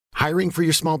Hiring for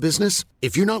your small business?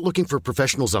 If you're not looking for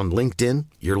professionals on LinkedIn,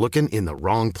 you're looking in the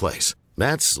wrong place.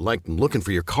 That's like looking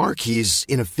for your car keys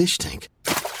in a fish tank.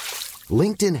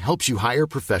 LinkedIn helps you hire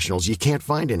professionals you can't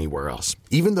find anywhere else,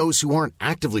 even those who aren't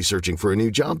actively searching for a new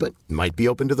job but might be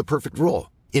open to the perfect role.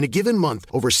 In a given month,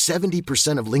 over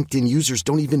 70% of LinkedIn users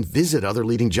don't even visit other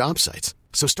leading job sites.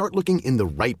 So start looking in the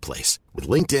right place. With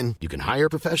LinkedIn, you can hire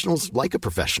professionals like a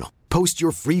professional. Post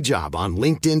your free job on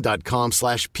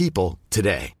linkedin.com/people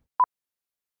today.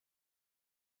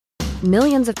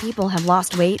 Millions of people have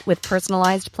lost weight with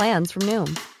personalized plans from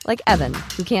Noom. Like Evan,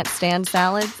 who can't stand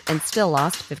salads and still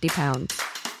lost 50 pounds.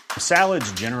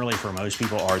 Salads generally for most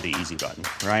people are the easy button,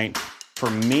 right? For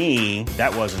me,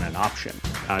 that wasn't an option.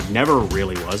 I never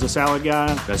really was a salad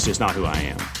guy. That's just not who I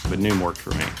am. But Noom worked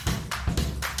for me.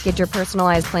 Get your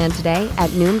personalized plan today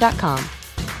at Noom.com.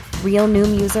 Real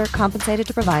Noom user compensated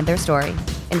to provide their story.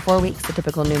 In 4 weeks, the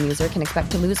typical Noom user can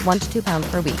expect to lose 1 to 2 pounds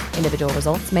per week. Individual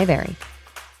results may vary.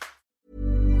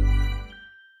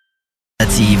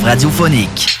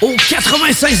 Radiophonique au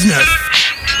 96.9.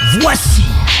 Voici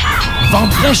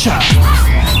Vente fraîcheur.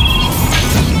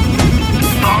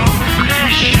 Vente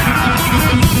fraîcheur.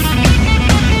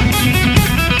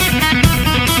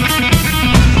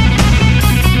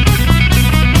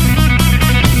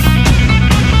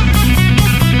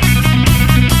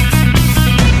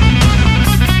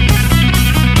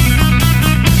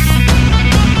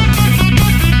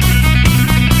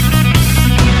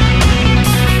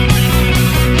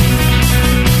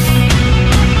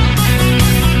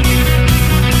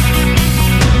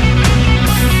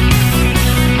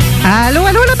 Allô,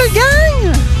 allô, la belle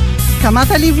gang! Comment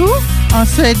allez-vous en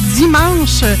ce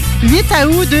dimanche 8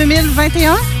 août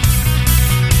 2021?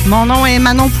 Mon nom est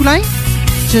Manon Poulain.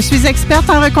 Je suis experte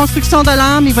en reconstruction de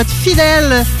l'âme et votre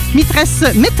fidèle maîtresse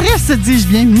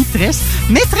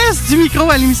du micro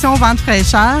à l'émission Vente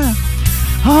fraîcheur.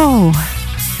 Oh,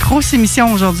 grosse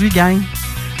émission aujourd'hui, gang.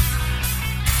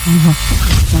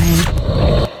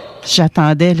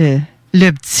 J'attendais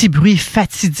le petit bruit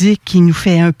fatidique qui nous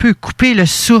fait un peu couper le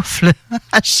souffle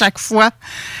à chaque fois.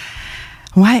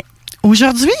 Ouais.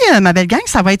 Aujourd'hui, ma belle gang,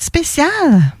 ça va être spécial.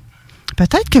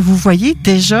 Peut-être que vous voyez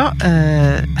déjà...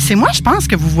 c'est moi, je pense,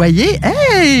 que vous voyez.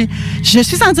 Hey! Je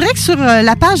suis en direct sur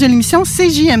la page de l'émission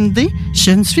CJMD.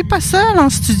 Je ne suis pas seule en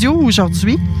studio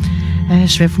aujourd'hui.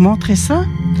 Je vais vous montrer ça.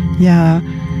 Il y a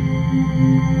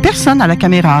personne à la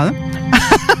caméra 1.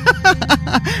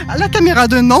 À la caméra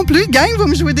 2 non plus. Gang, vous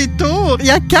me jouez des tours. Il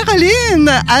y a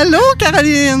Caroline. Allô,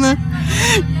 Caroline.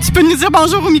 Tu peux nous dire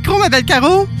bonjour au micro, ma belle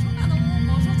Caro?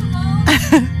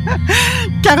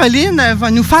 Caroline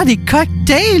va nous faire des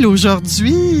cocktails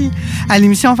aujourd'hui à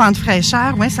l'émission Vente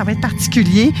fraîcheur. Oui, ça va être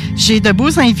particulier. J'ai de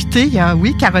beaux invités. Il y a,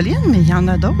 oui, Caroline, mais il y en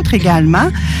a d'autres également.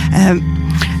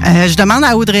 Je demande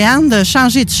à Audrey-Anne de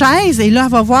changer de chaise et là,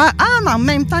 elle va voir. Ah, mais en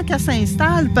même temps qu'elle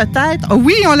s'installe, peut-être. Oh,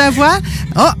 oui, on la voit.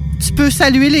 Oh, tu peux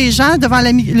saluer les gens devant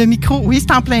le micro. Oui,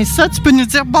 c'est en plein ça. Tu peux nous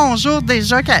dire bonjour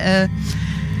déjà.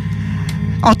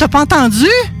 On t'a pas entendu?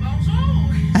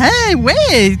 Hey,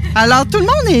 oui! Alors, tout le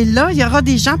monde est là. Il y aura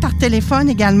des gens par téléphone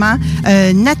également.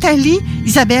 Nathalie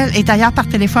Isabelle est d'ailleurs par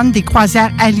téléphone des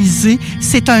Croisières Alizé.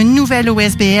 C'est un nouvel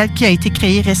OSBL qui a été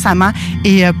créé récemment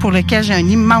et pour lequel j'ai un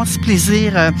immense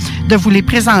plaisir de vous les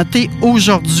présenter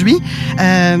aujourd'hui.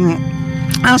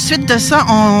 Ensuite de ça,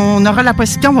 on aura la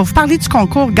possibilité, on va vous parler du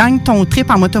concours Gagne ton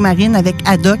trip en motomarine avec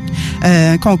Haddock,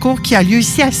 un concours qui a lieu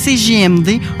ici à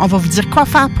CJMD. On va vous dire quoi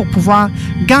faire pour pouvoir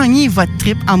gagner votre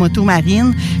trip en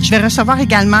motomarine. Je vais recevoir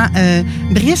également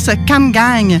Brice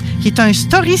Camgang, qui est un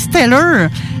storyteller.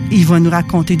 Il va nous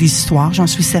raconter des histoires, j'en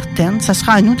suis certaine. Ce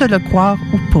sera à nous de le croire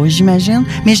ou pas, j'imagine.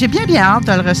 Mais j'ai bien hâte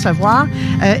de le recevoir.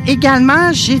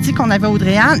 Également, j'ai dit qu'on avait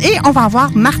Audrey-Anne et on va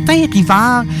avoir Martin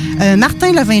Rivard.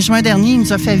 Martin, le 20 juin dernier, il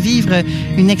nous a fait vivre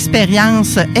une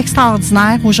expérience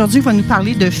extraordinaire. Aujourd'hui, il va nous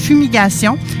parler de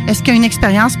fumigation. Est-ce qu'il y a une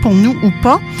expérience pour nous ou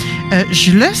pas?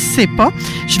 Je le sais pas.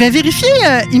 Je vais vérifier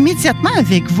immédiatement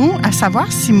avec vous, à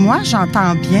savoir si moi,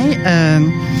 j'entends bien...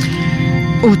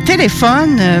 au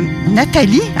téléphone,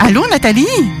 Nathalie. Allô, Nathalie?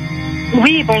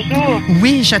 Oui, bonjour.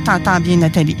 Oui, je t'entends bien,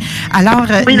 Nathalie. Alors,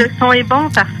 oui, le son est bon,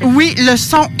 parfait. Oui, le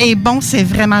son est bon, c'est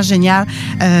vraiment génial.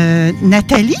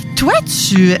 Nathalie, toi,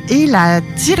 tu es la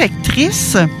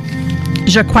directrice,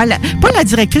 je crois, pas la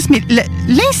directrice, mais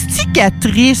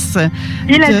l'instigatrice.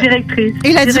 Et la directrice.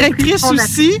 Et la directrice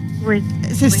aussi. Oui.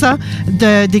 C'est ça,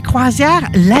 des croisières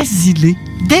l'Azilé.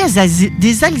 Des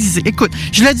Alizés. Écoute,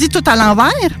 je le dis tout à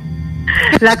l'envers.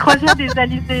 La croisière des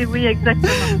Alizés, oui,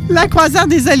 exactement. La croisière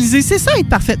des Alizés, c'est ça, être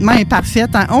parfaitement imparfaite.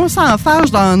 Hein? On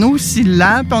s'enfarge dans nos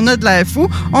syllabes, puis on a de l'air fou.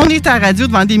 On est à la radio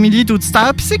devant des milliers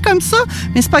d'auditeurs, puis c'est comme ça.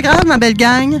 Mais c'est pas grave, ma belle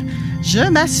gang. Je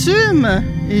m'assume.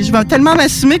 Et je vais tellement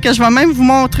m'assumer que je vais même vous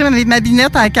montrer ma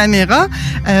binette à la caméra.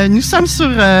 Nous sommes sur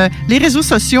les réseaux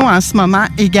sociaux en ce moment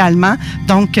également.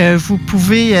 Donc, vous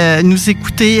pouvez nous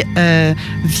écouter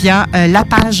via la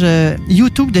page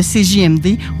YouTube de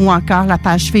CJMD ou encore la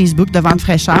page Facebook de Vente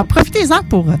Fraîcheur. Profitez-en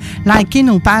pour liker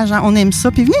nos pages. Hein. On aime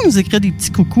ça. Puis venez nous écrire des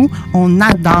petits coucous. On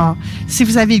adore. Si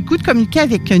vous avez le goût de communiquer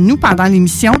avec nous pendant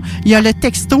l'émission, il y a le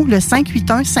texto, le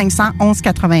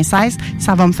 581-511-96.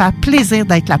 Ça va me faire plaisir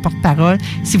d'être la porte-parole.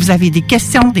 Si vous avez des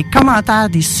questions, des commentaires,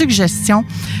 des suggestions,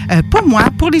 pour moi,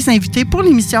 pour les invités, pour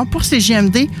l'émission, pour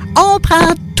CJMD, on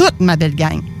prend toute ma belle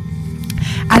gang.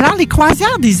 Alors, les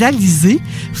croisières des Alizés,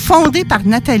 fondées par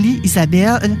Nathalie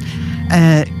Isabelle,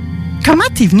 comment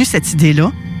t'es venue cette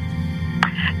idée-là?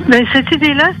 Bien, cette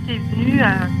idée-là, c'est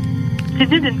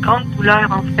venu d'une grande douleur,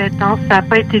 en fait. Hein. Ça n'a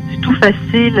pas été du tout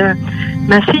facile.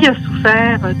 Ma fille a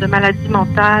souffert de maladies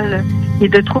mentales et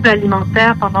de troubles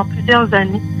alimentaires pendant plusieurs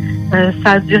années.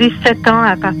 Ça a duré 7 ans.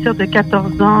 À partir de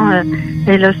 14 ans,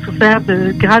 elle a souffert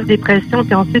de graves dépressions.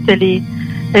 Puis ensuite, elle est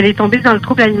tombée dans le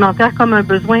trouble alimentaire comme un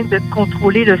besoin de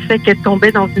contrôler le fait qu'elle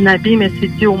tombait dans une abîme. Elle s'est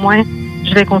dit, au moins,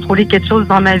 je vais contrôler quelque chose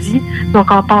dans ma vie.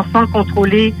 Donc, en pensant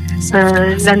contrôler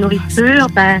la nourriture,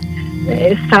 ça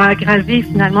a aggravé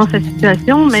finalement sa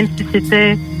situation, même si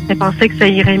elle pensait que ça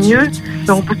irait mieux.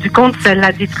 Donc, au bout du compte, ça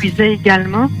la détruisait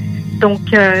également. Donc,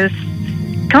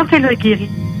 quand elle a guéri,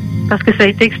 parce que ça a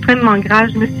été extrêmement grave,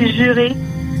 je me suis jurée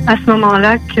à ce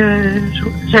moment-là que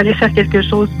j'allais faire quelque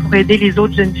chose pour aider les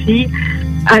autres jeunes filles,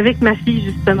 avec ma fille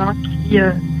justement, qui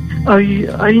a eu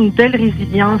une belle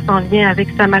résilience en lien avec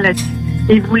sa maladie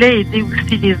et voulait aider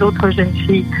aussi les autres jeunes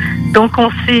filles. Donc on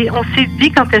s'est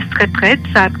dit quand elle serait prête,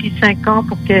 ça a pris 5 ans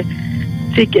pour qu'elle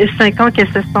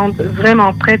se sente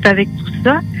vraiment prête avec tout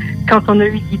ça, quand on a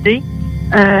eu l'idée.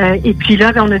 Et puis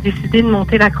là, on a décidé de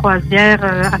monter la croisière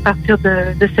à partir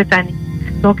de cette année.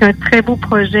 Donc, un très beau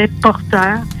projet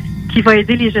porteur qui va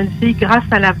aider les jeunes filles, grâce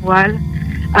à la voile,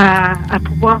 à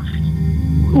pouvoir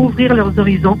ouvrir leurs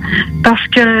horizons. Parce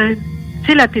que, tu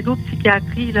sais, la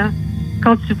pédopsychiatrie, là,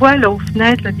 quand tu vois là, aux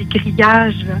fenêtres là, des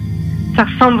grillages, là, ça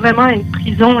ressemble vraiment à une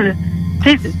prison. Tu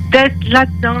sais, d'être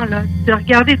là-dedans, là, de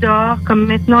regarder dehors, comme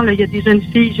maintenant, là, il y a des jeunes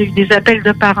filles, j'ai eu des appels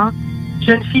de parents,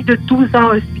 jeune fille de 12 ans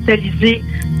hospitalisée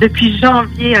depuis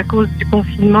janvier à cause du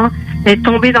confinement. Elle est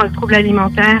tombée dans le trouble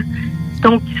alimentaire.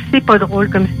 Donc, c'est pas drôle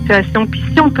comme situation. Puis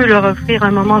si on peut leur offrir un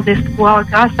moment d'espoir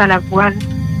grâce à la voile,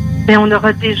 bien, on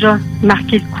aura déjà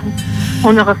marqué le coup.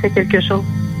 On aura fait quelque chose.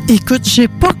 Écoute, j'ai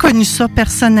pas connu ça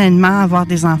personnellement, avoir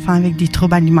des enfants avec des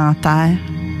troubles alimentaires.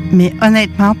 Mais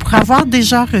honnêtement, pour avoir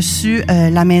déjà reçu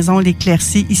la Maison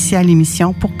L'Éclaircie ici à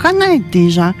l'émission, pour connaître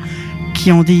des gens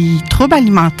qui ont des troubles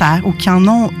alimentaires ou qui en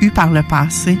ont eu par le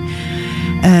passé,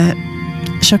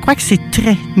 je crois que c'est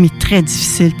très, mais très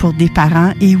difficile pour des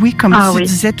parents. Et oui, comme tu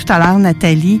disais tout à l'heure,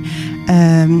 Nathalie,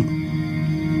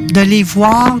 de les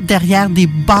voir derrière des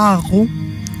barreaux,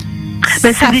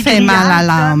 ça fait mal à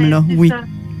l'âme, là. Oui. Ça.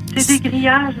 C'est des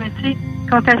grillages, mais tu sais,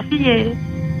 quand ta fille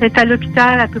est à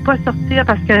l'hôpital, elle peut pas sortir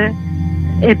parce qu'elle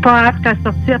est pas apte à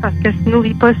sortir parce qu'elle se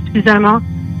nourrit pas suffisamment.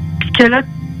 Puis que là,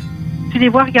 tu les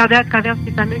vois regarder à travers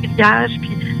ces fameux grillages,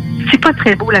 puis c'est pas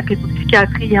très beau, la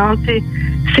pédopsychiatrie, hein.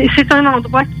 C'est un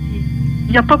endroit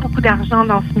il n'y a pas beaucoup d'argent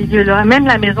dans ce milieu-là. Même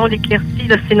la Maison L'Éclaircie,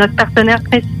 là, c'est notre partenaire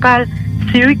principal.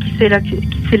 C'est eux qui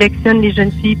sélectionnent les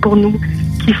jeunes filles pour nous,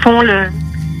 qui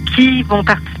vont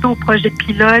participer au projet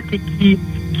pilote et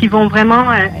qui vont vraiment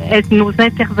être nos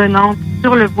intervenantes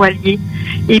sur le voilier.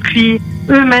 Et puis,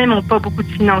 eux-mêmes n'ont pas beaucoup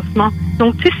de financement.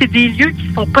 Donc, tu sais, c'est des lieux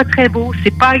qui sont pas très beaux.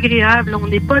 C'est pas agréable. On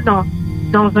n'est pas dans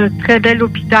un très bel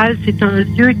hôpital. C'est un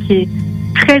lieu qui est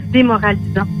très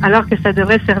démoralisant, alors que ça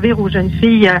devrait servir aux jeunes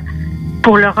filles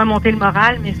pour leur remonter le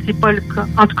moral, mais c'est pas le cas.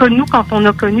 En tout cas, nous, quand on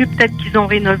a connu, peut-être qu'ils ont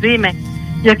rénové, mais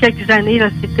il y a quelques années, là,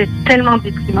 c'était tellement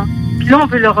déprimant. Puis là, on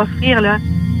veut leur offrir là,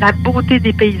 la beauté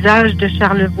des paysages de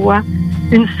Charlevoix,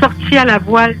 une sortie à la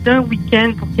voile d'un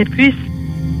week-end pour qu'elles puissent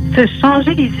se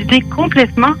changer les idées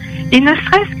complètement, et ne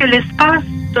serait-ce que l'espace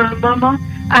d'un moment,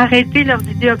 arrêter leurs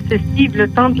idées obsessives, le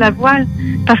temps de la voile,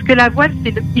 parce que la voile,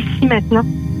 c'est ici maintenant.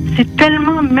 C'est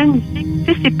tellement magnifique.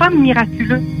 Tu sais, c'est pas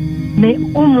miraculeux, mais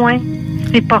au moins,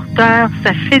 c'est porteur,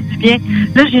 ça fait du bien.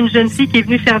 Là, j'ai une jeune fille qui est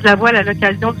venue faire de la voile à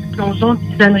l'occasion du plongeon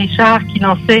d'Isane Richard qui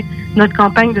lançait notre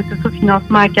campagne de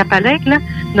sociofinancement à Capalec, là.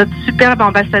 Notre superbe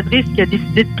ambassadrice qui a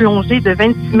décidé de plonger de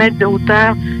 26 mètres de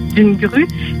hauteur d'une grue.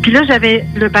 Puis là, j'avais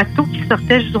le bateau qui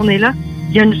sortait cette journée-là.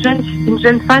 Il y a une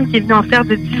jeune femme qui est venue en faire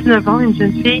de 19 ans, une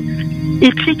jeune fille, et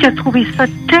puis qui a trouvé ça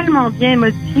tellement bien. Elle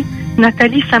m'a dit,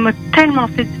 Nathalie, ça m'a tellement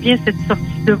fait du bien, cette sortie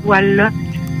de voile-là.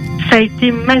 Ça a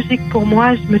été magique pour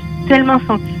moi. Je me suis tellement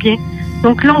sentie bien.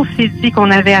 Donc là, on s'est dit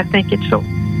qu'on avait atteint quelque chose.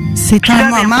 C'est un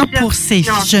moment pour ces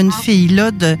jeunes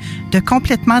filles-là de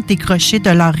complètement décrocher de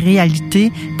leur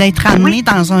réalité, d'être amenées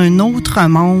dans un autre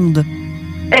monde.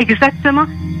 Exactement.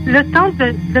 Le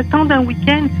temps d'un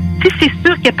week-end, tu sais, c'est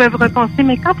sûr qu'elles peuvent repenser,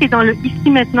 mais quand tu es dans le ici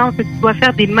maintenant, que tu dois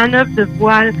faire des manœuvres de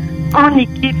voile en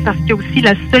équipe, parce qu'il y a aussi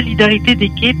la solidarité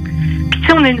d'équipe. Puis tu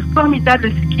sais, on a une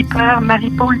formidable skipper,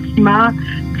 Marie-Paul Simard,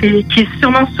 qui est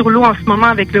sûrement sur l'eau en ce moment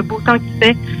avec le beau temps qu'il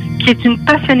fait, qui est une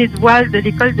passionnée de voile de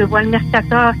l'école de voile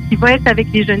Mercator, qui va être avec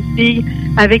les jeunes filles,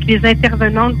 avec les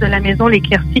intervenantes de la maison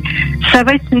L'Éclaircie. Ça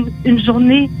va être une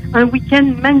journée, un week-end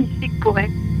magnifique pour elles.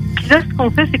 Puis là, ce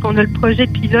qu'on fait, c'est qu'on a le projet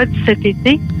pilote cet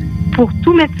été pour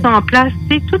tout mettre ça en place,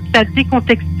 c'est toute la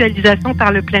décontextualisation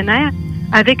par le plein air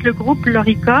avec le groupe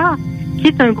Loricor, qui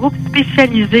est un groupe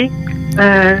spécialisé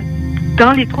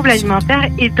dans les troubles alimentaires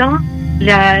et dans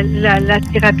la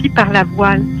thérapie par la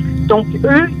voile. Donc,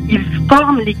 eux, ils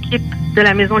forment l'équipe de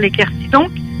la maison L'Éclaircie. Donc,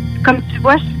 comme tu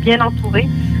vois, je suis bien entourée.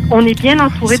 On est bien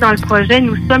entourés dans le projet.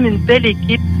 Nous sommes une belle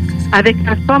équipe avec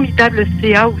un formidable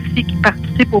CA aussi qui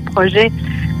participe au projet.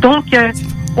 Donc,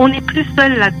 on n'est plus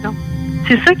seul là-dedans.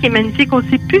 C'est ça qui est magnifique. On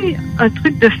c'est plus un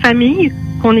truc de famille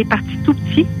qu'on est parti tout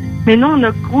petit, mais non, on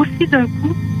a grossi d'un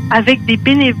coup avec des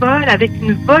bénévoles, avec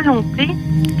une volonté,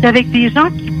 et avec des gens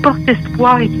qui portent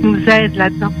espoir et qui nous aident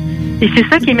là-dedans. Et c'est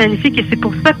ça qui est magnifique et c'est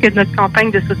pour ça que notre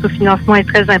campagne de sociofinancement est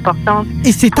très importante.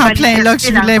 Et c'est en plein là que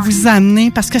je voulais vous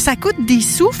amener parce que ça coûte des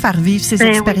sous faire vivre ces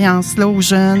expériences-là aux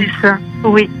jeunes. C'est ça,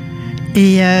 oui.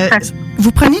 Et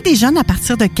vous prenez des jeunes à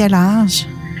partir de quel âge?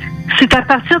 C'est à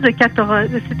partir de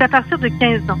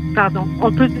 15 ans, pardon.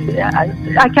 On peut,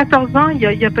 à 14 ans, il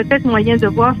y a peut-être moyen de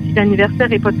voir si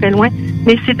l'anniversaire est pas très loin,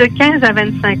 mais c'est de 15 à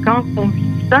 25 ans qu'on vit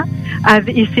ça.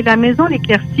 Et c'est la maison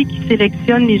L'Éclaircie qui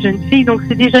sélectionne les jeunes filles. Donc,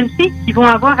 c'est des jeunes filles qui vont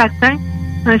avoir atteint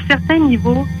un certain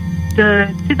niveau de,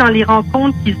 tu sais, dans les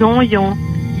rencontres qu'ils ont, il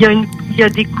y a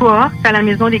des cohortes à la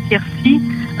maison L'Éclaircie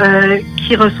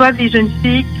qui reçoivent les jeunes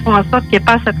filles, qui font en sorte qu'elles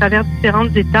passent à travers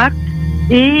différentes étapes.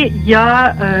 Et il y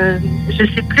a, je ne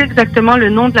sais plus exactement le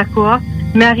nom de la cohorte,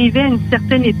 mais arrivé à une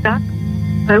certaine étape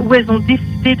où elles ont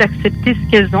décidé d'accepter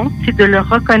ce qu'elles ont, c'est de le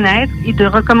reconnaître et de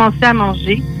recommencer à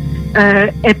manger.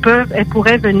 Elles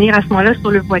pourraient venir à ce moment-là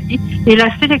sur le voilier. Et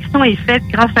la sélection est faite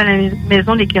grâce à la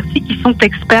maison L'Éclaircie qui sont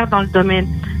experts dans le domaine.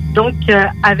 Donc,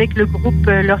 avec le groupe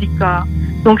Loricor.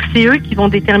 Donc, c'est eux qui vont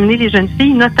déterminer les jeunes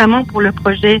filles, notamment pour le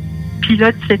projet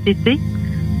pilote cet été,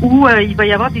 où il va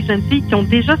y avoir des jeunes filles qui ont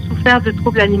déjà souffert de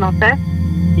troubles alimentaires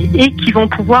et qui vont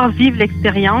pouvoir vivre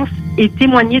l'expérience et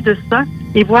témoigner de ça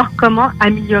et voir comment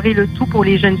améliorer le tout pour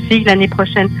les jeunes filles l'année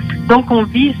prochaine. Donc, on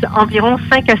vise environ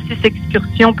 5 à 6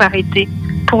 excursions par été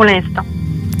pour l'instant.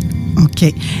 OK.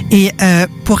 Et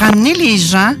pour amener les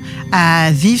gens à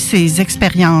vivre ces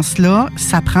expériences-là,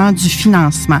 ça prend du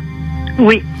financement.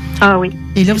 Oui. Ah oui.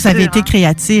 Et là, vous avez été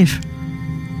créatif.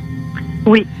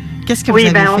 Oui. Qu'est-ce que vous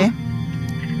avez fait?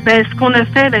 Ce qu'on a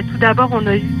fait, tout d'abord,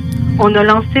 on a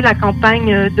lancé la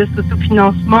campagne de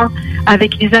sociofinancement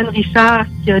avec Lisanne Richard,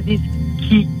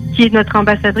 qui est notre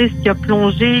ambassadrice, qui a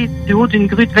plongé du haut d'une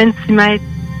grue de 26 mètres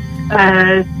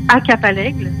à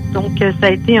Cap-à-l'Aigle. Donc, ça a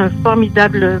été un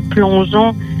formidable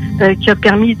plongeon qui a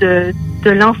permis de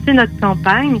lancer notre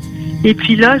campagne. Et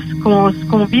puis là, ce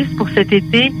qu'on vise pour cet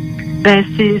été,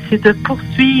 c'est de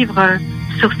poursuivre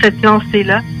sur cette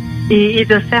lancée-là et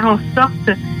de faire en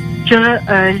sorte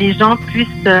que les gens puissent,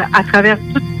 à travers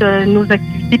toutes nos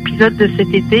activités pilotes de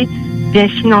cet été, bien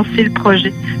financer le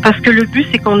projet. Parce que le but,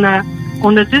 c'est qu'on a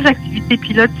 2 activités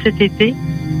pilotes cet été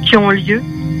qui ont lieu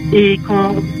et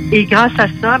grâce à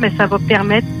ça, ça va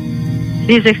permettre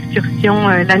les excursions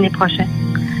l'année prochaine.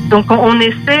 Donc, on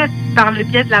essaie, par le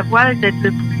biais de la voile, d'être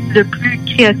le plus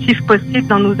créatif possible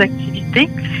dans nos activités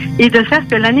et de faire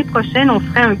que l'année prochaine, on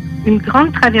ferait une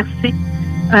grande traversée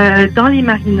dans les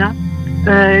marinas,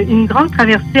 une grande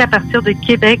traversée à partir de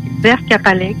Québec vers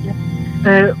Cap-à-l'Aigle,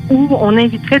 où on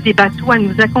inviterait des bateaux à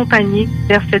nous accompagner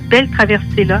vers cette belle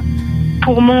traversée-là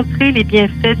pour montrer les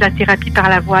bienfaits de la thérapie par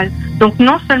la voile. Donc,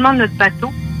 non seulement notre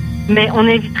bateau, mais on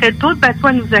inviterait d'autres bateaux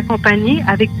à nous accompagner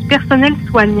avec du personnel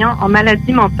soignant en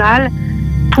maladie mentale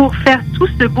pour faire tout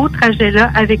ce beau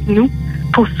trajet-là avec nous,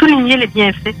 pour souligner les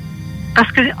bienfaits.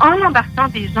 Parce que en embarquant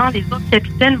des gens, les autres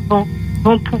capitaines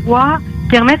vont pouvoir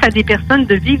permettre à des personnes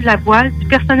de vivre la voile, du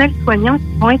personnel soignant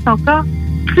qui vont être encore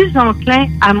plus enclins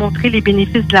à montrer les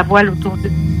bénéfices de la voile autour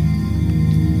d'eux.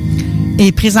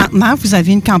 Et présentement, vous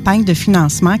avez une campagne de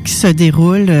financement qui se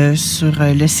déroule sur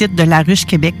le site de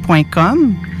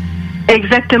laruchequebec.com.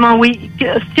 Exactement, oui.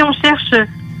 Si on cherche,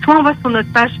 soit on va sur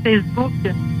notre page Facebook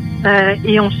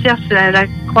et on cherche la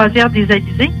croisière des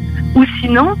Alizés, ou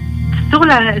sinon, sur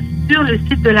sur le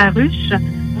site de la ruche,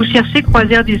 vous cherchez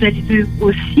Croisière des Alidus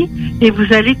aussi et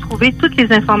vous allez trouver toutes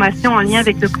les informations en lien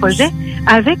avec le projet,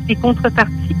 avec les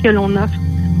contreparties que l'on offre.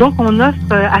 Donc, on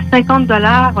offre à 50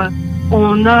 $,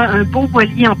 on a un beau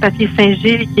voilier en papier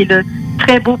Saint-Gilles qui est le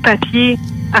très beau papier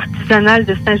artisanal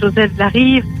de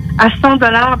Saint-Joseph-de-la-Rive. À 100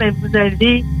 $, ben, vous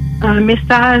avez un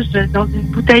message dans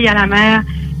une bouteille à la mer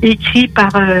écrit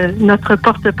par notre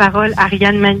porte-parole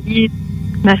Ariane Magnier,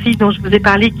 ma fille dont je vous ai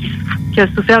parlé, qui a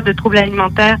souffert de troubles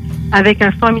alimentaires, avec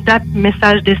un formidable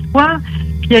message d'espoir.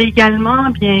 Puis il y a également,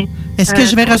 bien... Est-ce que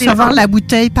je vais recevoir la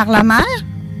bouteille par la mer?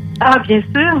 Ah, bien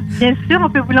sûr, on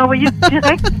peut vous l'envoyer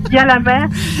direct via la mer.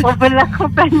 On va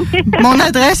l'accompagner. Mon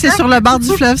adresse est sur le bord du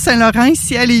fleuve Saint-Laurent,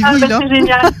 ici à Lévis. Ben, c'est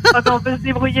génial. On peut se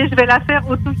débrouiller. Je vais la faire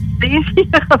auto-guidée. Il n'y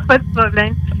aura pas de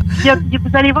problème.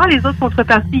 Vous allez voir les autres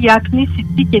contreparties. Il y a Apnée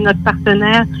City qui est notre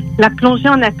partenaire. La plongée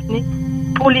en apnée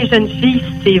pour les jeunes filles,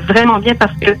 c'est vraiment bien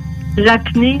parce que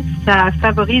l'apnée, ça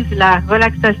favorise la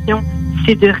relaxation.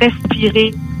 C'est de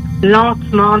respirer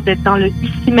lentement, d'être dans le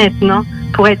ici-maintenant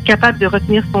pour être capable de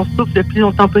retenir son souffle le plus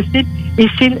longtemps possible. Et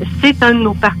c'est un de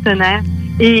nos partenaires.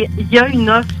 Et il y a une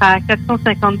offre à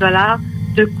 450 $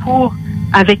 de cours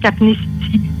avec Apnée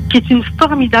City, qui est une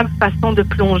formidable façon de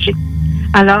plonger.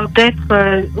 Alors,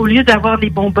 au lieu d'avoir des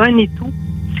bonbonnes et tout,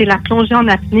 c'est la plongée en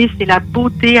apnée, c'est la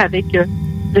beauté avec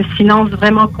le silence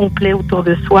vraiment complet autour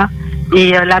de soi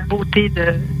et la beauté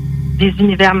des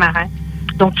univers marins.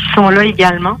 Donc, ils sont là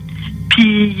également.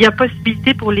 Puis, il y a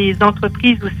possibilité pour les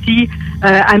entreprises aussi,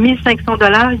 à 1 500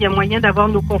 $, il y a moyen d'avoir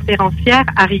nos conférencières,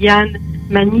 Ariane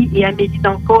Mani et Amélie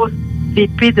Dancos,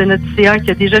 VP de notre CA,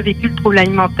 qui a déjà vécu le trouble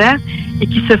alimentaire et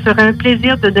qui se ferait un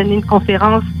plaisir de donner une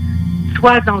conférence,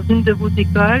 soit dans une de vos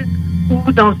écoles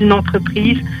ou dans une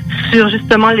entreprise, sur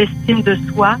justement l'estime de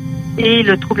soi et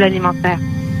le trouble alimentaire.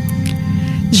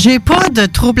 J'ai pas de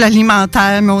trouble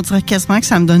alimentaire, mais on dirait quasiment que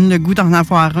ça me donne le goût d'en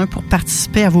avoir un pour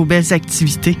participer à vos belles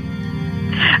activités.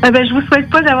 Je vous souhaite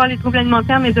pas d'avoir les troubles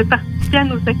alimentaires, mais de participer à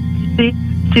nos activités.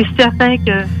 C'est certain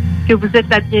que vous êtes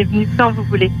la bienvenue quand vous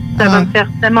voulez. Ça va me faire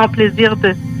tellement plaisir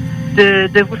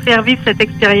de vous faire vivre cette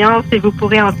expérience et vous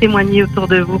pourrez en témoigner autour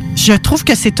de vous. Je trouve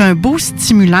que c'est un beau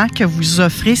stimulant que vous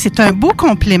offrez. C'est un beau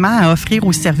complément à offrir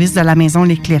au service de la Maison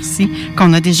L'Éclaircie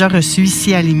qu'on a déjà reçu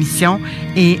ici à l'émission.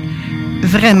 Et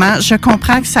vraiment, je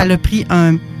comprends que ça a pris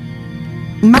un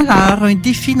malheur, un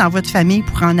défi dans votre famille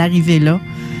pour en arriver là.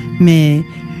 Mais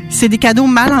c'est des cadeaux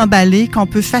mal emballés qu'on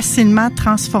peut facilement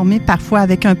transformer parfois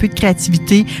avec un peu de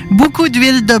créativité. Beaucoup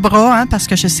d'huile de bras, parce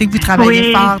que je sais que vous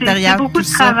travaillez fort derrière tout ça. Oui, c'est beaucoup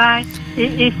de travail.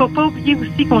 Et il ne faut pas oublier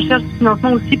aussi qu'on cherche du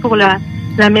financement aussi pour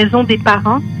la maison des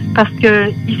parents, parce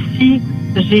que ici,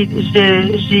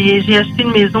 j'ai acheté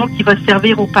une maison qui va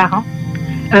servir aux parents,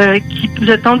 qui,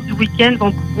 le temps du week-end,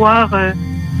 vont pouvoir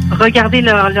regarder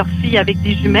leur fille avec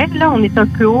des jumelles. Là, on est un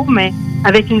peu haut, mais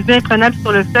avec une vue imprenable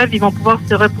sur le fleuve, ils vont pouvoir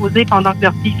se reposer pendant que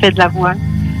leur fille fait de la voile.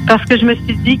 Parce que je me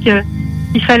suis dit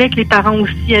qu'il fallait que les parents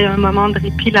aussi aient un moment de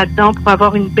répit là-dedans pour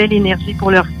avoir une belle énergie pour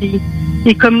leur fille.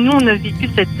 Et comme nous, on a vécu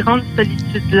cette grande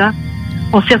solitude-là,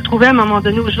 on s'est retrouvés à un moment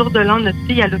donné, au jour de l'an, notre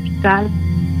fille à l'hôpital,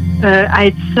 à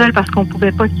être seule parce qu'on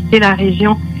pouvait pas quitter la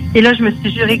région. Et là, je me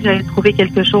suis juré que j'allais trouver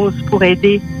quelque chose pour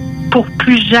aider, pour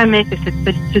plus jamais que cette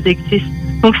solitude existe.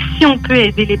 Donc, si on peut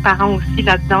aider les parents aussi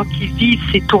là-dedans qui vivent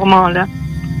ces tourments-là,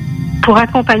 pour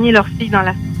accompagner leur fille dans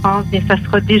la souffrance, bien, ça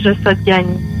sera déjà ça de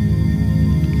gagner.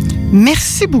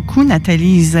 Merci beaucoup,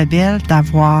 Nathalie Isabelle,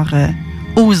 d'avoir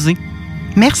osé.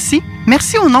 Merci.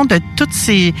 Merci au nom de toutes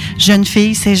ces jeunes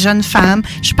filles, ces jeunes femmes.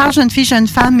 Je parle jeunes filles, jeunes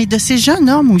femmes, mais de ces jeunes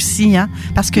hommes aussi,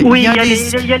 parce que oui, il y a les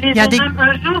jeunes hommes.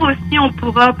 Un jour aussi, on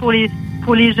pourra pour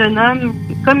les jeunes hommes,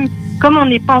 comme on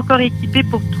n'est pas encore équipé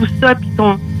pour tout ça, puis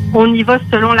on y va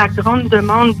selon la grande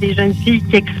demande des jeunes filles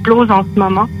qui explosent en ce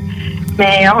moment.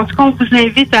 Mais en tout cas, on vous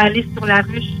invite à aller sur la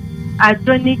ruche, à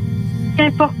donner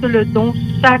qu'importe le don,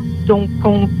 chaque don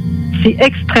compte. C'est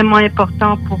extrêmement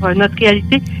important pour notre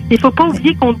réalité. Il ne faut pas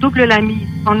oublier qu'on double la mise.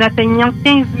 En atteignant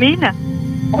 15 000,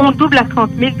 on double à 30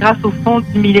 000 grâce au fonds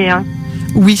du 1001.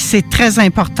 Oui, c'est très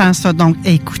important, ça. Donc,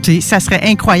 écoutez, ça serait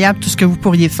incroyable tout ce que vous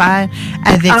pourriez faire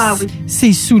avec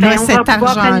ces sous-là, cet argent-là. On va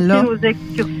pouvoir planifier nos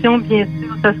excursions, bien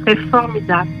sûr. Ça serait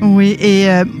formidable. Oui, et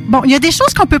il y a des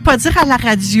choses qu'on peut pas dire à la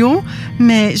radio,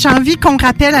 mais j'ai envie qu'on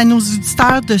rappelle à nos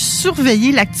auditeurs de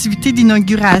surveiller l'activité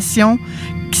d'inauguration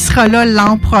qui sera là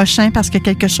l'an prochain parce qu'il y a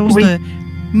quelque chose de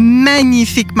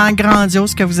magnifiquement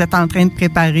grandiose que vous êtes en train de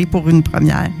préparer pour une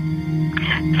première.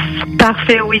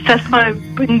 Parfait, oui. Ça sera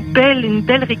une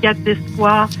belle régate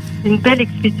d'espoir, une belle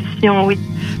expédition, oui.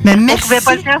 Ben, On ne merci. pouvait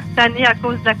pas le faire cette année à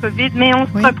cause de la COVID, mais on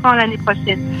se reprend l'année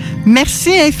prochaine.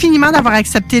 Merci infiniment d'avoir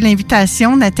accepté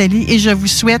l'invitation, Nathalie, et je vous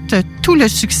souhaite tout le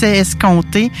succès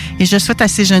escompté. Et je souhaite à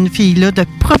ces jeunes filles-là de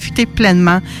profiter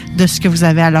pleinement de ce que vous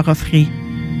avez à leur offrir.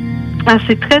 Ah,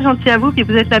 c'est très gentil à vous, puis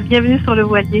vous êtes la bienvenue sur le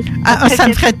voilier. Ça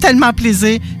me ferait tellement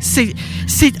plaisir.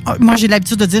 Moi, j'ai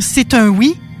l'habitude de dire c'est un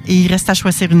oui, et il reste à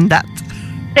choisir une date.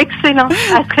 Excellent.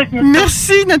 À très bientôt.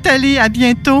 Merci, Nathalie. À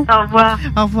bientôt. Au revoir.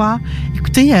 Au revoir.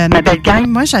 Écoutez, ma belle gang,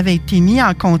 moi, j'avais été mis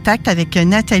en contact avec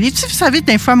Nathalie. Tu sais, vous savez,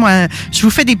 des fois, moi, je vous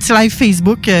fais des petits lives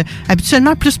Facebook,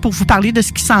 habituellement plus pour vous parler de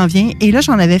ce qui s'en vient. Et là,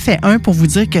 j'en avais fait un pour vous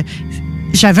dire que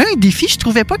j'avais un défi, je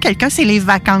trouvais pas quelqu'un, c'est les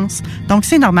vacances. Donc,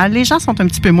 c'est normal. Les gens sont un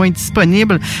petit peu moins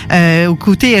disponibles au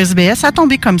côté SBS. Ça a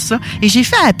tombé comme ça. Et j'ai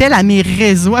fait appel à mes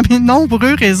réseaux, à mes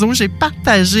nombreux réseaux. J'ai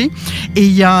partagé. Et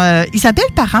il y a Isabelle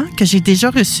Parent, que j'ai déjà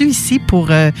reçue ici pour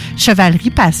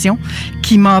Chevalerie Passion,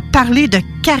 qui m'a parlé de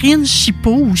Karine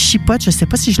Chipot ou Chipote. Je sais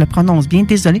pas si je le prononce bien.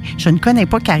 Désolée, je ne connais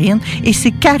pas Karine. Et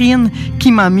c'est Karine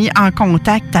qui m'a mis en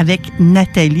contact avec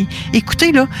Nathalie.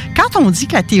 Écoutez, là, quand on dit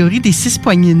que la théorie des 6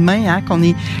 poignées de main, hein, qu'on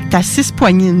est à 6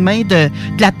 poignées de main de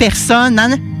la personne,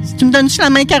 hein, si tu me donnes-tu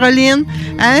la main, Caroline?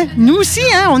 Hein? Nous aussi,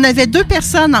 hein, on avait 2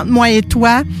 personnes entre moi et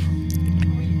toi.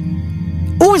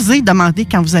 Osez demander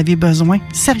quand vous avez besoin.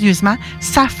 Sérieusement,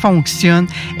 ça fonctionne.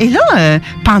 Et là,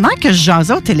 pendant que je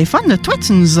jasais au téléphone, là, toi,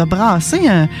 tu nous as brassé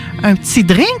un petit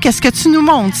drink. Est-ce que tu nous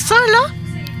montres ça, là?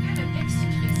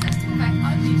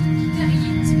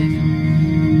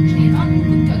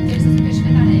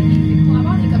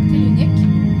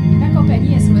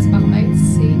 SOS Barmaid,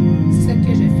 c'est ce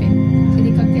que je fais. C'est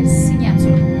des cocktails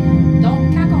signature. Donc,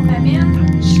 quand on m'amène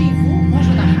chez vous, moi, je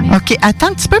vais dans les mains. OK, attends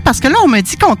un petit peu, parce que là, on me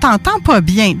dit qu'on t'entend pas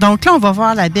bien. Donc là, on va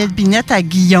voir la belle binette à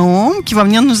Guillaume, qui va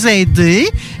venir nous aider,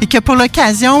 et que pour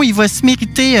l'occasion, il va se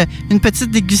mériter une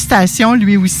petite dégustation,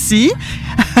 lui aussi.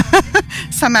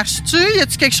 Ça marche-tu? Y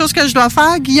a-tu quelque chose que je dois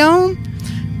faire, Guillaume?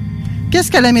 Qu'est-ce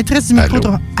que la maîtresse du micro...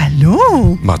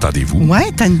 Allô? M'entendez-vous?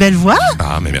 Ouais, t'as une belle voix.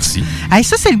 Ah, mais merci. Hey,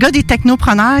 ça, c'est le gars des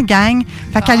technopreneurs, gang.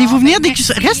 Fait qu'allez-vous venir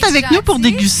déguster? Reste avec nous pour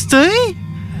déguster.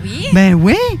 Oui. Ben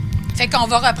oui. Fait qu'on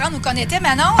va reprendre où qu'on était,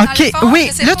 Manon. OK, dans le fond, oui.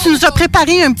 Là, tu nous as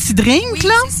préparé un petit drink, oui,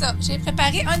 là. c'est ça. J'ai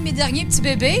préparé un de mes derniers petits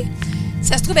bébés.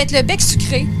 Ça se trouve être le bec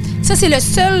sucré. Ça, c'est le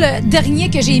seul dernier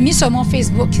que j'ai mis sur mon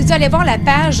Facebook. Si vous allez voir la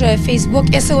page Facebook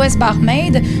SOS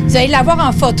Barmaid, vous allez la voir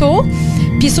en photo.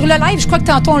 Puis sur le live, je crois que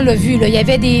tantôt on l'a vu, là. Il y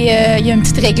avait il y a une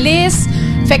petite réglisse.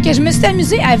 Fait que je me suis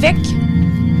amusée avec...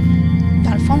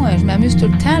 Dans le fond, je m'amuse tout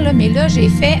le temps, là. Mais là, j'ai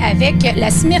fait avec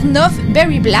la Smirnoff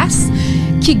Berry Blast,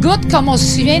 qui goûte comme on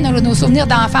se souvient de nos souvenirs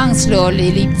d'enfance, là.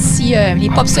 Les petits... les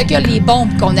popsicles, les bombes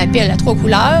qu'on appelle à 3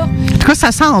 couleurs. En tout cas,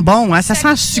 ça sent bon, hein? Ça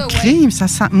sent sucré, ouais. Ça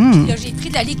sent... Là, j'ai pris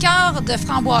de la liqueur de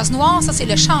framboise noire. Ça, c'est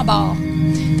le Chambord.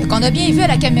 Fait qu'on a bien vu à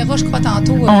la caméra, je crois,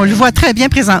 tantôt. On le voit très bien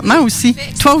présentement aussi.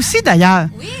 Toi aussi, d'ailleurs.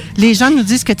 Oui. Les gens nous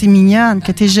disent que t'es mignonne,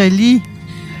 que t'es jolie.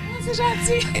 C'est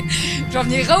gentil. Je vais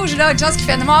venir rouge, là, une chance qui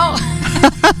fait noir.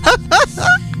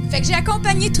 Fait que j'ai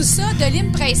accompagné tout ça de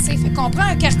lime pressé. Fait qu'on prend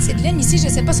un quartier de lime ici. Je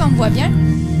sais pas si on me voit bien.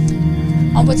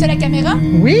 On voit-tu à la caméra?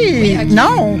 Oui. Okay.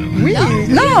 Non. Oui.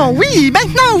 Non. Oui.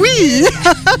 Maintenant, oui.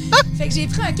 Fait que j'ai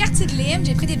pris un quartier de lime,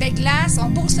 j'ai pris des belles glaces, on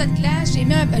bourse ça de glace,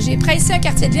 j'ai pressé un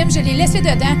quartier de lime, je l'ai laissé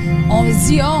dedans. On se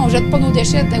dit, on jette pas nos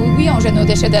déchets. Oui, on jette nos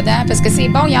déchets dedans parce que c'est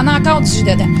bon, il y en a encore du jus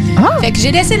dedans. Oh. Fait que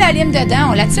j'ai laissé la lime dedans,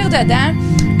 on la tire dedans.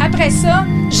 Après ça,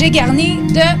 j'ai garni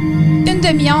de une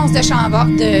demi-once de chambord,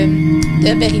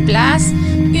 de Berry Blast,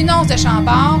 une once de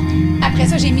chambord. Après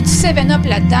ça, j'ai mis du 7-Up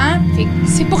là-dedans.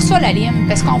 C'est pour ça la lime,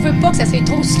 parce qu'on veut pas que ça soit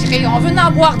trop sucré. On veut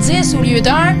en boire 10 au lieu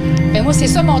d'un. Ben moi, c'est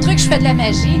ça mon truc, je fais de la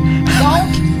magie. Donc,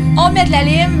 on met de la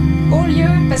lime au lieu,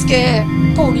 parce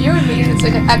que, pas au lieu, mais je veux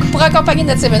dire, pour accompagner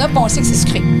notre 7-Up, on sait que c'est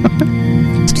sucré.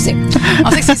 Excusez.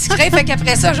 On sait que c'est sucré, fait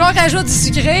qu'après ça, j'en rajoute du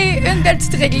sucré, une belle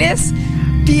petite réglisse,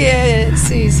 puis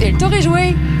c'est le tour est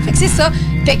joué. Fait que c'est ça.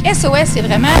 Fait que SOS, c'est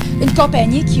vraiment une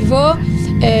compagnie qui va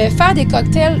faire des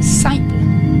cocktails simples.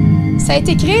 Ça a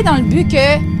été créé dans le but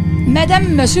que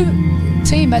madame, monsieur, tu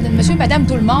sais, monsieur, madame,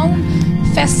 tout le monde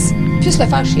puisse le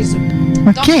faire chez eux.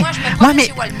 OK. Donc, moi, je me promène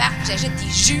chez Walmart, j'achète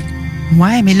des jus.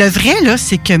 Oui, mais le vrai, là,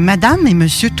 c'est que madame et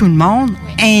monsieur tout le monde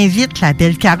invitent la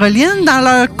belle Caroline dans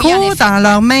leur cour, dans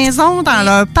leur maison, dans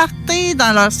leur party,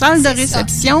 dans leur salle de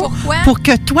réception. Pourquoi? Pour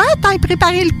que toi, t'ailles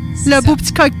préparer le beau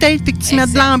petit cocktail puis que tu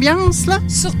mettes de l'ambiance, là.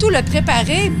 Surtout le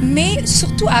préparer, mais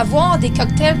surtout avoir des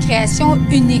cocktails création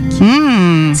uniques.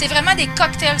 C'est vraiment des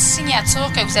cocktails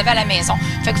signature que vous avez à la maison.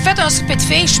 Fait que vous faites un souper de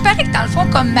filles. Je suis pareil que dans le fond,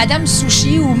 comme Madame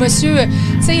Sushi ou Monsieur,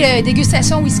 tu sais,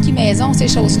 dégustation whisky maison, ces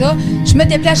choses-là. Je me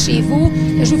déplace chez vous.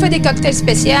 Je vous fais des cocktails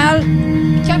spéciaux.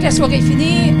 quand la soirée est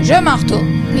finie, je m'en retourne.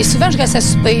 Mais souvent, je reste à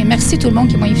souper. Merci tout le monde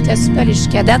qui m'a invité à souper. Aller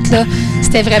jusqu'à date, là.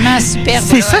 C'était vraiment superbe.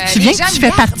 C'est ça, tu viens que tu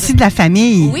fais partie de la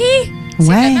famille. Oui. C'est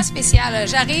vraiment spécial.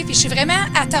 J'arrive et je suis vraiment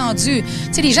attendue. Tu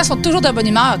sais, les gens sont toujours de bonne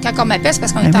humeur quand on m'appelle, c'est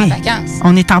parce qu'on est en vacances.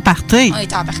 On est en party. On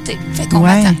est en party. Fait qu'on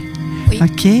m'attend. Oui.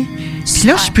 OK. Puis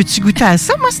là, peux-tu goûter à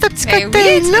ça, moi, ce petit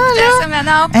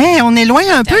cocktail-là? Oui, hey, on est loin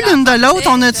un peu l'une de l'autre.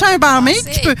 On a-tu un barmaid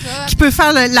qui peut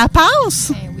faire la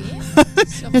passe? Ben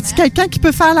oui. Y a-tu quelqu'un qui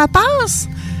peut faire la passe?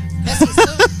 Ben, c'est ça.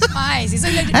 Ouais, c'est ça.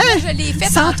 Là, je l'ai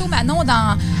fait tantôt, Manon,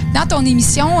 dans ton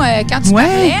émission quand tu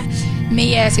parlais.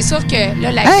 Mais c'est sûr que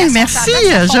là, la glace... merci,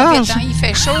 Georges. Il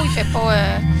fait chaud, il fait pas...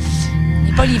 il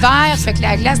n'est pas l'hiver, fait que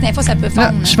la glace, des fois, ça peut fondre.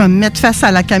 Là, je vais me mettre face à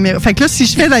la caméra. Fait que là, si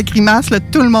je fais la grimace, là,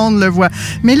 tout le monde le voit.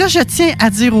 Mais là, je tiens à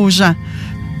dire aux gens,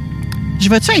 je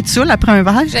vais-tu être saoul après un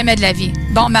verre? Jamais de la vie.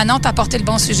 Bon, Manon, t'as apporté le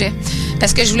bon sujet.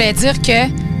 Parce que je voulais dire que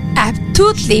à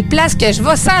toutes les places que je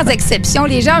vais, sans exception,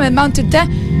 les gens me demandent tout le temps,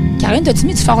 Caroline, t'as-tu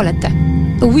mis du fort là-dedans?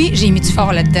 Oui, j'ai mis du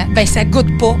fort là-dedans. Ben, ça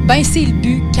goûte pas. Ben, c'est le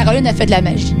but. Caroline a fait de la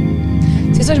magie.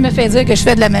 C'est ça, je me fais dire que je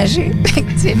fais de la magie.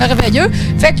 C'est merveilleux.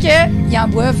 Fait qu'ils en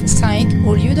boivent 5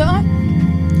 au lieu de 1.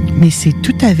 Mais c'est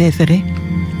tout à fait vrai.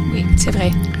 Oui, c'est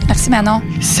vrai. Merci, Manon.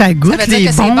 Ça goûte les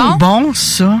bonbons,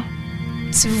 ça.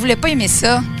 Si vous voulez pas aimer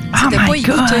ça, c'est de pas y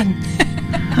goûter.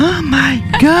 Oh my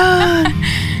God!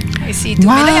 Et c'est tout.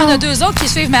 Wow. Mais là, il y en a 2 autres qui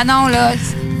suivent Manon, là.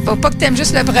 Faut pas que t'aimes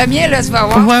juste le premier, là, tu vas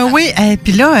voir. Oui.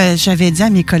 Puis là, j'avais dit à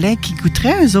mes collègues qu'ils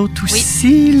goûteraient eux autres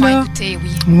aussi, là. Oui, écoutez,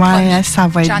 oui. Ouais, ça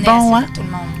va être bon, hein?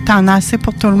 T'en as assez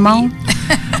pour tout le monde?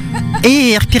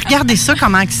 Et puis regardez ça,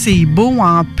 comment c'est beau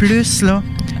en plus, là.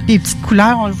 Les petites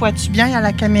couleurs, on le voit-tu bien à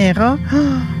la caméra? Oh,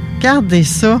 regardez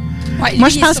ça. Ouais, moi,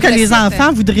 je pense que les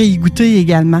enfants voudraient y goûter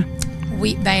également.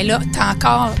 Oui, bien là, t'en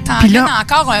encore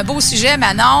un beau sujet,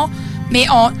 Manon. Mais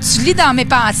tu lis dans mes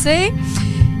pensées,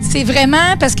 c'est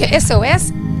vraiment parce que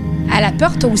SOS, elle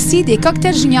apporte aussi des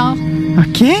cocktails juniors.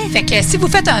 OK. Fait que si vous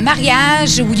faites un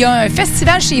mariage ou il y a un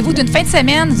festival chez vous d'une fin de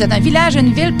semaine, vous êtes un village,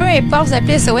 une ville, peu importe, vous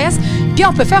appelez SOS, puis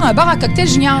on peut faire un bar à cocktail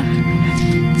junior.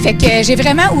 Fait que j'ai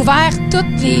vraiment ouvert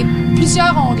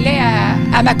plusieurs onglets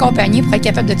à m'accompagner pour être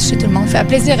capable de toucher tout le monde. Ça fait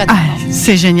plaisir à tout le monde.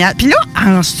 C'est génial. Puis là,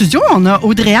 en studio, on a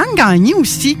Audrey-Anne Gagné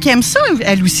aussi, qui aime ça,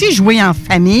 elle aussi, jouer en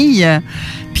famille,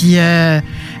 puis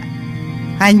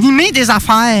animer des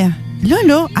affaires.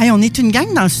 Là, hey, on est une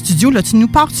gang dans le studio. Là, tu nous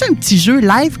pars-tu un petit jeu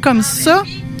live comme ça?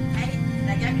 Oui. Hey,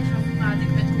 la gang, je vais vous demander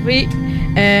de me trouver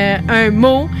un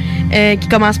mot qui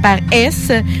commence par S.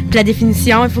 Puis la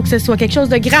définition, il faut que ce soit quelque chose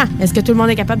de grand. Est-ce que tout le monde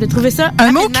est capable de trouver ça?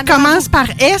 Un mot qui commence par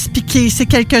S puis c'est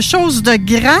quelque chose de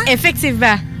grand?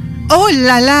 Effectivement. Oh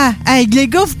là là! Hey, les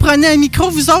gars, vous prenez un micro,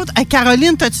 vous autres. Hey,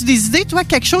 Caroline, as-tu des idées, toi?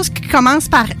 Quelque chose qui commence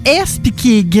par S puis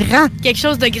qui est grand. Quelque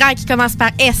chose de grand qui commence par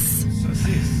S.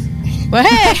 Ouais!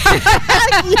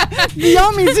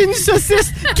 Guillaume, il dit une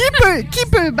saucisse. Qui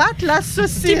peut battre la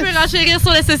saucisse? Qui peut renchérir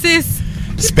sur la saucisse?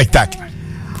 Spectacle.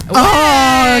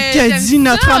 Ouais, que dit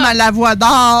notre homme à la voix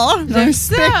d'or? Un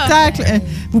spectacle. Ouais.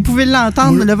 Vous pouvez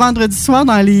l'entendre le vendredi soir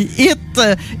dans les hits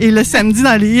et le samedi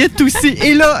dans les hits aussi.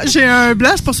 Et là, j'ai un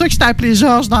blanc, c'est pour ça que je t'ai appelé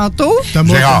Georges tantôt.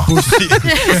 Thomas aussi.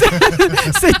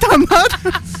 C'est Thomas.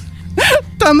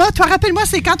 Thomas, toi, rappelle-moi,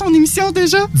 c'est quand ton émission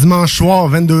déjà? Dimanche soir,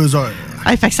 22h.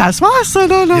 Hey, fait que c'est à soir, ça,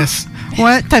 là. Yes.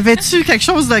 Ouais, t'avais-tu quelque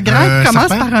chose de grand qui commence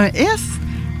par un S?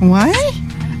 Ouais.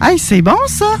 Hey, c'est bon,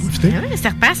 ça. Oui, le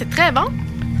serpent, c'est très bon.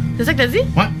 C'est ça que t'as dit?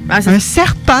 Ouais. Un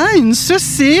serpent, une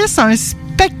saucisse, un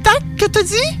spectacle que t'as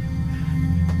dit?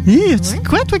 Hé, as-tu dit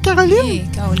quoi, toi, Caroline? Oui,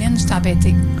 Caroline, je t'ai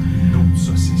embêtée. Une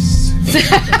saucisse.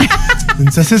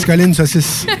 Une saucisse, Caroline, une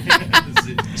saucisse.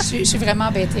 Je suis vraiment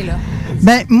embêtée, là.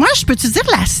 Ben, moi, je peux te dire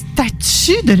la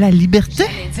statue de la liberté?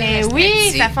 Oui,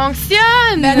 ça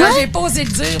fonctionne! Ben là, j'ai pas osé le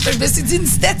dire. Je me suis dit, une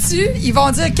statue, ils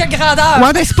vont dire quelle grandeur.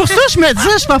 Ouais, ben c'est pour ça que je me dis,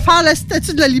 je vais faire la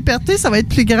statue de la liberté, ça va être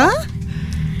plus grand.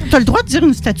 T'as le droit de dire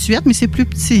une statuette, mais c'est plus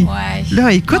petit. Ouais.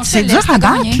 Là, écoute, c'est dur à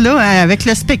battre, là. Avec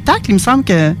le spectacle, il me semble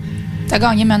que... T'as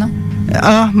gagné, Manon.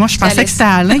 Ah, moi, je pensais que c'était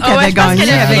Alain qui avait gagné.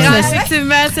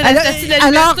 Effectivement, c'est la statue de la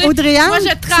liberté. Alors, Audrey-Anne, moi,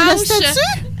 je tranche. C'est la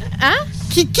statue? Hein?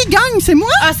 Qui gagne? C'est moi?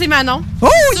 Ah, c'est Manon. Oh,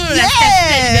 sûr,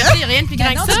 yeah! Il n'y a rien de plus grand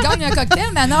Manon, que ça. tu gagnes un cocktail,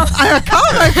 Manon.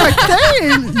 Encore un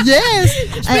cocktail? Yes!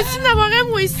 Je peux-tu en avoir un,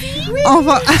 moi aussi? Oui. On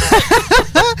va...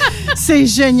 C'est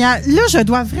génial. Là, je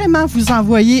dois vraiment vous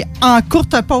envoyer en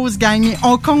courte pause, gang.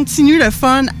 On continue le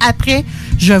fun après.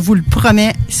 Je vous le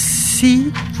promets.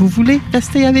 Si vous voulez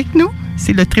rester avec nous,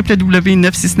 c'est le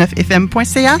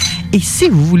www.969fm.ca. Et si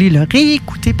vous voulez le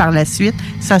réécouter par la suite,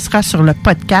 ça sera sur le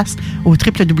podcast au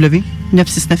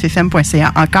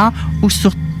www.969fm.ca encore ou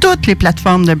sur toutes les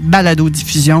plateformes de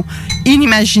balado-diffusion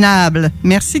inimaginables.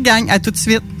 Merci, gang. À tout de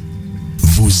suite.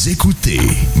 Vous écoutez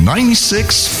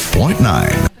 96.9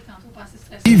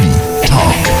 Lévis.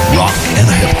 Talk, rock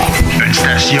and hip-hop. Une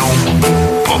station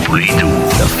pas pour les doux.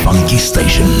 The Funky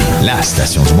Station. La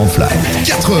station du Mont-Flair.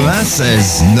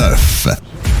 96.9.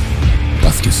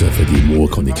 Parce que ça fait des mois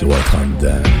qu'on est cloître en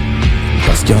dedans.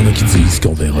 Parce qu'il y en a qui disent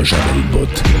qu'on verra jamais le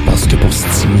bout. Parce que pour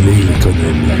stimuler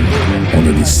l'économie, on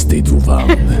a décidé de vous vendre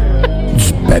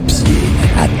du papier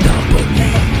à tamponner.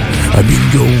 Un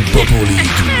bingo pas pour les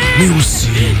doux, mais aussi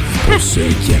pour ceux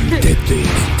qui aiment têter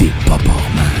des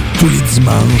paparmans. Tous les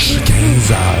dimanches,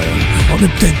 15h, on n'est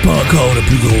peut-être pas encore le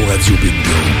plus gros radio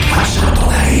bingo.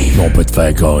 Mais on peut te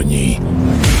faire gagner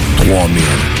 3000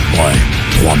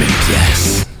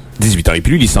 pièces. 18 ans et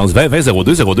plus, licence 20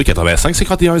 02 02 85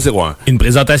 51 01. Une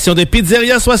présentation de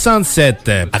Pizzeria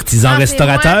 67, artisan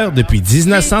restaurateur depuis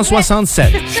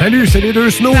 1967. Salut, c'est les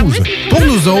deux snooze. Pour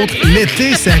nous autres,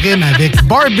 l'été, ça rime avec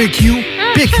barbecue,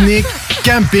 pique-nique,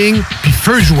 camping puis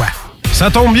feu de joie. Ça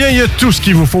tombe bien, il y a tout ce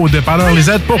qu'il vous faut au dépanneur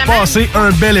Lisette pour passer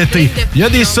un bel été. Il y a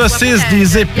des saucisses,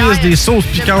 des épices, des sauces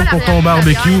piquantes pour ton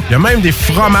barbecue. Il y a même des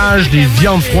fromages, des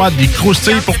viandes froides, des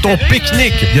croustilles pour ton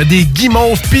pique-nique. Il y a des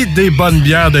guimauves pis des bonnes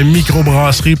bières de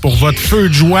microbrasserie pour votre feu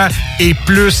de joie et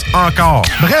plus encore.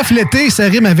 Bref, l'été, ça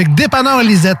rime avec dépanneur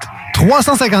Lisette.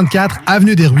 354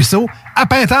 Avenue des Ruisseaux, à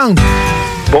Pintendre.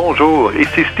 Bonjour,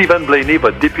 ici Stephen Blaney,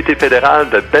 votre député fédéral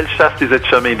de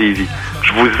Bellechasse-les-Aides-Chemin-Lévis.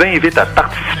 Je vous invite à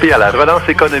participer à la relance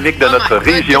économique de notre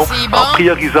région en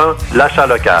priorisant l'achat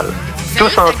local.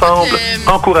 Tous ensemble,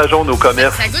 encourageons nos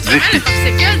commerces d'ici.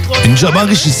 Une job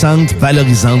enrichissante,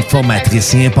 valorisante,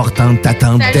 formatrice et importante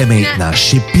t'attend dès maintenant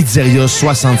chez Pizzeria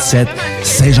 67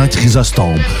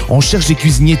 Saint-Jean-Chrysostome. On cherche des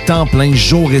cuisiniers temps plein,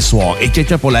 jour et soir, et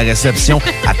quelqu'un pour la réception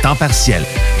à temps partiel.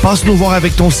 Passe nous voir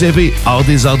avec ton CV hors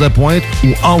des heures de pointe ou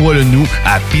envoie-le-nous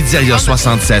à Pizzeria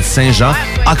 67 Saint-Jean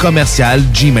à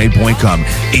commercial@gmail.com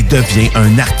et deviens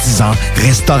un artisan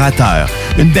restaurateur.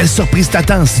 Une belle surprise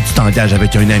t'attend si tu t'engages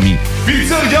avec un ami.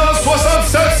 Pizzeria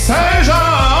 67 Saint-Jean,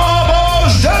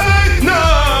 embauche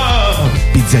maintenant!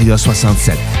 Pizzeria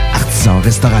 67, artisan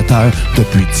restaurateur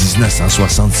depuis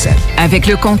 1967. Avec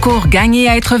le concours Gagner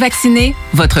à être vacciné,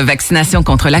 votre vaccination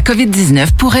contre la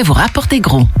COVID-19 pourrait vous rapporter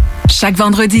gros. Chaque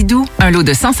vendredi d'août, un lot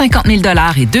de 150 000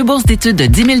 $ et 2 bourses d'études de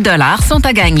 10 000 $ sont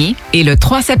à gagner. Et le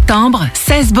 3 septembre,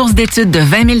 16 bourses d'études de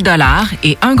 20 000 $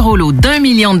 et un gros lot d'1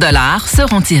 million de $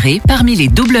 seront tirés parmi les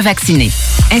doubles vaccinés.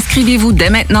 Inscrivez-vous dès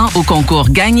maintenant au concours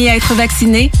Gagner à être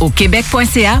vacciné au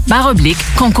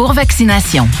québec.ca/concours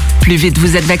vaccination. Plus vite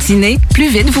vous êtes vacciné, plus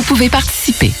vite vous pouvez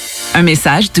participer. Un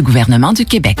message du gouvernement du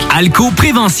Québec. Alco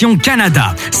Prévention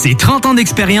Canada. C'est 30 ans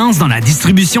d'expérience dans la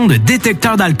distribution de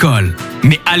détecteurs d'alcool.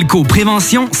 Mais Alco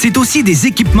Prévention, c'est aussi des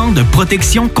équipements de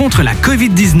protection contre la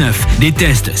COVID-19, des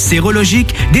tests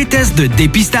sérologiques, des tests de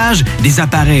dépistage, des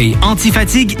appareils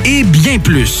anti-fatigue et bien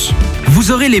plus.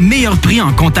 Vous aurez les meilleurs prix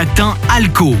en contactant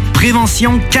Alco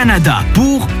Prévention Canada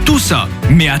pour tout ça.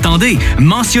 Mais attendez,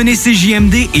 mentionnez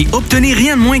CJMD et obtenez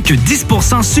rien de moins que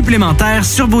 10% supplémentaire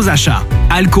sur vos achats.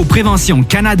 Alco Prévention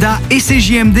Canada et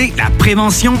CJMD, la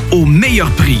prévention au meilleur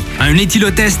prix. Un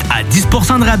éthylotest à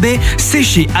 10% de rabais, c'est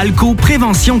chez Alco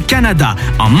Prévention Canada,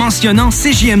 en mentionnant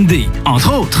CJMD,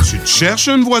 entre autres. Tu te cherches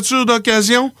une voiture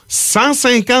d'occasion?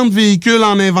 150 véhicules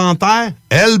en inventaire?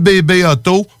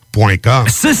 LBBauto.com.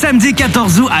 Ce samedi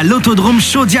 14 août à l'Autodrome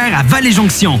Chaudière à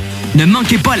Vallée-Jonction. Ne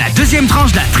manquez pas la deuxième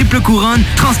tranche de la triple couronne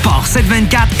Transport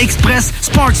 724 Express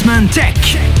Sportsman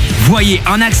Tech. Voyez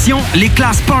en action les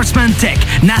classes Sportsman Tech,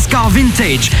 NASCAR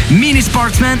Vintage, Mini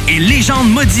Sportsman et Légende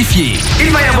modifiée.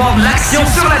 Il va y avoir de l'action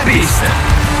sur la piste.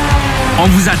 On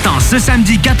vous attend ce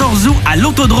samedi 14 août à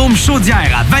l'Autodrome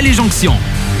Chaudière à Vallée-Jonction.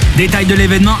 Détails de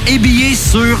l'événement et billets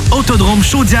sur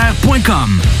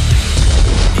autodromechaudière.com.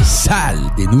 Les salles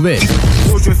des nouvelles.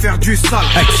 Oh, je vais faire du sale.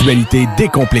 Actualité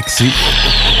décomplexée.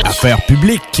 Affaires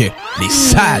publiques. Les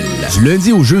salles. Du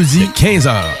lundi au jeudi, de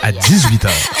 15h à 18h.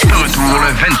 Retour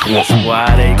le 23 août.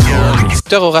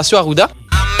 Docteur Horacio Arruda.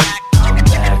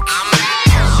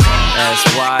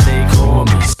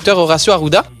 Docteur Horacio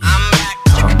Arruda.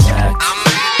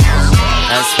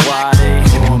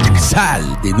 Salles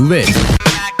des nouvelles.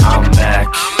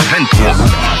 23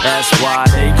 août.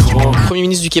 Premier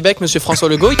ministre du Québec, M. François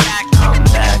Legault.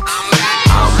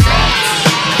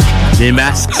 Des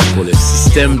masques pour le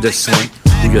système de soins.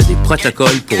 Il y a des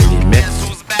protocoles pour les mettre,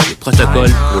 des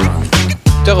protocoles pour l'enlever.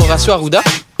 Docteur Horacio Arruda.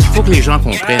 Il faut que les gens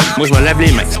comprennent. Moi, je me lave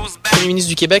les mains. Premier ministre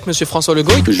du Québec, M. François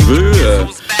Legault. Je veux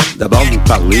d'abord vous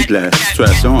parler de la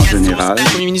situation en général.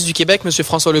 Premier ministre du Québec, M.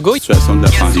 François Legault. La situation de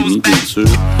la pandémie, bien sûr.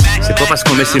 C'est pas parce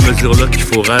qu'on met ces mesures-là qu'il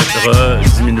faut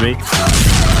diminuer.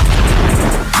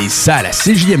 Les salles à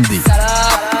CJMD.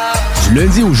 Du Du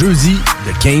lundi au jeudi,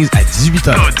 de 15 à 18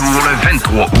 heures. Retour le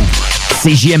 23 août.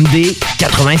 CJMD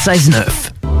 96.9.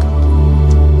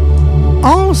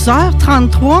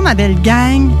 11h33, ma belle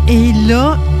gang. Et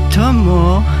là,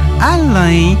 Thomas,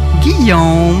 Alain,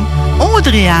 Guillaume,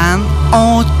 Audrey-Anne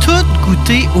ont toutes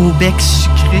goûté au bec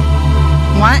sucré.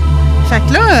 Ouais. Fait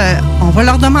que là, on va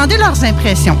leur demander leurs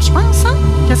impressions, je pense, hein?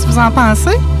 Qu'est-ce que vous en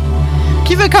pensez?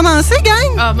 Qui veut commencer,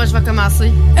 gang? Ah, moi, je vais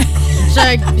commencer.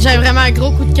 J'ai vraiment un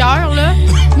gros coup de cœur, là.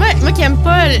 Moi qui aime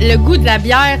pas le goût de la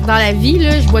bière dans la vie,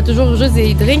 là, je bois toujours juste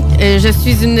des drinks. Je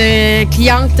suis une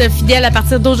cliente fidèle à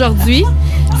partir d'aujourd'hui.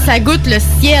 Ça goûte le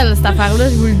ciel, cette affaire-là,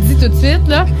 je vous le dis tout de suite,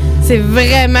 là. C'est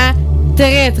vraiment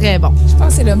très, très bon. Je pense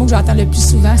que c'est le mot que j'entends le plus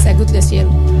souvent, ça goûte le ciel.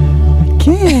 OK.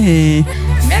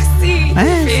 Merci.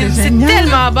 Ouais, c'est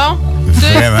tellement bon.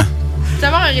 Vraiment. Tu veux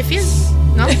avoir un refill?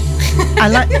 Non?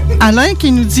 Alain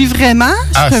qui nous dit vraiment.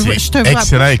 Je te vois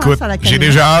excellent. Écoute, j'ai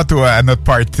déjà hâte à notre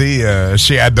party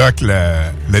chez Haddock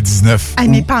le 19 août.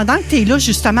 Mais pendant que tu es là,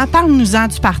 justement, parle-nous-en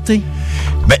du party.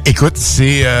 Ben, écoute,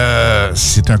 c'est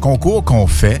un concours qu'on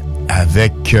fait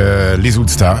avec les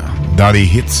auditeurs dans les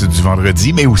hits du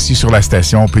vendredi, mais aussi sur la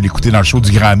station. On peut l'écouter dans le show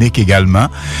du Grand Nick également.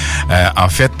 En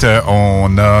fait,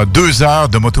 on a 2 heures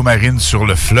de motomarine sur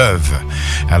le fleuve.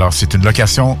 Alors, c'est une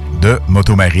location de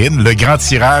motomarine. Le grand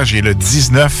tirage est le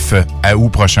 19 août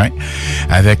prochain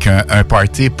avec un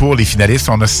party pour les finalistes.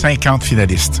 On a 50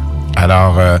 finalistes.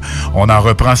 Alors, on en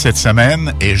reprend cette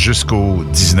semaine et jusqu'au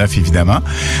 19, évidemment.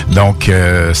 Donc,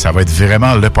 ça va être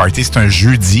vraiment le party. C'est un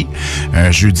jeudi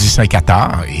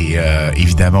 5-14. Et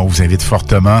évidemment, on vous invite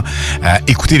fortement à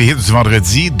écouter les hits du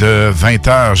vendredi de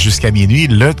 20h jusqu'à minuit.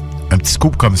 Un petit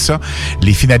scoop comme ça.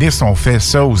 Les finalistes ont fait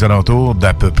ça aux alentours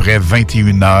d'à peu près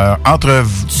 21h, entre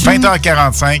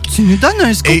 20h45 tu nous donnes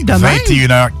un scoop et de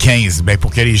 21h15. Ben,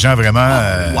 pour que les gens vraiment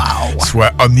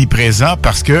soient omniprésents,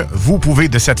 parce que vous pouvez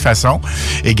de cette façon.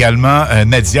 Également,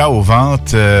 Nadia aux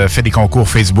ventes fait des concours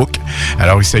Facebook.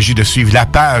 Alors, il s'agit de suivre la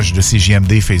page de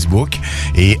CJMD Facebook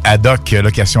et Haddock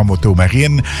Location Moto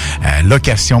Marine.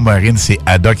 Location Marine, c'est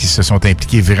Haddock qui se sont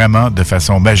impliqués vraiment de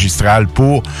façon magistrale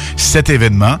pour cet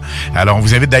événement. Alors, on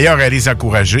vous invite d'ailleurs à les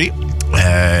encourager,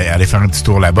 à aller faire un petit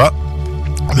tour là-bas.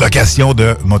 Location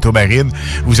de motomarine.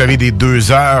 Vous avez des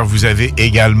 2 heures. Vous avez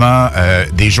également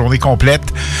des journées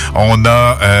complètes. On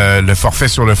a le forfait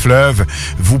sur le fleuve.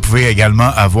 Vous pouvez également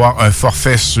avoir un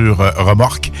forfait sur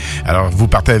remorque. Alors, vous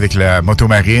partez avec la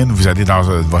motomarine. Vous allez dans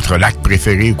votre lac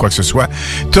préféré ou quoi que ce soit.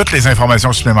 Toutes les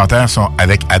informations supplémentaires sont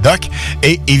avec Haddock.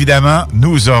 Et évidemment,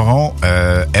 nous aurons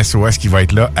SOS qui va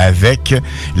être là avec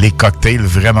les cocktails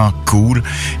vraiment cool.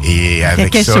 Et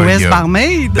avec ça, SOS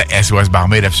Barmaid. Ben, SOS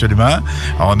Barmaid, absolument.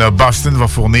 On a Boston va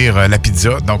fournir la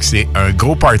pizza. Donc, c'est un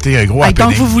gros party, un gros happening.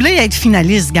 Donc, vous voulez être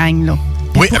finaliste, gang, là.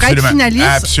 Oui, pour absolument. Être finaliste,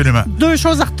 absolument. 2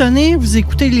 choses à retenir. Vous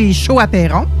écoutez les shows à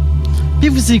Perron, puis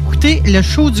vous écoutez le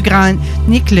show du Grand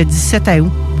Nick le 17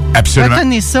 août. Absolument.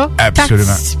 Retenez ça. Absolument.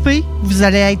 Participez. Vous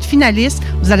allez être finaliste.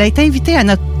 Vous allez être invité à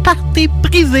notre party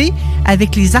privé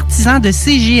avec les artisans de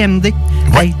CJMD.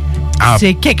 Oui. Hey,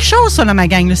 c'est quelque chose, ça, là, ma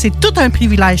gang. Là. C'est tout un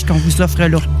privilège qu'on vous offre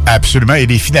là. Absolument. Et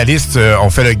les finalistes ont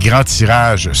fait le grand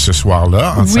tirage ce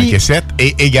soir-là, entre 5 et 7.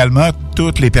 Et également,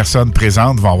 toutes les personnes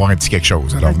présentes vont avoir un petit quelque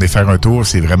chose. Alors, venez faire un tour.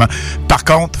 C'est vraiment... Par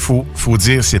contre, faut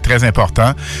dire, c'est très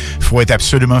important, il faut être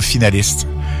absolument finaliste.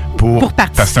 Pour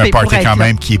participer. Parce que c'est un party quand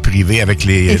même qui est privé avec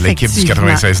l'équipe du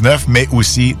 96.9, mais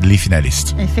aussi les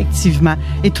finalistes. Effectivement.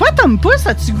 Et toi, Tom Pouce,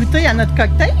 as-tu goûté à notre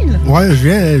cocktail? Oui,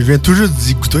 je viens tout juste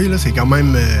d'y goûter. Là. C'est quand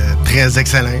même très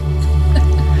excellent.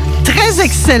 Très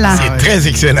excellent. C'est très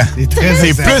excellent.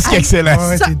 C'est plus qu'excellent.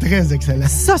 Oui, c'est très excellent.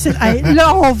 Ça, c'est...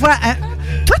 là, on voit...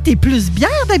 toi, t'es plus bière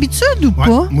d'habitude ou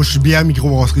pas? Moi, je suis bière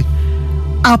microbrasserie.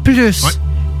 En plus? Oui.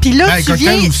 Puis là, tu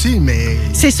viens... aussi, mais...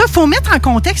 C'est ça, il faut mettre en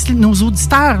contexte nos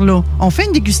auditeurs, là. On fait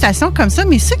une dégustation comme ça,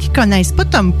 mais ceux qui connaissent pas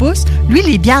Tom Pouce, lui,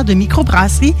 les bières de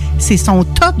microbrasserie, c'est son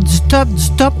top du top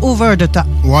du top over the top.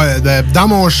 Ouais, dans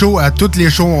mon show, à tous les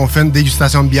shows, on fait une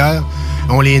dégustation de bière.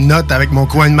 On les note avec mon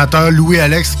co-animateur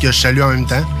Louis-Alex, que je salue en même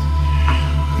temps.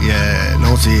 Et,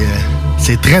 non,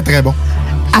 c'est très, très bon.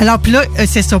 Alors, puis là,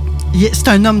 c'est ça. C'est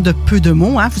un homme de peu de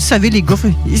mots, hein. Vous savez, les gars.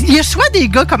 Il y a soit des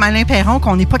gars comme Alain Perron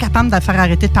qu'on n'est pas capable de faire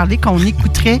arrêter de parler, qu'on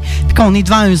écouterait, puis qu'on est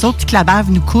devant eux autres, puis que la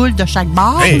bave nous coule de chaque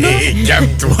bord. Hey,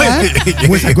 calme-toi!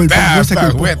 Oui, ça coule pas.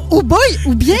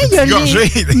 Ou bien il y a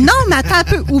les... Non, mais attends un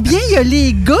peu. Ou bien il y a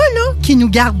les gars, là, qui nous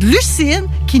gardent lucides,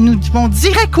 qui nous vont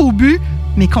direct au but,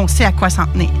 mais qu'on sait à quoi s'en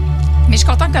tenir. Mais je suis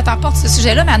contente que tu apportes ce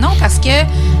sujet-là, Manon, parce que,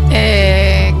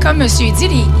 comme monsieur dit,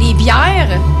 les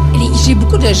bières, j'ai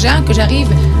beaucoup de gens que j'arrive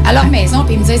à leur maison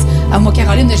et ils me disent « Ah, moi,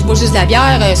 Caroline, je bois juste de la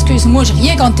bière. Excuse-moi, j'ai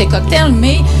rien contre tes cocktails,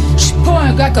 mais je suis pas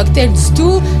un gars cocktail du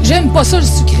tout. J'aime pas ça, le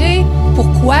sucré. »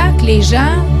 Pourquoi que les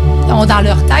gens ont dans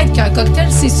leur tête qu'un cocktail,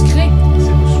 c'est sucré?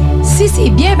 Si c'est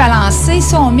bien balancé,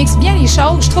 si on mixe bien les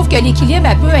choses, je trouve que l'équilibre,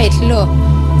 elle peut être là.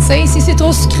 T'sais, si c'est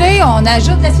trop sucré, on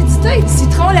ajoute de l'acidité. Le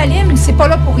citron, la lime, c'est pas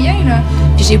là pour rien. Là.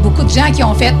 Puis j'ai beaucoup de gens qui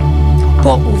ont fait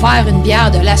pas ouvert une bière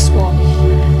de la soirée.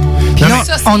 Puis là,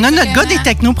 on a notre gars des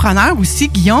technopreneurs aussi.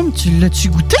 Guillaume, tu l'as-tu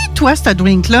goûté, toi, ce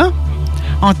drink-là?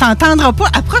 On t'entendra pas.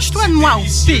 Approche-toi de moi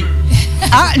aussi.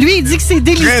 Ah, lui, il dit que c'est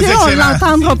délicieux. On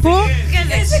l'entendra pas.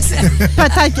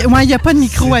 Peut-être. Ouais, il n'y a pas de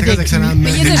micro avec lui. Mais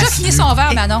il a déjà fini son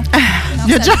verre, Manon.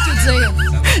 Il a déjà...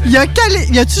 Y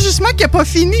a-tu juste moi qui n'a pas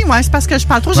fini? Ouais, c'est parce que je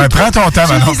parle trop. Ouais, prends ton temps,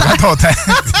 Manon. Prends ton temps.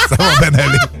 Ça va bien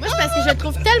aller. Moi, c'est parce que je le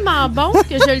trouve tellement bon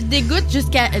que je le dégoûte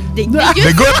jusqu'à... Dégoûte?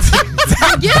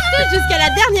 Jusqu'à la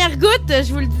dernière goutte,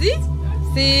 je vous le dis.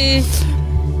 C'est...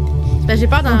 J'ai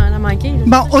peur d'en manquer. Là.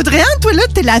 Bon, Audrey-Anne, toi, là,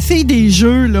 t'es la fille des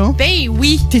jeux, là. Ben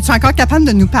oui. T'es-tu encore capable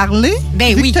de nous parler?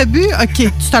 Ben Vu oui. que t'as bu? OK. Tu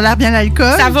tolères bien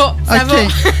l'alcool? Ça va, ça va.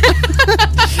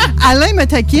 Alain me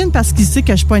taquine parce qu'il sait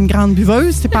que je suis pas une grande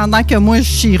buveuse. C'est pendant que moi, je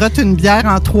chirote une bière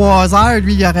en 3 heures.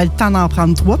 Lui, il aurait le temps d'en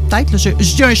prendre 3, peut-être. Je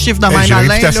dis un chiffre de même, j'ai Alain.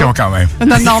 une réputation là. quand même.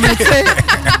 Non, mais tu sais...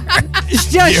 Je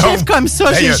dis un chiffre comme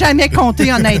ça, j'ai jamais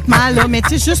compté honnêtement, là, mais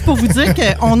tu sais, juste pour vous dire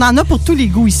qu'on en a pour tous les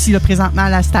goûts ici, là, présentement, à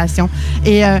la station.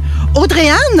 Et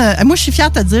Audrey-Anne, moi, je suis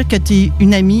fière de te dire que tu es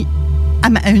une amie à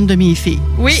une de mes filles.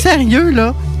 Oui. Sérieux,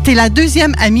 là, tu es la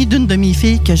deuxième amie d'une de mes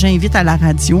filles que j'invite à la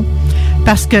radio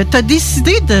parce que tu as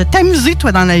décidé de t'amuser,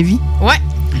 toi, dans la vie. Ouais.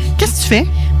 Qu'est-ce que tu fais?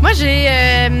 Moi, j'ai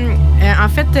en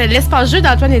fait l'espace jeu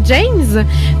d'Antoine et James.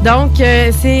 Donc,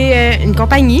 c'est une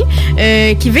compagnie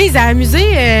qui vise à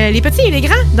amuser les petits et les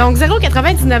grands. Donc,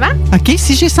 0,99 ans. OK.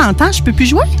 Si j'ai 100 ans, je peux plus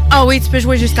jouer? Ah oui, tu peux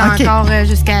jouer jusqu'à la fin.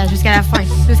 Jusqu'à la fin.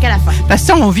 Parce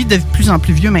que on vit de plus en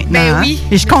plus vieux maintenant. Ben oui.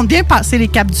 Et je compte bien passer les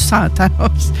caps du 100 ans.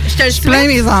 Je te le souhaite. Je plains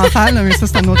mes enfants, là, mais ça,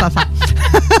 c'est une autre affaire. Je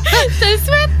te le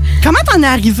souhaite. Comment t'en es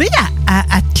arrivé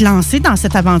à te lancer dans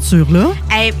cette aventure-là?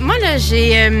 Hey, moi, là,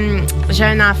 j'ai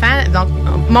un enfant, donc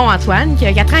mon Antoine, qui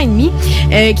a 4 ans et demi,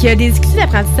 qui a des difficultés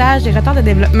d'apprentissage, des retards de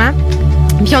développement.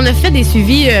 Puis on a fait des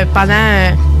suivis pendant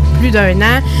plus d'1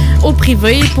 an au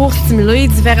privé pour stimuler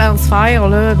différentes sphères,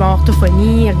 là, bon,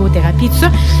 orthophonie, ergothérapie, tout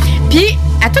ça. Puis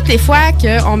à toutes les fois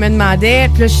qu'on me demandait,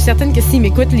 puis là, je suis certaine que s'ils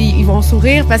m'écoutent, ils vont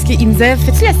sourire parce qu'ils me disaient «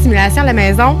 Fais-tu la stimulation à la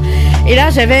maison? » Et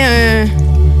là, j'avais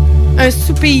un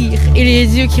soupir et les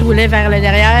yeux qui roulaient vers le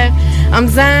derrière en me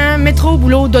disant métro,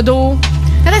 boulot, dodo.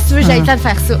 Quand est-ce que tu veux, j'ai le temps de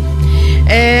faire ça.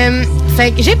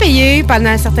 Fait que j'ai payé pendant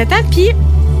un certain temps, puis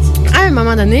à un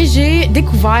moment donné, j'ai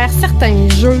découvert certains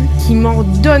jeux qui m'ont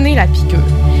donné la piqûre.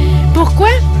 Pourquoi?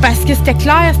 Parce que c'était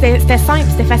clair, c'était simple,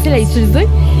 c'était facile à utiliser.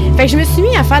 Fait que je me suis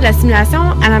mis à faire de la simulation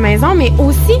à la maison, mais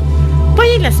aussi, pas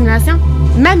rien que la simulation,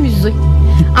 m'amuser.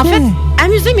 En fait,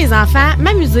 amuser mes enfants,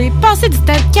 m'amuser, passer du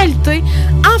temps de qualité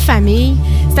en famille.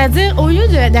 C'est-à-dire, au lieu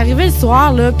d'arriver le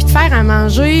soir, là, puis de faire à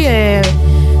manger,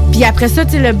 puis après ça,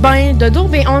 tu sais, le bain, dodo,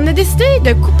 bien, on a décidé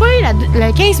de couper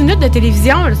la 15 minutes de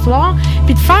télévision le soir,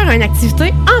 puis de faire une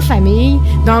activité en famille.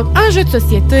 Donc, un jeu de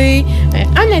société,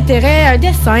 un intérêt, un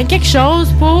dessin, quelque chose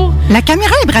pour... La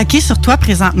caméra est braquée sur toi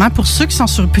présentement pour ceux qui sont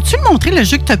sur... Peux-tu me montrer le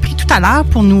jeu que tu as pris tout à l'heure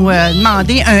pour nous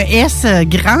demander un S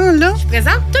grand, là? Je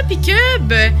présente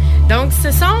Topicube. Donc,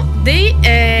 ce sont des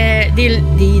dés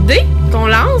qu'on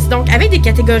lance, donc avec des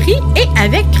catégories et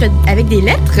avec des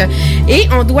lettres. Et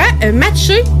on doit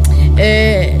matcher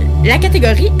la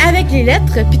catégorie avec les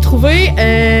lettres, puis trouver...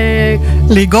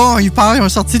 Les gars ont eu peur, ils ont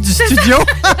sorti du studio.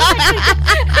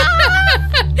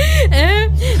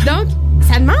 Donc,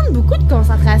 ça demande beaucoup de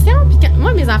concentration. Puis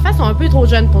moi, mes enfants sont un peu trop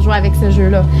jeunes pour jouer avec ce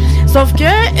jeu-là. Sauf que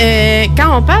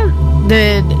quand on parle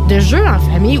de jeux en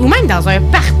famille, ou même dans un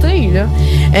party, là,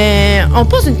 on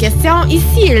pose une question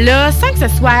ici et là, sans que ce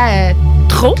soit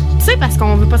trop, tu sais, parce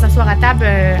qu'on veut pas s'asseoir à table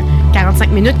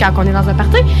 45 minutes quand on est dans un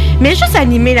party, mais juste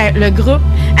animer le groupe.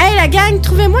 Hey, la gang,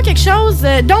 trouvez-moi quelque chose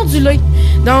d'ondulé.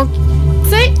 Donc, tu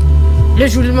sais, là,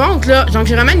 je vous le montre, là. Donc,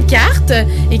 j'ai vraiment une carte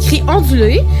écrit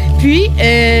ondulé. Puis,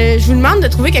 je vous demande de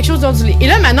trouver quelque chose d'ondulé. Et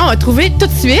là, Manon a trouvé tout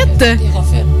de suite...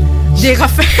 Des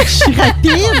reflets. Je suis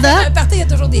rapide, hein? Un party, il y a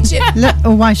toujours des chips.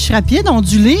 Ouais, je suis rapide,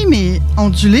 ondulé, mais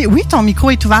ondulé. Oui, ton micro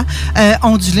est ouvert.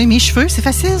 Ondulé, mes cheveux, c'est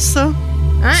facile, ça.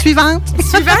 Hein? Suivante. Donc,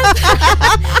 ça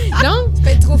peut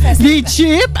être trop facile. Les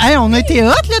chips. Hey, on a été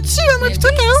hot là-dessus, moi, plutôt,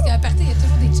 parce qu'à un party, il y a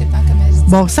toujours des chips, hein, comme elle dit.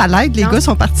 Bon, ça l'aide, les gars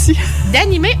sont partis.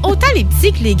 D'animer autant les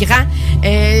petits que les grands.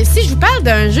 Si je vous parle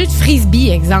d'un jeu de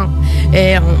frisbee, exemple,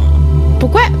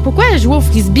 pourquoi jouer au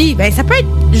frisbee? Ben, ça peut être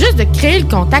juste de créer le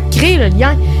contact, créer le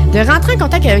lien, de rentrer en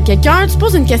contact avec quelqu'un. Tu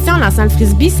poses une question en lançant le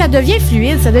frisbee, ça devient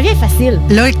fluide, ça devient facile.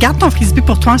 Là, garde ton frisbee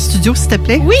pour toi en studio, s'il te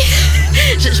plaît. Oui,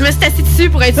 je me suis assise dessus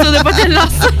pour être sûre de ne pas te le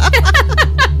lancer.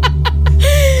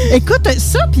 Écoute,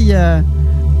 ça, puis un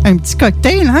petit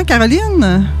cocktail, hein,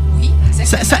 Caroline? Oui,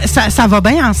 exactement. Ça va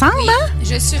bien ensemble, oui. hein?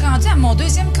 Je suis rendue à mon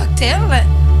deuxième cocktail.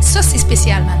 Ça, c'est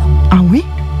spécial, Manon. Ah oui?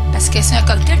 Parce que c'est un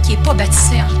cocktail qui n'est pas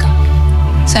baptisé encore.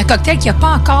 C'est un cocktail qui n'a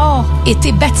pas encore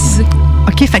été baptisé.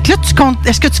 OK, fait que là,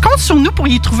 est-ce que tu comptes sur nous pour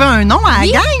y trouver un nom à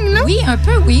la gang, là? Oui, un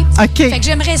peu, oui. OK. Fait que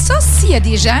j'aimerais ça s'il y a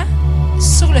des gens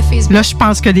sur le Facebook. Là, je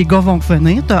pense que les gars vont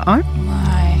venir, de un. Ouais.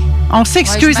 On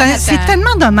s'excuse. Ouais, c'est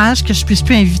tellement dommage que je puisse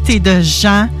plus inviter de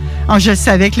gens. Oh, je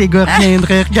savais que les gars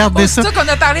reviendraient. Regardez ça. C'est ça qu'on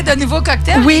a parlé de nouveaux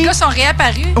cocktails. Oui. Les gars sont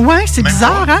réapparus. Oui, c'est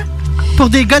bizarre, hein? Pour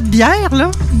des gars de bière, là.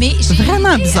 Mais j'ai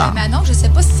vraiment bizarre. Manon, je sais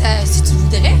pas si tu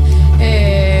voudrais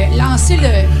lancer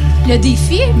le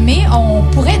défi, mais on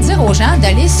pourrait dire aux gens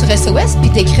d'aller sur SOS puis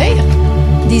d'écrire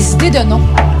des idées de noms.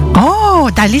 Oh,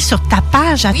 d'aller sur ta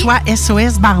page à toi,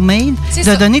 SOS Barmaid,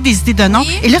 de donner des idées de noms.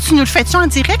 Oui. Et là, tu nous le fais-tu en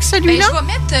direct, celui-là? Ben, je vais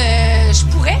mettre... je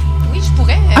pourrais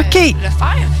OK. Le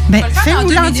faire. Ben,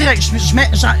 fais-nous en direct.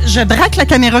 Je braque la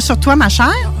caméra sur toi, ma chère.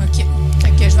 OK. Fait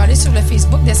que je vais aller sur le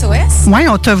Facebook d'SOS. Oui,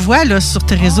 on te voit là, sur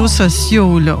tes réseaux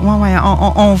sociaux. Là. Ouais,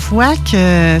 on voit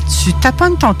que tu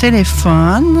taponnes ton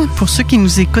téléphone. Pour ceux qui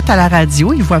nous écoutent à la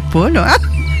radio, ils ne voient pas. Là.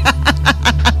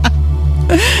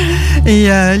 Et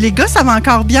les gars, ça va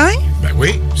encore bien? Ben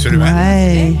oui, absolument.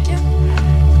 Ouais.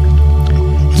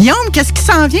 Guillaume, qu'est-ce qui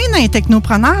s'en vient dans les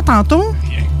technopreneurs tantôt?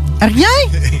 Rien?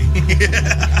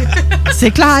 C'est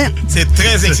clair. C'est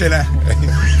très excellent.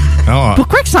 Non,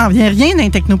 pourquoi il s'en vient rien dans les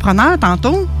technopreneurs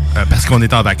tantôt? Parce qu'on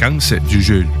est en vacances du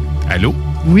jeu. Allô?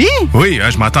 Oui? Oui,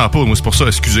 je m'entends pas, moi, c'est pour ça,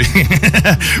 excusez.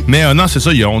 Mais non, c'est ça,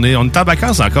 on est en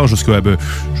vacances encore jusqu'à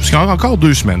encore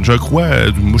 2 semaines. Je crois,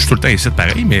 moi, je suis tout le temps ici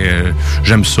pareil, mais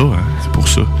j'aime ça, hein, c'est pour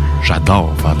ça.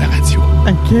 J'adore faire de la radio.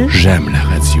 OK. J'aime la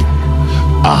radio.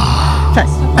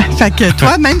 Fait que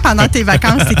toi, même pendant tes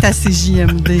vacances, c'est à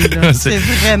CJMD. Là. C'est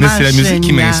vraiment c'est la musique qui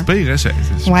génial. m'inspire.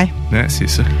 Hein, ouais. C'est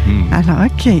ça. Alors,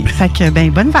 OK. Fait que,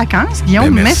 bonnes vacances,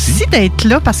 Guillaume. Ben, merci d'être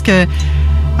là parce que,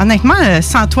 honnêtement,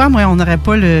 sans toi, moi, on n'aurait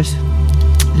pas le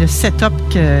setup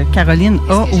que Caroline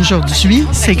a aujourd'hui.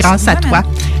 C'est grâce à toi.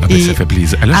 Ça fait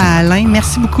plaisir. Alain,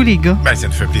 merci beaucoup, les gars. Ben, ça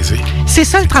nous fait plaisir. C'est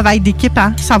ça le travail d'équipe,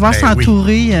 hein? Savoir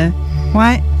s'entourer.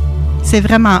 Ouais. C'est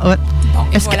vraiment hot. Bon,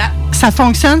 Est-ce que ça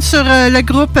fonctionne sur le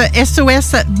groupe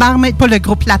SOS Barmaid? Pas le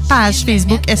groupe, la page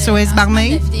Facebook SOS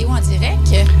Barmaid. La vidéo en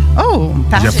direct. Oh,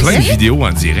 il y a plein de vidéos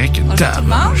en direct.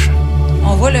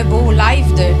 On voit le beau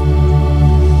live de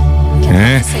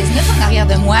 96.9 en arrière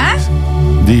de moi.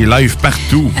 Des lives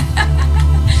partout.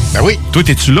 Ben oui. Toi,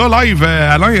 es-tu là, live,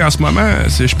 Alain, en ce moment?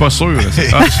 Je suis pas sûr.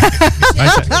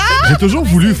 J'ai toujours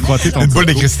voulu frotter ton boule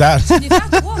de cristal. Je vais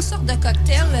faire 3 sortes de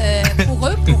cocktails pour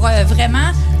eux, pour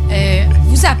vraiment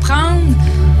vous apprendre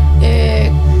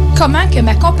comment que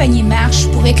ma compagnie marche,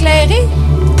 pour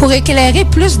éclairer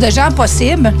plus de gens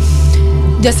possible.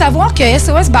 De savoir que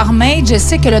SOS Barmaid, je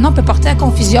sais que le nom peut porter à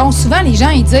confusion. Souvent, les gens,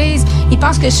 ils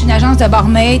pensent que je suis une agence de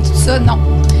barmaid, tout ça. Non.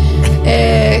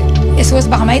 SOS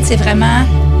Barmaid, c'est vraiment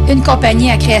une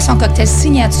compagnie à création cocktail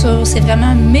signature. C'est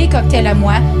vraiment mes cocktails à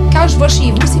moi. Quand je vais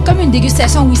chez vous, c'est comme une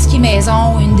dégustation whisky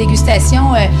maison, une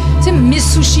dégustation, tu sais, mes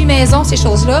sushis maison, ces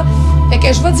choses-là. Fait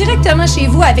que je vais directement chez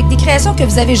vous avec des créations que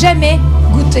vous avez jamais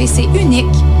goûtées. C'est unique.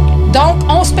 Donc,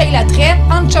 on se paye la traite,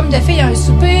 entre chum de filles à un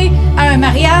souper, à un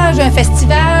mariage, un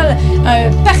festival,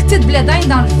 un party de blé d'Inde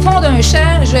dans le fond d'un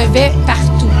champ, je vais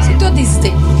partout. C'est toutes des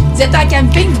idées. Vous êtes en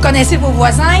camping, vous connaissez vos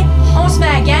voisins, on se met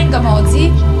à la gang, comme on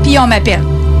dit, puis on m'appelle.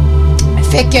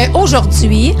 Fait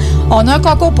qu'aujourd'hui, on a un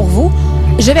concours pour vous.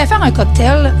 Je vais faire un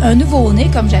cocktail, un nouveau-né,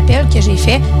 comme j'appelle, que j'ai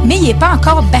fait, mais il n'est pas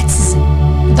encore baptisé.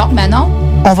 Donc, Manon...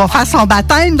 On va faire son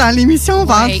baptême dans l'émission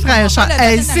Vente fraîche.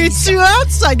 Hey, c'est-tu hot,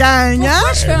 ça gagne, hein?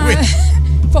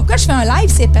 Pourquoi je fais un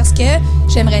live? C'est parce que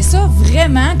j'aimerais ça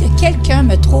vraiment que quelqu'un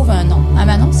me trouve un nom. Ah,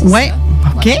 Manon, c'est ça? Oui,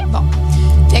 OK. Ouais, bon.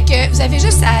 Fait que vous avez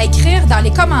juste à écrire dans les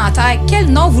commentaires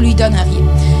quel nom vous lui donneriez.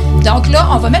 Donc là,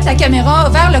 on va mettre la caméra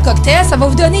vers le cocktail. Ça va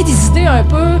vous donner des idées un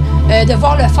peu de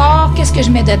voir le fort, qu'est-ce que je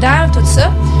mets dedans, tout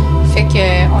ça. Fait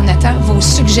qu'on attend vos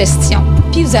suggestions.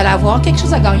 Puis vous allez avoir quelque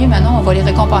chose à gagner. Maintenant, on va les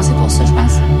récompenser pour ça, je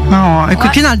pense. Oh, un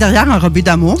cookie dans le derrière enrobé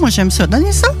d'amour. Moi, j'aime ça.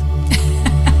 Donnez ça.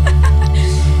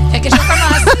 Fait que je vais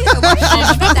commencer.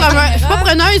 Je suis pas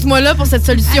preneuse, moi, là, pour cette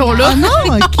solution-là. Ah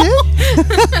non, OK.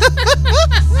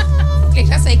 Les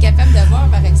gens soient capables de voir,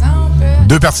 par exemple.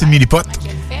 2 parties de mini-pot.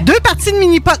 2 parties de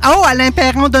mini-pot. Oh, Alain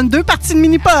Perron donne 2 parties de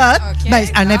mini-pot. Okay. Ben,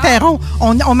 Alain Perron,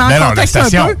 on met en contexte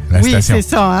un peu. Oui, c'est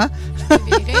ça, hein?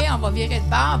 On va virer de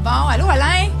bord. Bon, allô,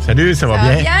 Alain? Salut, ça va bien?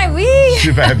 Ça va bien, oui.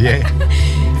 Super bien.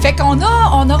 Fait qu'on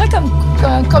aura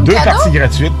comme 2 cadeau. parties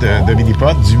gratuites de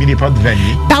Minipod, du Minipod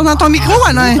Vanier. Parle dans ton micro,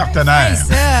 Alain. Partenaire.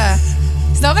 C'est ça.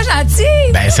 C'est vraiment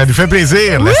gentil. Ben, ça nous fait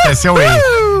plaisir. La station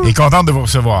est contente de vous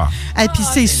recevoir. Et puis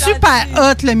c'est super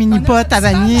hot, le mini-pot à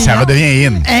Vanier. Ça redevient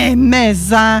in. Hey,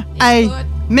 mais-en. Hey,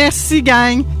 merci,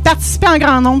 gang. Participez en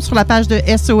grand nombre sur la page de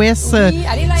SOS. Oui,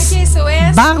 allez liker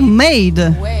SOS.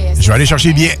 Barmaid. Ouais, je vais aller chercher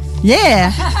le billet. Yeah!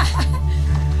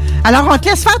 Alors, on te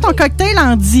laisse faire ton cocktail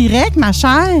en direct, ma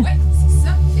chère. Oui, c'est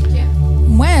ça.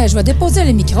 Moi, je vais déposer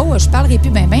le micro. Je parlerai plus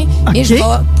bien, et je vais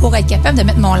pour être capable de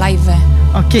mettre mon live.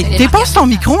 OK. Dépose ton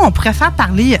micro. On pourrait faire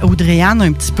parler Audrey-Anne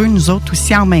un petit peu, nous autres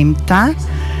aussi, en même temps.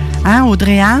 Hein,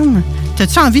 Audrey-Anne?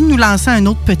 T'as-tu envie de nous lancer un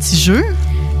autre petit jeu?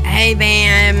 Eh bien,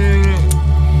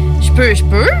 je peux.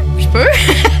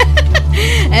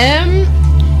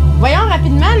 Voyons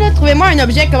rapidement, là. Trouvez-moi un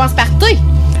objet qui commence par T.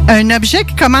 Un objet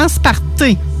qui commence par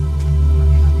T.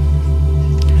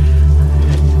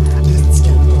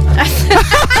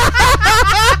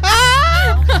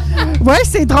 Ouais,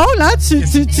 c'est drôle, hein? Tu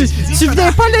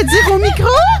venais pas le dire au micro?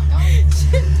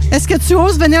 Est-ce que tu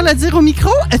oses venir le dire au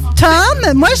micro?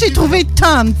 Tom? Moi, j'ai trouvé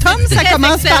Tom. Tom, ça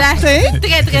commence par T.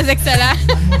 Très, très excellent.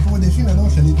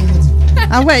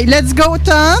 Ah ouais, let's go,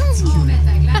 Tom.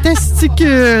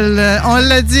 Testicule. On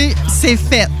l'a dit, c'est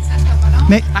fait.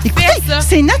 Mais écoutez,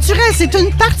 c'est naturel, c'est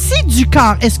une partie du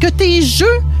corps. Est-ce que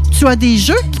tu as des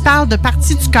jeux qui parlent de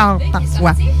parties du corps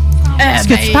parfois? Est-ce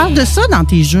que tu parles de ça dans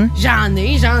tes jeux? J'en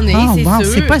ai,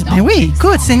 c'est sûr. Ben oui,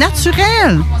 écoute, c'est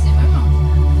naturel.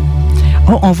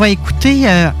 Oh, on va écouter.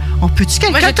 On peut-tu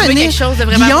quelqu'un tenir? Quelque chose de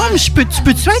vraiment Guillaume, tu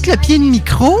peux-tu être le pied de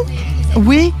micro?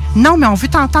 Oui. Non, mais on veut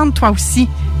t'entendre toi aussi.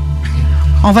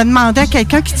 On va demander à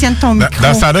quelqu'un qui tienne ton micro.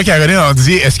 Dans ce temps-là, Caroline, on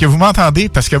dit, est-ce que vous m'entendez?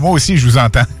 Parce que moi aussi, je vous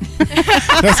entends.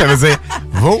 Là, ça veut dire,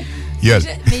 vos gueules.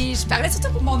 Mais je parlais surtout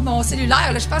pour mon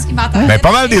cellulaire. Là, je pense qu'il m'entend. Ben,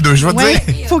 pas mal des deux, je vais te dire.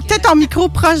 Il faut que tu aies ton micro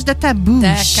proche de ta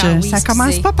bouche. Oui, ça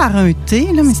commence pas par un T,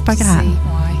 là, mais c'est pas grave.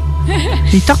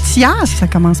 Les tortillas, ça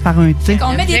commence par un T.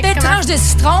 On met des belles tranches de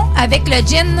citron avec le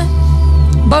gin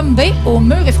Bombay au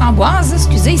mûr et framboise.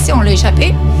 Excusez, ici, on l'a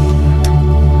échappé.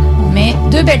 On met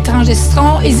 2 belles tranches de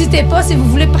citron. N'hésitez pas, si vous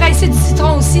voulez presser du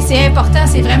citron aussi, c'est important.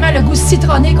 C'est vraiment le goût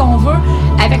citronné qu'on veut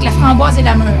avec la framboise et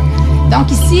la mûre.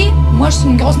 Donc ici, moi, je suis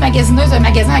une grosse magasineuse d'un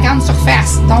magasin à grande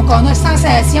surface. Donc, on a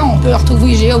Sensation. On peut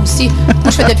retrouver IGA aussi. Moi,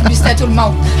 je fais de la publicité à tout le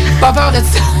monde. Pas peur de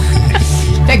ça.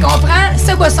 Fait qu'on prend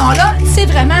ce boisson-là. C'est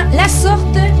vraiment la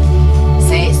sorte.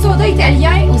 C'est soda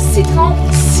italien au citron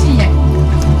sicilien.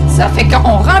 Ça fait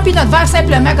qu'on remplit notre verre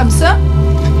simplement comme ça.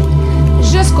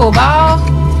 Jusqu'au bord.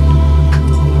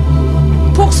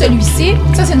 Pour celui-ci,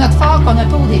 ça, c'est notre fort qu'on n'a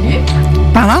pas au début.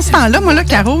 Pendant ce temps-là, moi, là,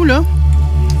 Caro, là,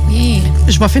 oui.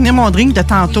 Je vais finir mon drink de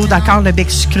tantôt, d'accord, le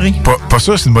bec sucré. Pas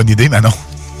ça, c'est une bonne idée, Manon.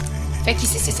 Fait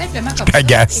qu'ici, c'est simplement comme ça.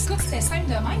 Agace. Écoute, c'était simple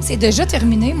de même. C'est déjà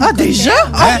terminé. Ah, déjà?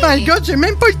 Oh my God, j'ai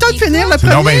même pas eu le temps de finir le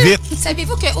premier. Non, ben vite.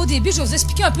 Savez-vous qu'au début, je vais vous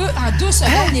expliquer un peu en 2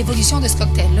 secondes l'évolution de ce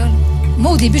cocktail-là.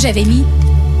 Moi, au début, j'avais mis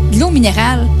de l'eau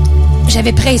minérale.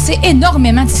 J'avais pressé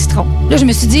énormément de citron. Là, je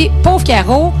me suis dit, pauvre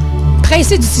Caro,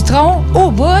 presser du citron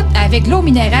au bout avec l'eau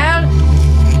minérale.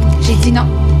 J'ai dit non.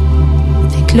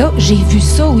 Fait que là, j'ai vu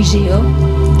ça au IGA.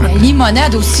 La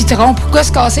limonade au citron. Pourquoi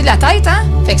se casser la tête, hein?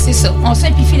 Fait que c'est ça. On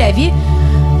simplifie la vie.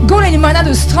 Go la limonade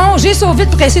au citron. J'ai sauvé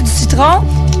de presser du citron.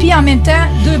 Puis en même temps,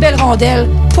 2 belles rondelles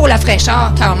pour la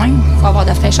fraîcheur quand même. Il faut avoir de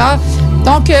la fraîcheur.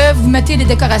 Donc, vous mettez les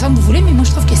décorations que vous voulez, mais moi,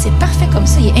 je trouve que c'est parfait comme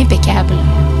ça. Il est impeccable.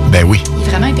 Ben oui. Il est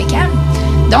vraiment impeccable.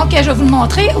 Donc, je vais vous le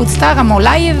montrer, auditeur, à mon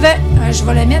live. Je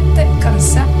vais le mettre comme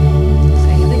ça.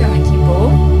 Regardez comment il est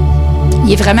beau.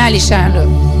 Il est vraiment alléchant, là.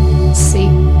 C'est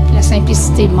la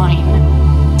simplicité même.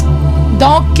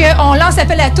 Donc, on lance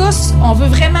appel à tous. On veut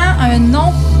vraiment un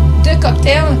nom de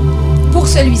cocktail pour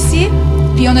celui-ci.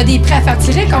 Puis, on a des prêts à faire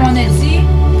tirer, comme on a dit.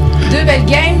 2 belles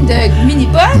games de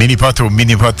mini-pot. Mini-pot au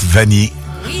mini-pot vanille.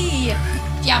 Oui.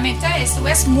 Puis en même temps,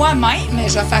 SOS, moi-même,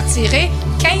 je vais faire tirer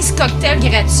 15 cocktails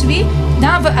gratuits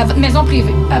à votre maison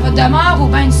privée. À votre demeure ou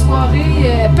bien une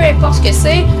soirée, peu importe ce que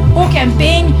c'est, au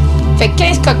camping. Fait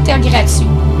 15 cocktails gratuits.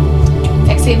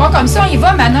 Fait que c'est bon comme ça, on y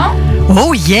va, Manon?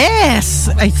 Oh yes!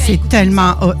 Hey, c'est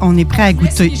tellement... on est prêt à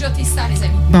goûter. Laisse mijoter ça, les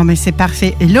amis. Bon, mais c'est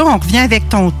parfait. Et là, on revient avec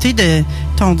ton thé de...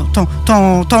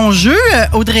 Ton jeu,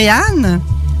 Audrey-Anne.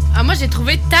 Ah, moi, j'ai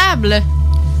trouvé table.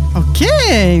 OK,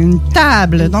 une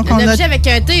table. Donc, un objet avec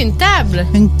un thé, une table.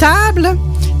 Une table.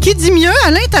 Qui dit mieux?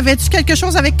 Alain, t'avais-tu quelque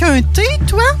chose avec un thé,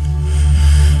 toi?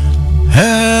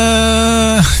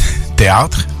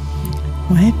 Théâtre.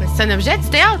 Oui. C'est un objet du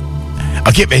théâtre.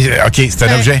 OK, c'est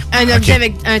un objet. Un objet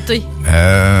avec un thé.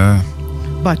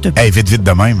 Bah, hey, vite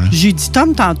de même. Là. J'ai dit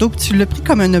Tom tantôt, puis tu l'as pris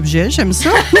comme un objet. J'aime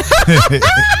ça.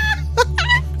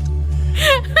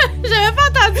 J'avais pas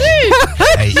entendu!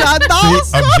 Hey, j'adore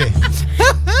ça! Objet.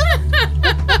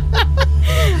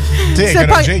 T'es un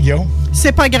objet, Guillaume?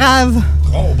 C'est pas grave.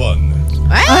 Trombone.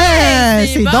 Ouais,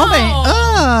 c'est donc bien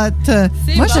hot.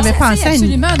 Moi, bon. j'avais pensé à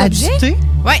une objet.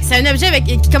 Oui, c'est un objet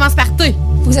qui commence par T.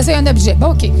 Faut que ça soit un objet.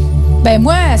 Bon, OK. Ben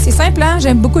moi, c'est simple, hein?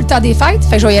 J'aime beaucoup le temps des fêtes.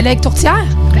 Fait que je vais y aller avec tourtière.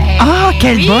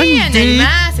 Quelle oui, bonne idée! Un aliment,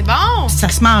 c'est bon! Ça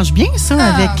se mange bien, ça,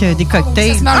 avec des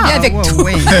cocktails. Ça se mange bien avec tout.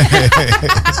 Oui.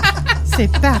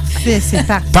 C'est parfait, c'est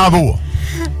parfait. Tambour.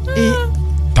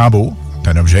 Tambour, c'est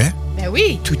un objet? Ben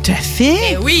oui. Tout à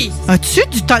fait. Ben oui. As-tu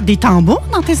des tambours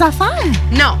dans tes affaires?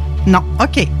 Non. Non,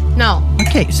 OK. Non.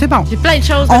 OK, c'est bon. J'ai plein de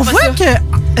choses. On voit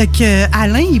que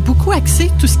Alain est beaucoup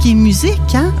axé tout ce qui est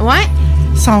musique, hein? Ouais.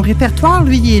 Son répertoire,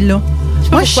 lui, il est là.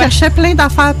 Moi, je cherchais plein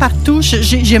d'affaires partout.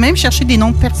 J'ai même cherché des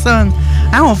noms de personnes.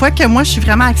 Hein, on voit que moi, je suis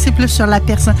vraiment axée plus sur la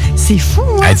personne. C'est fou,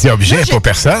 hein? Elle dit objet, pas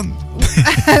personne.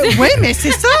 Oui, mais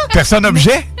c'est ça.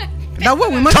 Personne-objet? Ben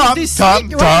oui, moi, j'ai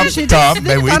décidé.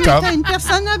 Ben oui, Tom. Une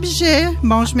personne-objet.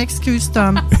 Bon, je m'excuse,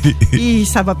 Tom. Et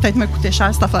ça va peut-être me coûter cher,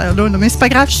 cette affaire-là. Mais c'est pas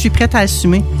grave, je suis prête à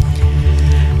assumer.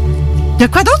 De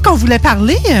quoi d'autre qu'on voulait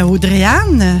parler,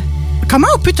 Audrey-Anne? Comment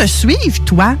on peut te suivre,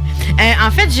 toi?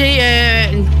 En fait, j'ai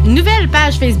une nouvelle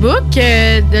page Facebook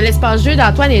de l'espace jeu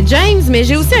d'Antoine et James, mais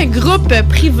j'ai aussi un groupe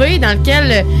privé dans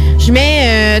lequel je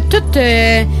mets toutes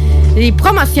les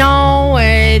promotions,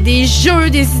 des jeux,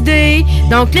 des idées.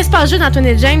 Donc, l'espace jeu d'Antoine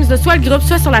et James, là, soit le groupe,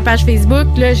 soit sur la page Facebook.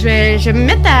 Là, je vais me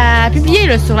mettre à publier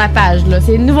là, sur la page. Là.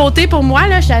 C'est une nouveauté pour moi.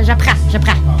 Là, j'apprends.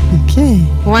 OK.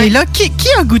 Ouais. Et là, qui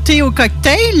a goûté au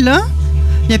cocktail, là?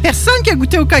 Il n'y a personne qui a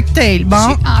goûté au cocktail. Bon,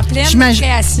 en pleine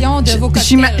création de vos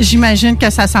cocktails. J'imagine que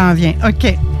ça s'en vient.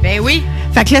 OK. Ben oui.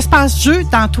 Fait que l'espace jeu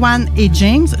d'Antoine et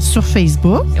James sur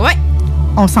Facebook. Ouais.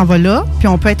 On s'en va là, puis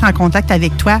on peut être en contact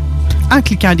avec toi en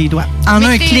cliquant des doigts. En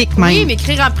un clic même. Oui,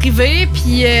 m'écrire en privé,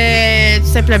 puis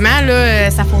tout simplement,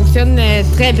 là, ça fonctionne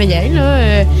très bien.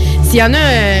 Là. S'il y en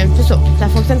a, c'est ça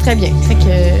fonctionne très bien. Fait que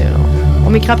on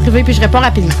m'écrit en privé, puis je réponds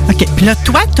rapidement. OK. Puis là,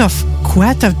 toi, t'offres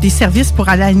quoi? T'offres des services pour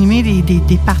aller animer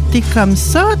des parties comme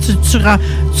ça? Tu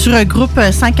regroupes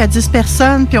 5 à 10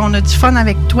 personnes, puis on a du fun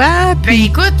avec toi? Puis... Ben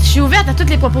écoute, je suis ouverte à toutes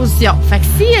les propositions. Fait que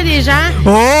s'il y a des gens...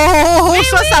 Oh!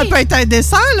 Ça peut être un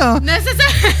dessin, là! Non, c'est ça!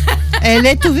 Elle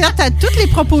est ouverte à toutes les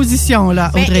propositions,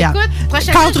 là, Audrey. Ben, écoute,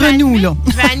 prochainement, Contre-nous, là.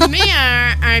 Je vais animer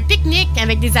un pique-nique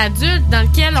avec des adultes dans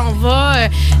lequel on va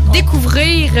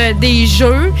découvrir des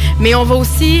jeux, mais on va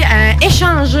aussi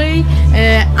échanger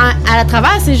à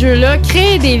travers ces jeux-là,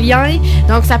 créer des liens.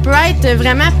 Donc, ça peut être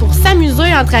vraiment pour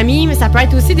s'amuser entre amis, mais ça peut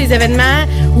être aussi des événements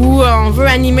où on veut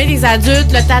animer les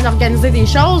adultes, le temps d'organiser des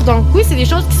choses. Donc, oui, c'est des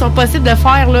choses qui sont possibles de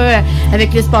faire là,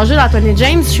 avec l'espace jeu d'Antoine et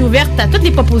James. Je suis ouverte à toutes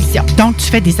les propositions. Donc, tu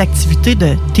fais des activités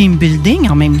de team building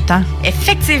en même temps.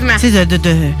 Effectivement. Tu sais, de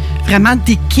vraiment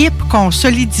d'équipe, qu'on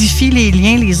solidifie les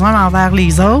liens les uns envers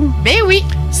les autres. Ben oui.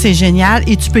 C'est génial.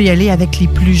 Et tu peux y aller avec les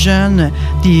plus jeunes,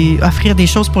 offrir des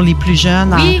choses pour les plus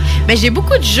jeunes. Oui. Ben, j'ai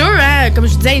beaucoup de jeux, hein, comme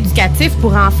je disais, éducatifs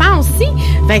pour enfants aussi.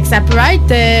 Fait que ça peut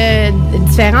être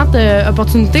différentes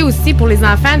opportunités aussi pour les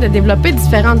enfants de développer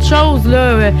différentes choses,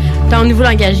 là, tant au niveau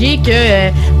langagier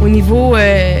que au niveau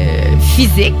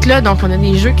physique. Là. Donc, on a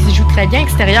des jeux qui se jouent très bien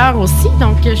extérieurs aussi.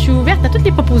 Donc, je suis ouverte à toutes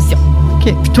les propositions. OK.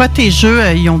 Puis toi, tes jeux,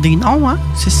 ils ont des noms, hein?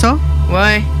 C'est ça?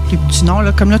 Ouais. Les petits noms,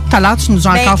 là. Comme là, tout à l'heure, tu nous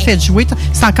as encore fait jouer.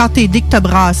 C'est encore tes dés que tu as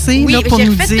brassés, oui, là, pour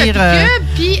nous dire...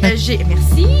 puis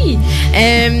merci.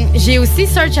 J'ai aussi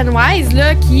Search and Wise,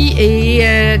 là, qui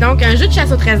est donc un jeu de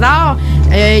chasse au trésor.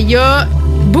 Il y a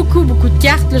beaucoup de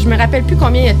cartes. Là, je me rappelle plus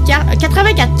combien il y a de cartes.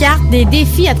 84 cartes, des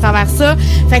défis à travers ça.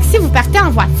 Fait que si vous partez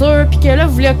en voiture, puis que là,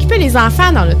 vous voulez occuper les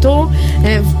enfants dans l'auto,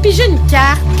 vous pigez une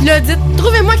carte, puis là, dites «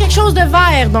 Trouvez-moi quelque chose de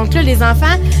vert ». Donc là, les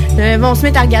enfants vont se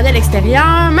mettre à regarder à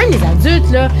l'extérieur, même les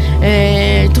adultes, là.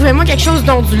 Trouvez-moi quelque chose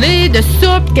d'ondulé, de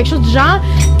souple, quelque chose du genre.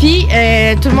 Puis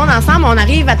tout le monde ensemble, on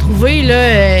arrive à trouver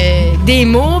là, des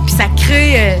mots, puis ça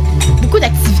crée beaucoup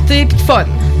d'activités puis de fun.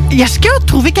 Est-ce que tu as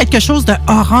trouvé quelque chose de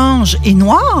orange et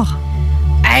noir?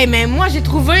 Hey, mais moi, j'ai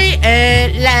trouvé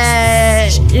la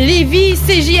Lévis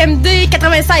CJMD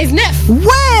 96.9.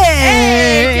 Ouais!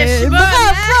 Hey, que je suis bonne,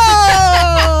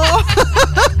 bravo!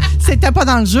 C'était pas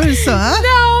dans le jeu, ça, hein?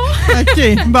 Non! OK,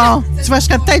 bon. Tu vois, je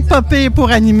serais peut-être pas pire pour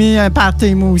animer un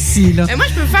party, moi aussi, là. Mais moi,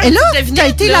 je peux faire une petite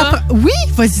devinette, là. Oui,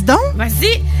 vas-y donc.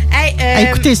 Vas-y. Hey,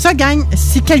 écoutez ça, gang.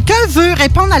 Si quelqu'un veut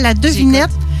répondre à la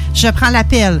devinette, je prends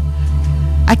l'appel.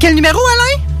 À quel numéro,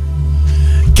 Alain?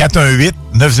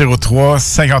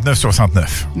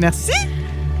 418-903-5969. Merci.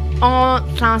 On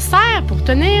s'en sert pour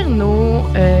tenir nos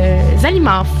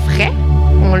aliments frais.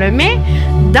 on le met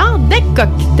dans des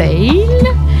cocktails.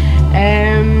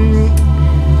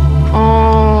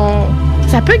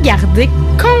 Ça peut garder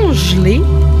congelé.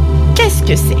 Qu'est-ce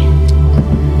que c'est?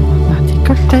 Dans des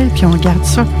cocktails, puis on garde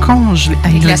ça congelé.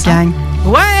 Hey, le gang.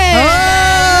 Ouais! Oh!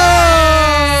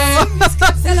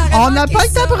 On n'a pas le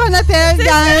temps pour un appel,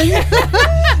 gang!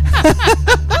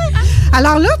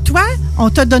 Alors là, toi, on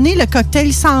t'a donné le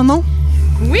cocktail sans nom.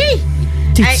 Oui!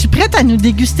 T'es-tu prête à nous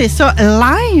déguster ça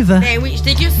live? Ben oui, je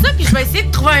déguste ça, puis je vais essayer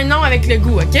de trouver un nom avec le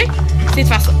goût, OK? Essayer de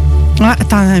faire ça. Ouais,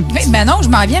 attends un petit... Ben non, je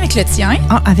m'en viens avec le tien.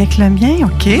 Ah, avec le mien,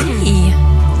 OK. Et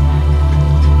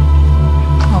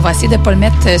on va essayer de ne pas le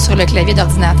mettre sur le clavier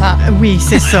d'ordinateur. Oui,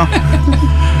 c'est ça.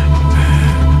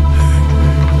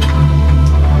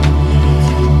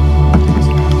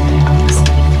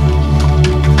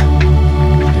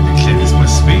 C'est pas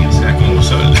si pire, c'est la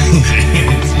console.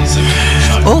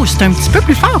 Oh, c'est un petit peu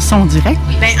plus fort, ça, on dirait.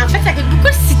 Ben, en fait, ça goûte beaucoup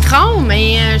le citron,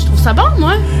 mais je trouve ça bon,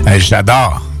 moi.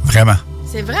 J'adore, vraiment.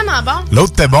 C'est vraiment bon.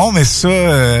 L'autre était bon, mais ça,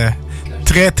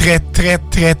 très, très, très,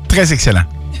 très, très excellent.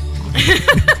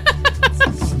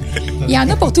 Il y en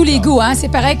a pour tous les goûts, hein. C'est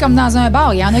pareil comme dans un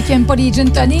bar. Il y en a qui n'aiment pas les gin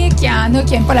tonic, il y en a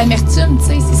qui n'aiment pas l'amertume, tu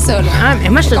sais, c'est ça, là. Ah, mais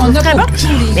moi, je te trouve très bon.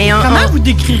 Comment vous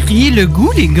décririez le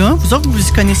goût, les gars? Vous autres, vous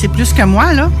y connaissez plus que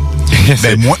moi, là?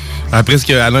 Ben, moi... Après ce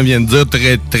qu'Alain vient de dire,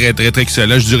 très, très, très, très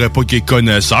excellent. Je dirais pas qu'il est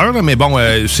connaisseur, là, mais bon,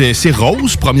 c'est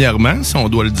rose, premièrement, si on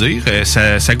doit le dire.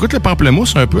 Ça goûte le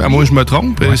pamplemousse un peu, à moins que je me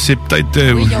trompe. Ouais. C'est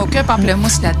peut-être... Oui, il n'y a aucun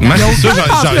pamplemousse là-dedans. Ouais, c'est ça,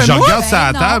 je regarde ça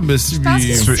à la table. Je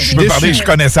peux parler que je suis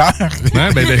connaisseur. Ouais,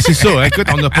 ben, c'est ça. Écoute,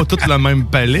 on n'a pas tous le même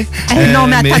palais. Non,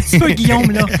 mais attends un petit peu,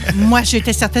 Guillaume, là. Moi,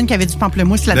 j'étais certaine qu'il y avait du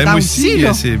pamplemousse là-dedans aussi.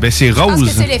 Là. C'est rose. Je pense que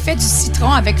c'est l'effet du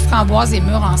citron avec framboise et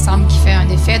mûre ensemble qui fait un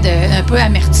effet un peu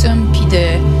amertume puis de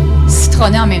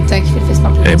citronné en même temps qui fait le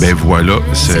festival. Eh bien, voilà.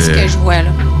 C'est ce que je vois,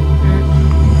 là.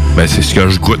 Ben, c'est ce que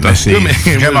je goûte. Ben, c'est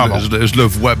vraiment bon. Je le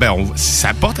vois. Ben, ça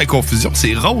porte à confusion.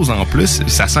 C'est rose en plus.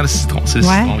 Ça sent le citron. C'est le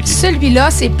citron qui est...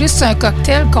 Celui-là, c'est plus un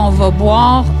cocktail qu'on va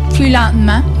boire plus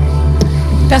lentement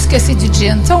parce que c'est du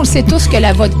gin. T'sais, on le sait tous que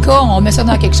la vodka, on met ça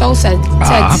dans quelque chose, ça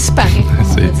disparaît.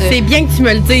 C'est bien que tu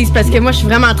me le dises parce que moi, je suis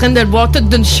vraiment en train de le boire tout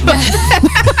d'une shot.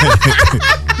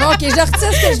 Bon, OK, je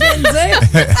retire ce que je viens de dire.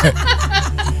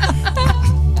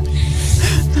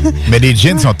 Mais les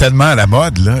gins sont tellement à la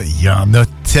mode, là. Il y en a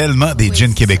tellement des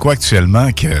gins québécois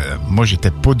actuellement que moi, j'étais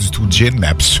pas du tout gin, mais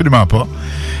absolument pas.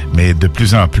 Mais de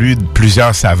plus en plus,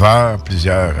 plusieurs saveurs, il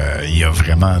y a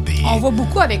vraiment des... On va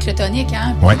beaucoup avec le tonic,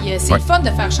 hein? Ouais, puis c'est le fun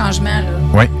de faire changement, là.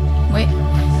 Oui. Oui.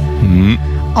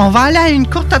 On va aller à une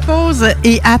courte pause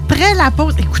et après la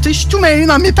pause, écoutez, je suis tout mêlé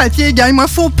dans mes papiers, gars. Moi,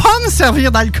 faut pas me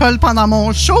servir d'alcool pendant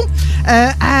mon show.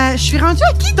 Je suis rendue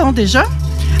à qui donc déjà?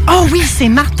 Oh oui, c'est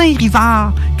Martin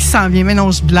Rivard qui s'en vient. Mais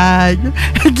non, je blague.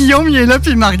 Guillaume, il est là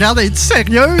puis il me regarde. Es-tu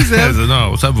sérieuse?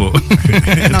 Non, ça va.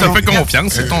 T'as fait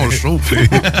confiance, c'est ton show.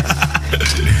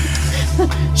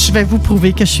 Je vais vous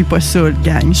prouver que je suis pas saoule,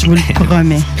 gang. Je vous le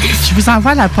promets. Je vous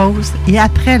envoie la pause et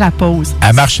après la pause,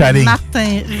 à marche à ligne.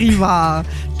 Martin Rivard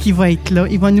qui va être là.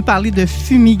 Il va nous parler de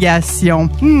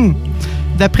fumigation.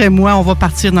 D'après moi, on va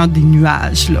partir dans des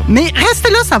nuages, là. Mais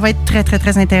restez là, ça va être très, très,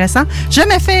 très intéressant. Je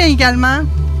me fais également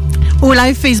au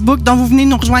live Facebook, dont vous venez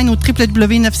nous rejoindre au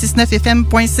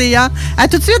www.969fm.ca. À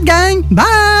tout de suite, gang!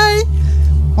 Bye!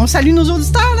 On salue nos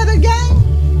auditeurs, la belle gang!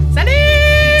 Salut!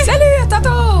 Salut, à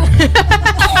tantôt!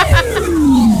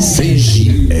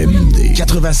 CJMD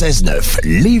 96.9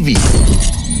 Lévis.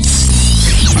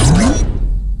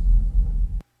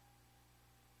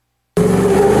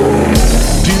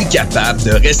 Capable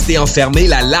de rester enfermé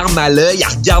la larme à l'œil à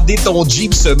regarder ton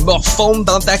Jeep se morfondre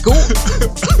dans ta cour?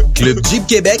 Club Jeep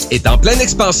Québec est en pleine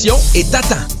expansion et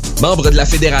t'attend. Membre de la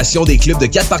Fédération des clubs de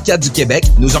 4x4 du Québec,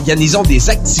 nous organisons des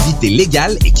activités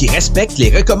légales et qui respectent les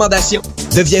recommandations.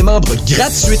 Deviens membre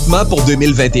gratuitement pour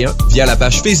 2021 via la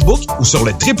page Facebook ou sur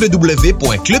le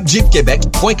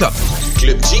www.clubjeepquebec.com.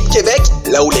 Club Jeep Québec,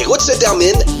 là où les routes se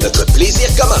terminent, notre plaisir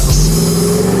commence.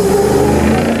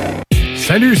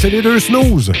 Salut, c'est les deux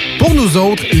snooze. Pour nous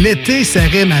autres, l'été, ça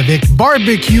rime avec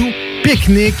barbecue,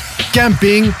 pique-nique,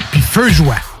 camping puis feu de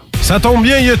joie. Ça tombe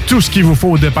bien, il y a tout ce qu'il vous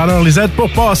faut au dépanneur Lisette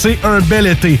pour passer un bel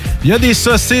été. Il y a des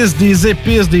saucisses, des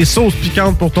épices, des sauces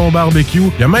piquantes pour ton barbecue.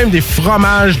 Il y a même des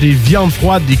fromages, des viandes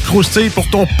froides, des croustilles pour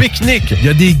ton pique-nique. Il y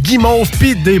a des guimauves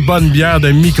pis des bonnes bières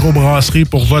de microbrasserie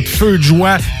pour votre feu de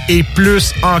joie et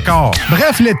plus encore.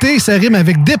 Bref, l'été, ça rime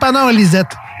avec dépanneur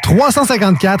Lisette.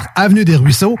 354 Avenue des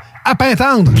Ruisseaux, à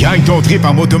Pintendre. Gagne ton trip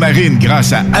en motomarine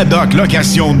grâce à Haddock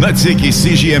Location Nautique et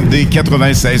CJMD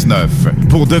 96.9.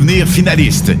 Pour devenir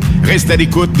finaliste, reste à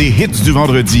l'écoute des hits du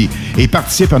vendredi et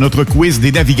participe à notre quiz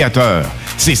des navigateurs.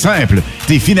 C'est simple,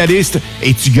 t'es finaliste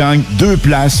et tu gagnes 2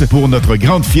 places pour notre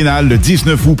grande finale le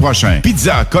 19 août prochain.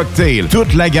 Pizza, cocktail,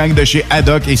 toute la gang de chez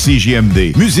Haddock et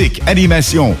CJMD. Musique,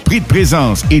 animation, prix de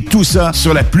présence et tout ça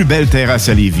sur la plus belle terrasse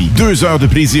à Lévis. 2 heures de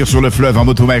plaisir sur le fleuve en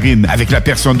motomarine avec la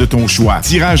personne de ton choix.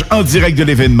 Tirage en direct de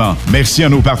l'événement. Merci à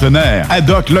nos partenaires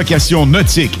Haddock Location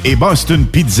Nautique et Boston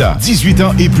Pizza. 18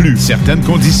 ans et plus. Certaines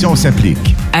conditions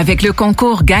s'appliquent. Avec le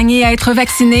concours Gagner à être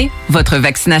vacciné, votre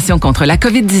vaccination contre la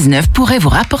COVID-19 pourrait vous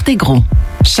rapporter gros.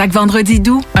 Chaque vendredi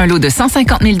d'août, un lot de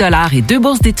 150 000 $ et 2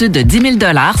 bourses d'études de 10 000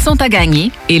 $ sont à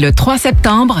gagner. Et le 3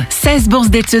 septembre, 16 bourses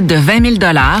d'études de 20 000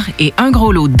 $ et un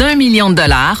gros lot d'1 million de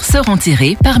dollars seront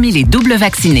tirés parmi les doubles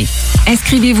vaccinés.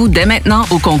 Inscrivez-vous dès maintenant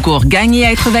au concours Gagner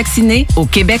à être vacciné au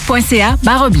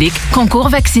québec.ca/concours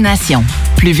vaccination.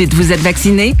 Plus vite vous êtes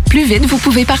vacciné, plus vite vous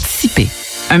pouvez participer.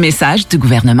 Un message du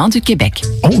gouvernement du Québec.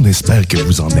 On espère que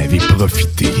vous en avez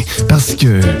profité parce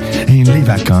que les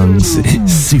vacances,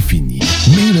 c'est fini.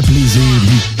 Mais le plaisir,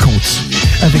 lui, continue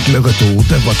avec le retour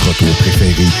de votre retour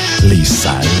préféré, les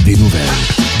salles des nouvelles.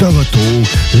 De retour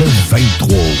le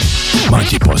 23 août.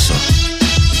 Manquez pas ça.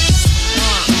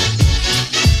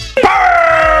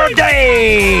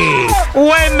 Birthday!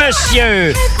 Ouais,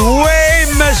 monsieur! Ouais,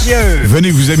 monsieur!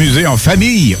 Venez vous amuser en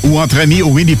famille ou entre amis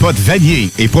au Minipod Vanier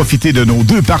et profitez de nos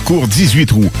 2 parcours 18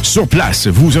 trous. Sur place,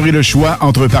 vous aurez le choix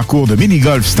entre un parcours de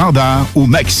mini-golf standard ou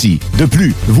maxi. De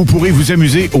plus, vous pourrez vous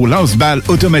amuser au lance-balles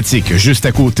automatique juste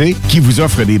à côté qui vous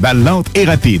offre des balles lentes et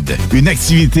rapides. Une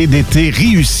activité d'été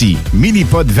réussie.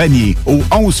 Minipod Vanier au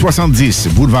 1170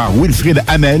 boulevard Wilfrid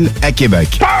Hamel à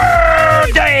Québec.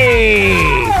 Birthday!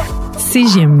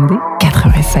 CJMD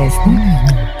 96.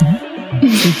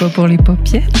 C'est pas pour les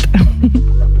paupiètes.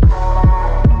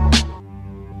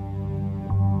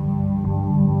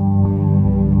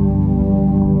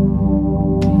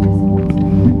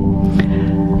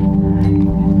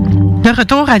 De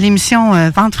retour à l'émission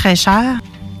Vente fraîcheur.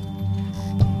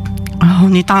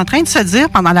 On est en train de se dire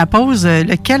pendant la pause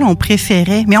lequel on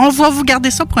préférait. Mais on va vous garder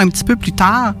ça pour un petit peu plus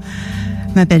tard,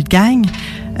 ma belle gang.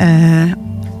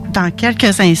 Dans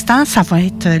quelques instants, ça va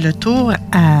être le tour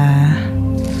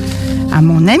à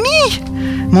mon ami,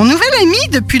 mon nouvel ami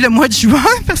depuis le mois de juin,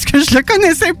 parce que je le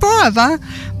connaissais pas avant.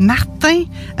 Martin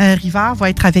Rivard va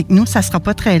être avec nous, ça sera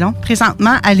pas très long.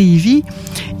 Présentement, à Lévis,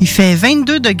 il fait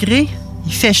 22 degrés,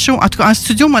 il fait chaud. En tout cas, en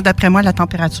studio, moi, d'après moi, la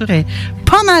température est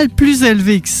pas mal plus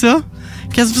élevée que ça.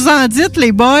 Qu'est-ce que vous en dites,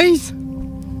 les boys?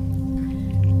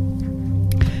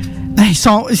 Ben,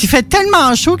 il fait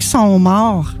tellement chaud qu'ils sont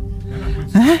morts.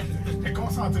 Hein?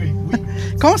 Concentré, oui.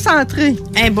 Concentré.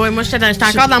 Eh boy, moi, j'étais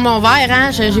encore dans mon verre, hein?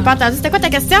 J'ai pas entendu. C'était quoi ta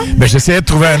question? Ben, j'essayais de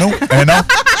trouver un nom. Un nom.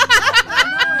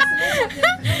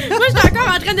 Moi, j'étais encore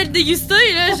en train de le déguster,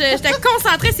 là. J'étais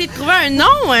concentrée à essayer de trouver un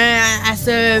nom à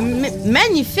ce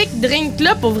magnifique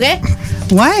drink-là, pour vrai.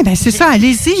 Ouais, ben c'est ça,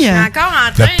 allez-y. Je suis encore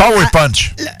en train... Le Power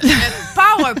Punch. Le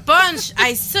Power Punch.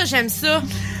 Hey, ça, j'aime ça.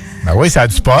 Ben oui, ça a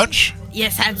du punch.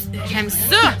 Yes, j'aime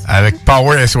ça. Avec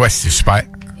Power SOS, c'est super.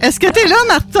 Est-ce que t'es là,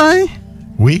 Martin?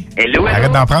 Oui. Hello,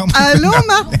 arrête d'en prendre. Allô,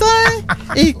 Martin?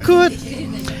 Écoute,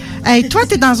 hey, toi,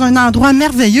 t'es dans un endroit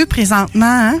merveilleux présentement,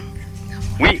 hein?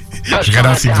 Oui. Je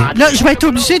ralentis le groupe. Là, je vais être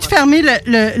obligée de fermer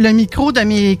le micro de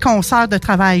mes consoeurs de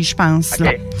travail, je pense.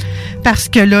 Là. Parce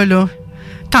que là,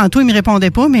 tantôt, il me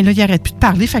répondait pas, mais là, il arrête plus de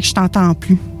parler, fait que je t'entends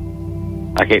plus.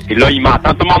 OK. Puis là, il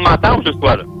m'entend. Tout le monde m'entend ou juste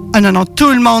toi, là? Ah non,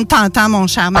 tout le monde t'entend, mon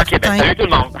cher Martin. OK, ben salut tout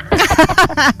le monde.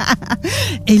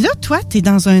 Et là, toi, t'es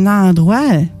dans un endroit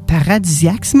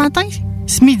paradisiaque ce matin.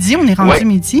 Ce midi, on est rendu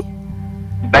midi.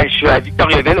 Ben, je suis à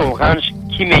Victoriaville, au ranch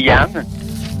Kimeyan,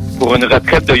 pour une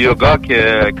retraite de yoga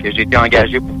que j'ai été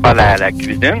engagé pour faire la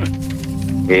cuisine.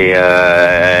 Et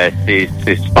c'est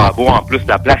super beau. En plus,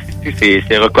 la place ici,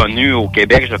 c'est reconnu au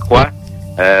Québec, je crois,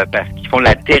 parce qu'ils font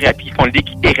la thérapie, ils font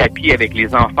l'équithérapie avec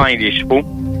les enfants et les chevaux.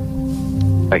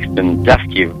 Fait que c'est une place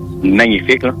qui est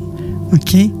magnifique, là.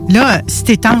 OK. Là, si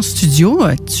t'étais en studio,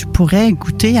 tu pourrais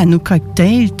goûter à nos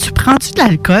cocktails. Tu prends-tu de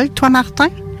l'alcool, toi, Martin?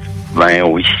 Ben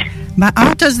oui. Ben,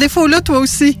 t'as ce défaut-là, toi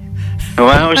aussi?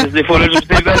 Ouais, j'ai ce défaut-là. Je vous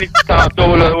ai vu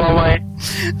tantôt, là. Ouais.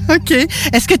 OK.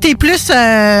 Est-ce que t'es plus,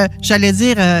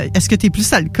 est-ce que t'es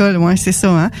plus alcool? Ouais, c'est ça,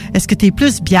 hein? Est-ce que t'es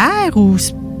plus bière ou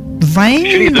vin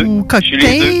ou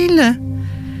cocktail?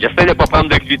 J'essaie de pas prendre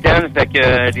de gluten, fait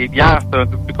que les bières, c'est un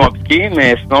peu plus compliqué,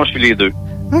 mais sinon, je suis les deux.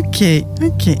 OK.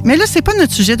 Mais là, c'est pas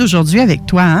notre sujet d'aujourd'hui avec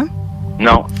toi, hein?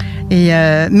 Non. Et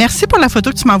merci pour la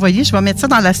photo que tu m'as envoyée. Je vais mettre ça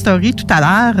dans la story tout à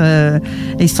l'heure.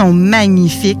 Ils sont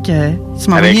magnifiques. Tu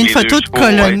m'as envoyé une photo de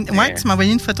colonel. Ouais, tu m'as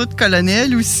envoyé une photo de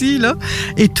colonel aussi, là.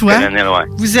 Et toi, Colonel, ouais.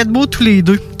 Vous êtes beaux tous les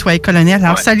deux, toi et colonel.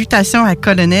 Alors, salutations à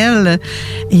colonel.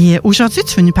 Et aujourd'hui,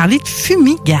 tu veux nous parler de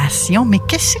fumigation. Mais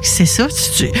qu'est-ce que c'est ça?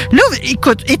 Là,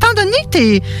 écoute, étant donné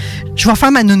que je vais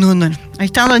faire ma nounoune.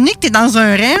 Étant donné que tu es dans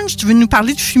un range, tu veux nous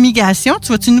parler de fumigation.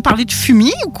 Tu nous parler de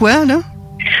fumier ou quoi, là?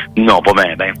 Non, pas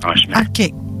bien, franchement.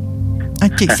 OK.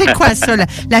 C'est quoi ça,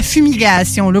 la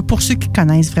fumigation, là, pour ceux qui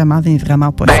connaissent vraiment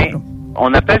pas ça? Là?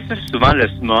 On appelle ça souvent le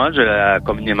smudge,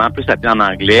 communément plus appelé en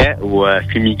anglais, ou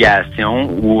fumigation,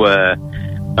 ou,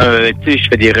 tu sais, je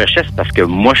fais des recherches parce que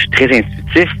moi, je suis très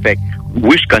intuitif, fait que,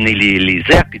 oui, je connais les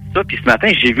herbes et tout ça, puis ce matin,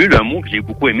 j'ai vu le mot que j'ai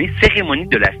beaucoup aimé, cérémonie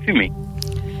de la fumée.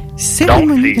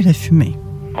 Cérémonie de la fumée.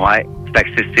 Ouais. Fait que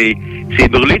c'est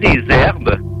brûler des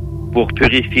herbes pour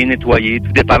purifier, nettoyer,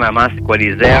 tout dépendamment c'est quoi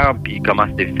les herbes, puis comment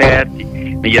c'est fait.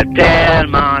 Mais il y a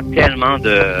tellement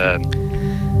de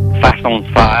façons de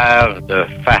faire, de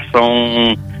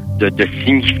façons de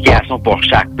signification pour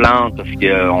chaque plante, parce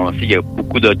qu'on sait qu'il y a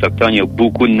beaucoup d'Autochtones, il y a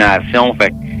beaucoup de nations, fait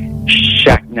que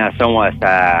chaque nation a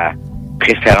sa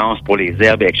préférence pour les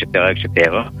herbes, etc.,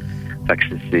 etc. Fait que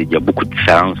il y a beaucoup de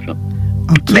différences, là.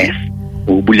 Okay. Mais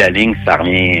au bout de la ligne, ça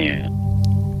revient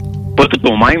pas tout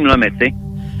au même, là, mais tu sais,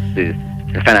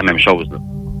 ça fait la même chose, là.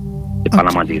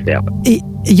 Dépendamment des herbes. Et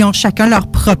ils ont chacun leur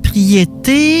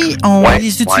propriété. On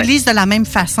les utilise de la même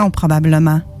façon,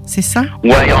 probablement. C'est ça?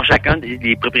 Oui, ils ont chacun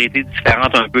des propriétés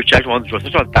différentes un peu. Je vais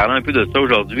te parler un peu de ça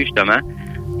aujourd'hui, justement.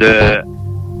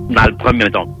 Dans le premier,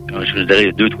 donc, je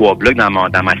dirais 2-3 blocs dans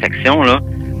ma section, là.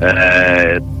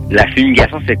 La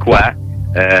fumigation, c'est quoi?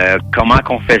 Comment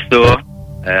qu'on fait ça?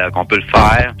 Qu'on peut le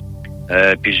faire?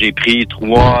 Puis j'ai pris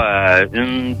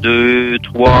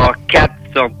 4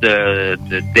 sortes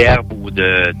d'herbes ou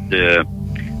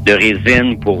de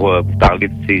résines pour vous parler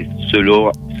de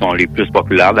ceux-là qui sont les plus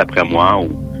populaires d'après moi, ou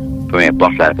peu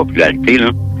importe la popularité,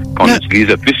 là, qu'on utilise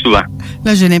le plus souvent.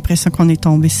 Là, j'ai l'impression qu'on est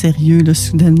tombé sérieux, là,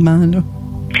 soudainement, là.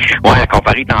 Ouais,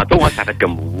 comparé tantôt, hein, ça fait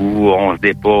comme on se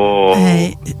débat.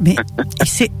 Mais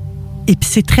et puis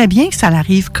c'est très bien que ça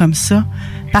arrive comme ça.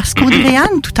 Parce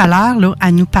qu'Audrey-Anne, tout à l'heure, là,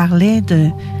 elle nous parlait de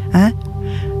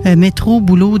métro,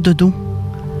 boulot, dodo.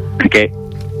 OK.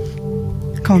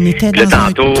 Qu'on était dans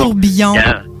un tourbillon.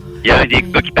 Il y a un des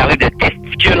gars qui parlait de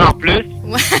testicules en plus.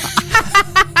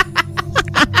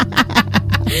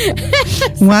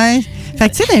 Ouais. Fait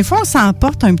que, tu sais, des fois, on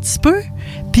s'emporte un petit peu.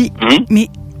 Puis, mais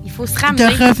il faut se ramener. De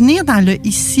revenir dans le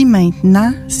ici,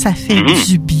 maintenant, ça fait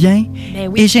du bien. Ben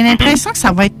oui. Et j'ai l'impression que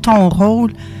ça va être ton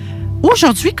rôle.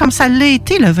 Aujourd'hui, comme ça l'a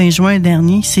été le 20 juin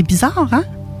dernier, c'est bizarre, hein?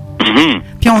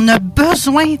 Puis on a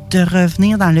besoin de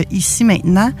revenir dans le ici,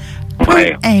 maintenant,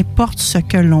 peu importe ce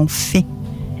que l'on fait.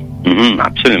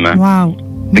 Absolument. Wow.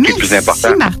 C'est le plus important.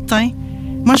 Merci, Martin.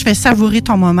 Moi, je vais savourer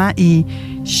ton moment et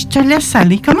je te laisse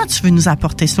aller. Comment tu veux nous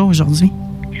apporter ça aujourd'hui?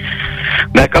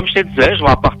 Ben, comme je te disais, je vais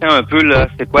apporter un peu, là,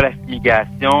 c'est quoi la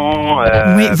fumigation?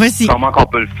 Oui, vas-y. Comment qu'on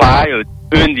peut le faire?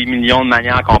 Il y a une des millions de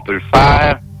manières qu'on peut le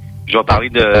faire. Je vais parler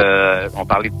on va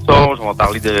parler de sauge, on va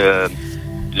parler du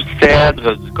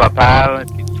cèdre, du copal,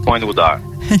 et du point d'odeur.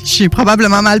 J'ai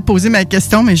probablement mal posé ma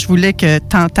question, mais je voulais que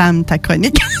tu entames ta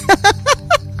chronique.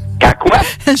 Qu'à quoi?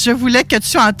 Je voulais que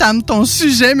tu entames ton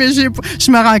sujet, mais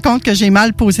je me rends compte que j'ai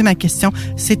mal posé ma question.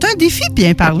 C'est un défi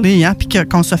bien parler, hein, puis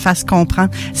qu'on se fasse comprendre.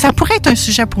 Ça pourrait être un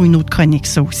sujet pour une autre chronique,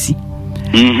 ça aussi.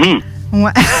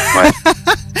 Ouais.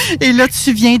 Et là,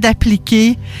 tu viens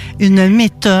d'appliquer une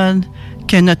méthode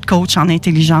que notre coach en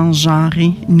intelligence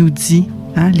genrée nous dit,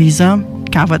 hein, les hommes,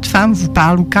 quand votre femme vous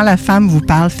parle ou quand la femme vous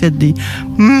parle, faites des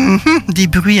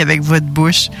bruits avec votre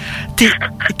bouche.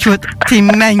 T'es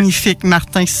magnifique,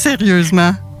 Martin,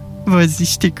 sérieusement. Vas-y,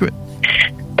 je t'écoute.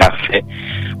 Parfait.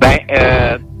 Ben,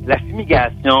 la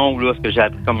fumigation, ou là, ce que j'ai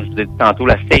appris, comme je vous ai dit tantôt,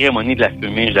 la cérémonie de la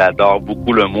fumée, j'adore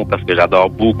beaucoup le mot parce que j'adore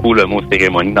beaucoup le mot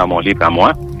cérémonie dans mon livre à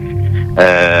moi.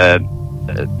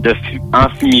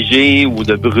 Enfumiger ou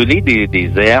de brûler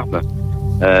des herbes.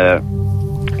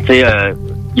 Tu sais,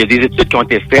 il y a des études qui ont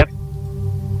été faites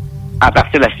à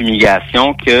partir de la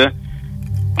fumigation que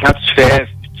quand tu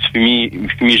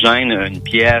fumigènes une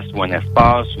pièce ou un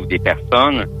espace ou des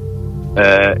personnes,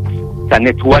 ça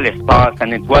nettoie l'espace,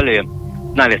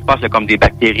 dans l'espace, il y a comme des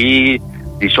bactéries,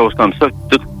 des choses comme ça.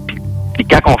 Puis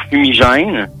quand on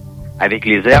fumigène avec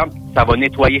les herbes, ça va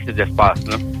nettoyer ces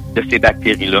espaces-là, de ces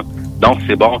bactéries-là. Donc,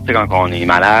 c'est bon, tu sais, quand on est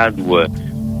malade ou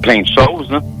plein de choses,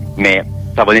 là, mais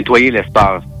ça va nettoyer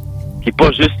l'espace. Puis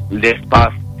pas juste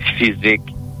l'espace physique.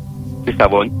 Tu sais, ça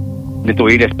va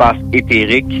nettoyer l'espace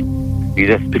éthérique,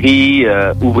 les esprits,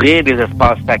 ouvrir des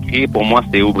espaces sacrés. Pour moi,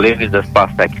 c'est ouvrir les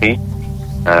espaces sacrés.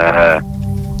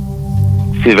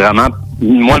 C'est vraiment...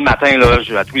 Moi, le matin,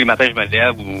 là, à tous les matins, je me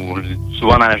lève, ou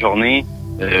souvent dans la journée,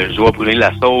 je dois brûler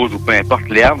la sauge ou peu importe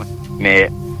l'herbe, mais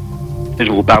je vais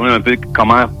vous parler un peu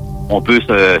comment on peut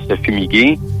se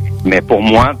fumiguer. Mais pour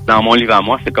moi, dans mon livre à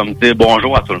moi, c'est comme dire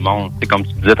bonjour à tout le monde. C'est comme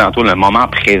tu disais tantôt, le moment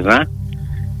présent.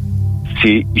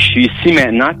 Je suis ici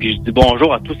maintenant, puis je dis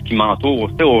bonjour à tout ce qui m'entoure.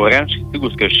 Tu sais, au ranch, je sais où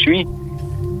est-ce que je suis.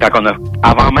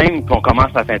 Avant même qu'on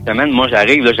commence la fin de semaine, moi,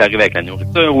 j'arrive avec la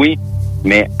nourriture, oui.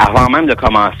 Mais avant même de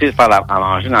commencer de faire à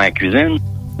manger dans la cuisine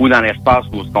ou dans l'espace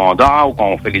où on dort ou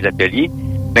qu'on fait les ateliers,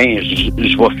 ben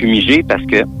je vais fumiger parce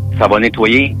que ça va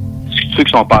nettoyer ceux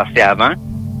qui sont passés avant.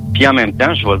 Puis en même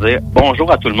temps, je vais dire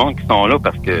bonjour à tout le monde qui sont là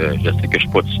parce que je sais que je suis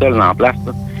pas tout seul en place.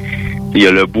 Là. Il y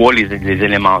a le bois, les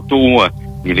élémentaux,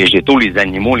 les végétaux, les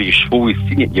animaux, les chevaux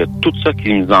ici. Il y a tout ça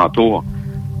qui nous entoure.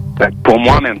 Fait que pour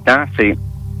moi, en même temps, c'est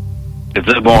de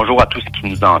dire bonjour à tout ce qui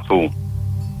nous entoure.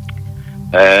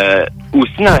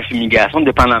 Aussi dans la fumigation,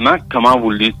 dépendamment comment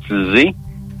vous l'utilisez,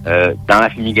 dans la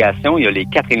fumigation, il y a les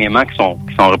 4 éléments qui sont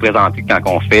représentés quand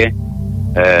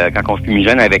on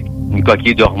fumigène avec une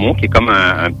coquille d'ormeau, qui est comme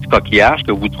un petit coquillage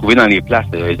que vous trouvez dans les places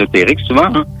ésotériques souvent,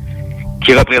 hein,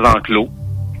 qui représente l'eau.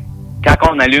 Quand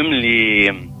on allume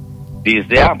des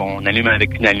herbes, on allume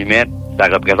avec une allumette, ça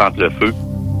représente le feu.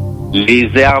 Les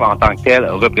herbes en tant que telles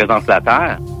représentent la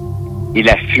terre. Et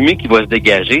la fumée qui va se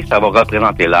dégager, ça va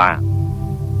représenter l'air.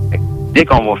 Dès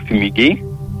qu'on va fumiguer,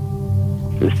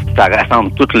 ça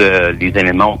rassemble tous les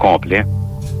éléments au complet.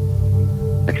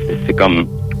 C'est comme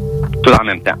tout en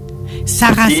même temps. Ça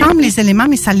rassemble les éléments,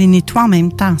 mais ça les nettoie en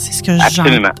même temps. C'est ce que j'entends.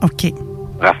 Absolument. OK.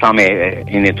 Rassemble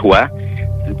et nettoie.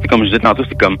 C'est comme je disais tantôt,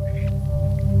 c'est comme...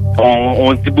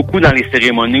 On dit beaucoup dans les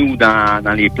cérémonies ou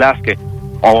dans les places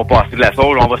qu'on va passer de la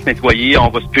sauge, on va se nettoyer, on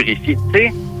va se purifier. Tu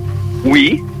sais,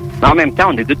 oui, mais en même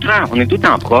temps, on est tout le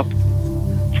temps propre.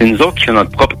 C'est nous autres qui faisons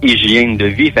notre propre hygiène de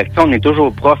vie. Fait que on est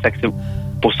toujours propre. Fait que c'est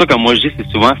pour ça que moi, je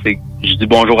dis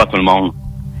bonjour à tout le monde.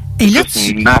 Et là,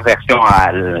 c'est ma version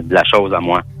de la chose à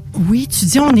moi. Oui, tu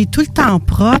dis on est tout le temps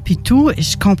propre et tout.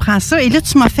 Je comprends ça. Et là,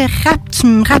 tu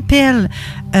me rappelles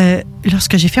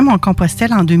lorsque j'ai fait mon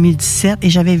Compostelle en 2017 et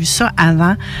j'avais vu ça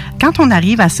avant. Quand on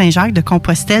arrive à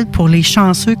Saint-Jacques-de-Compostelle, pour les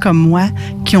chanceux comme moi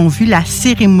qui ont vu la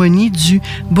cérémonie du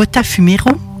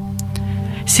Botafumero,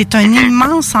 c'est un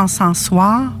immense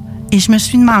encensoir. Et je me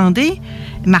suis demandé,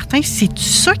 Martin, c'est-tu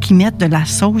ça qu'ils mettent de la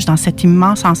sauge dans cet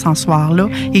immense encensoir-là?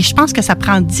 Et je pense que ça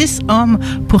prend 10 hommes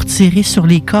pour tirer sur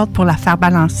les cordes pour la faire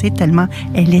balancer tellement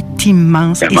elle est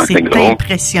immense. Et c'est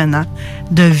impressionnant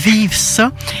de vivre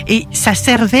ça. Et ça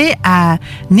servait à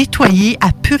nettoyer,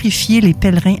 à purifier les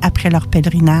pèlerins après leur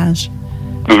pèlerinage.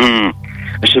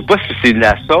 Je sais pas si c'est de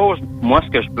la sauge. Moi, ce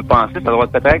que je peux penser, ça doit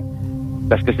être peut-être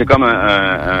parce que c'est comme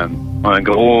un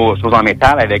gros chose en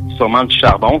métal avec sûrement du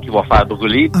charbon qui va faire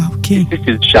brûler. Ah, OK. Si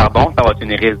c'est du charbon, ça va être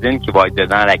une résine qui va être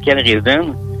dedans. Laquelle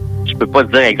résine? Je peux pas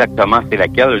te dire exactement c'est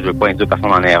laquelle. Je veux pas induire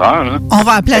personne en erreur. Là. On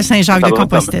va appeler à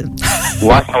Saint-Jacques-de-Compostelle. Ouais,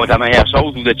 ça va être la meilleure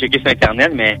chose ou de checker sur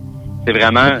Internet, mais c'est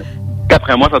vraiment...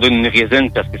 D'après moi, ça doit être une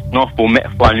résine parce que sinon,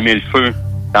 faut allumer le feu.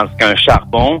 Tandis qu'un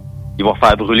charbon, il va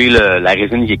faire brûler la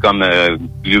résine qui est comme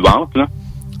gluante. Là.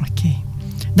 OK.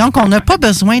 Donc, on n'a pas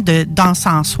besoin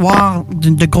d'encensoir,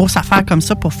 de grosses affaires comme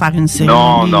ça pour faire une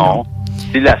cérémonie. Non.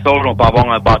 Si la sauge, on peut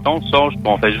avoir un bâton de sauge, puis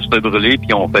on fait juste le brûler,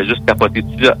 puis on fait juste tapoter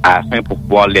dessus à la fin pour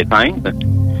pouvoir l'éteindre.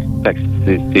 Fait que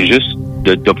c'est juste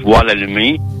de pouvoir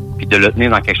l'allumer, puis de le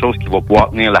tenir dans quelque chose qui va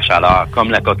pouvoir tenir la chaleur, comme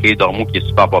la coquille d'ormeau qui est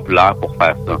super populaire pour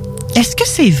faire ça. Est-ce que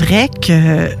c'est vrai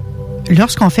que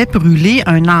lorsqu'on fait brûler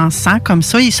un encens comme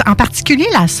ça, en particulier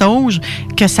la sauge,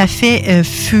 que ça fait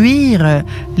fuir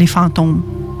les fantômes?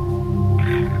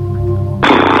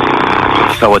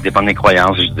 Ça va dépendre des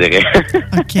croyances, je dirais.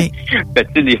 OK. Fait que,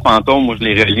 tu sais, les fantômes, moi, je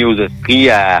les relie aux esprits,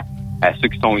 à ceux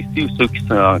qui sont ici ou ceux qui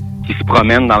se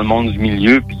promènent dans le monde du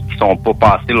milieu puis qui sont pas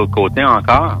passés de l'autre côté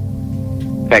encore.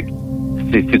 Fait que,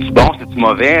 c'est-tu bon, c'est-tu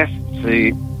mauvais?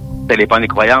 Ça dépend des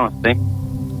croyances, tu sais.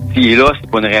 S'il est là,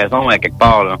 c'est pas une raison, à quelque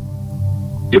part, là.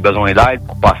 Il a besoin d'aide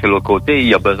pour passer de l'autre côté,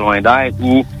 il a besoin d'aide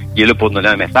ou il est là pour donner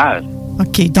un message.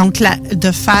 OK. Donc,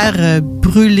 de faire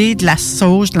brûler de la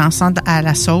sauge, de l'encens à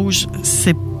la sauge,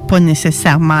 c'est pas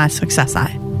nécessairement à ça que ça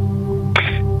sert.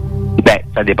 Ben,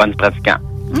 ça dépend du pratiquant.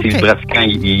 Okay. Si le pratiquant,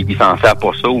 il s'en sert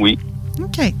pour ça, oui.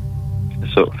 OK. C'est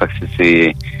ça. Fait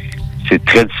que c'est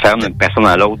très différent d'une personne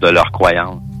à l'autre de leur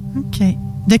croyance. OK.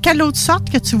 De quelle autre sorte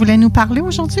que tu voulais nous parler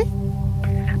aujourd'hui?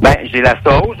 Ben, j'ai la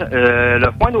sauge, le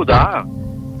foin d'odeur.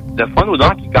 Le foin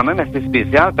d'odeur qui est quand même assez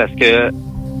spécial parce que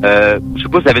je sais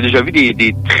pas si vous avez déjà vu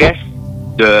des tresses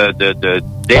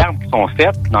d'herbes qui sont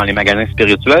faites dans les magasins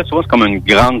spirituels. Souvent, c'est comme une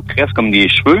grande tresse, comme des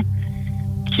cheveux,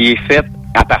 qui est faite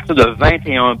à partir de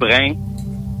 21 brins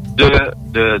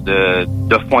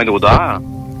de foin d'odeur.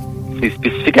 C'est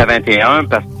spécifique à 21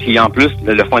 parce que, en plus,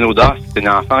 le foin d'odeur, c'est une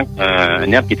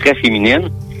herbe qui est très féminine.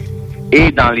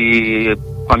 Et dans les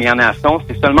Premières Nations,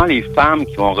 c'est seulement les femmes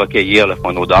qui vont recueillir le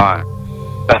foin d'odeur.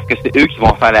 Parce que c'est eux qui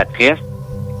vont faire la tresse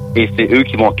et c'est eux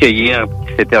qui vont cueillir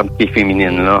cette herbe qui est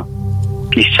féminine-là.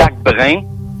 Puis chaque brin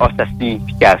a sa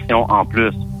signification en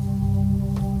plus.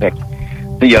 Fait que,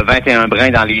 il y a 21 brins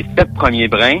dans les 7 premiers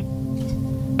brins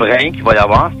qu'il va y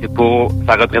avoir,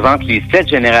 ça représente les 7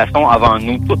 générations avant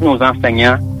nous, tous nos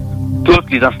enseignants, tous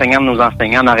les enseignants de nos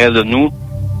enseignants en arrière de nous,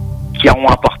 qui ont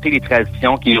apporté les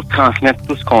traditions, qui nous transmettent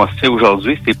tout ce qu'on sait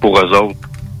aujourd'hui, c'est pour eux autres.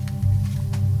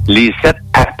 Les 7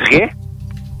 après,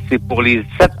 c'est pour les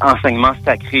 7 enseignements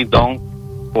sacrés, donc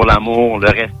pour l'amour, le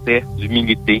respect,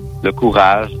 l'humilité, le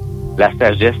courage, la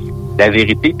sagesse, la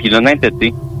vérité, puis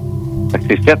l'honnêteté.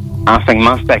 C'est 7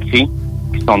 enseignements sacrés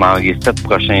qui sont dans les 7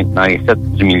 prochains, dans les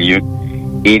 7 du milieu.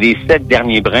 Et les 7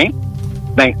 derniers brins,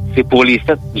 c'est pour les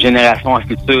 7 générations à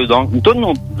futur. Donc, tous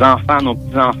nos enfants, nos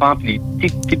petits-enfants, puis les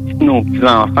nos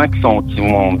petits-enfants qui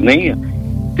vont venir,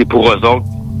 c'est pour eux autres,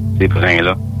 ces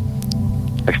brins-là.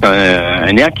 C'est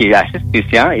un herbe qui est assez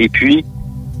spécial. Et puis,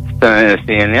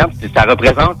 c'est un herbe, ça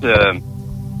représente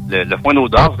le foin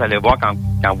d'odeur. Vous allez voir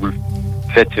quand vous le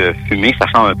faites fumer, ça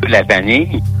sent un peu la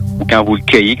vanille. Ou quand vous le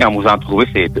cueillez, quand vous en trouvez,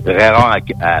 c'est très rare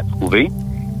à trouver.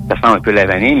 Ça sent un peu la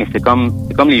vanille, mais c'est comme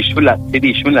les cheveux, c'est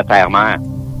des cheveux de la terre-mère.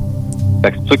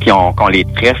 Fait que c'est ceux qui ont les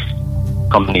tresses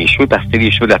comme les cheveux, parce que c'est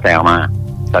les cheveux de la terre-mère.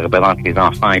 Ça représente les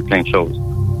enfants et plein de choses.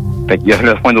 Fait qu'il y a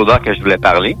le foin d'odeur que je voulais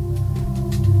parler,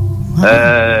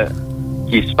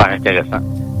 qui est super intéressant.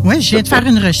 Oui, je viens de faire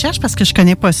une recherche parce que je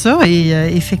connais pas ça et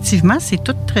effectivement, c'est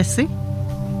tout tressé.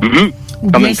 Mm-hmm.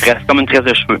 Comme une tresse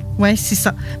de cheveux. Oui, c'est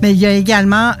ça. Mais il y a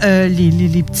également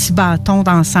les petits bâtons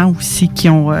d'encens aussi qui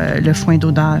ont le foin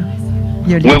d'odeur.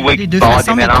 Il y a les deux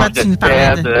façons, mais toi, tu nous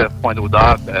parlais de foin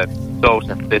d'odeur,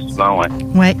 ça se fait souvent, oui.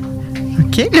 Oui.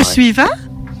 OK. Le suivant?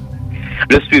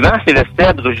 Le suivant, c'est le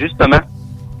cèdre, justement,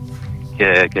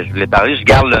 que je voulais parler. Je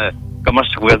garde comment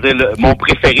je pourrais dire, mon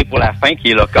préféré pour la fin,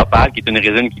 qui est le copal, qui est une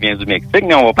résine qui vient du Mexique,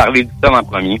 mais on va parler du cèdre en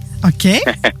premier. OK.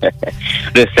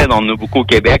 Le cèdre, on en a beaucoup au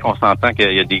Québec. On s'entend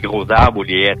qu'il y a des gros arbres ou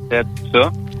les haies de cèdre, tout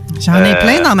ça. J'en ai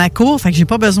plein dans ma cour, fait que j'ai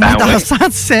pas besoin d'encens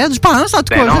de cèdre. Je pense, en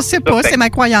tout cas, je sais pas, c'est ma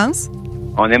croyance.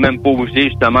 On n'est même pas obligé,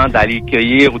 justement, d'aller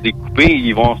cueillir ou découper.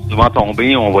 Ils vont souvent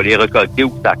tomber, on va les récolter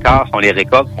ou ça casse, on les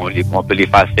récolte, on peut les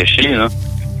faire sécher, là.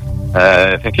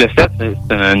 Fait que le cèdre, c'est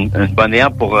une bonne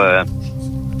herbe pour...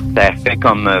 ça fait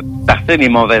comme partir des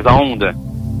mauvaises ondes.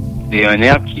 C'est un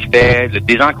herbe qui fait le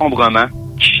désencombrement,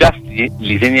 qui chasse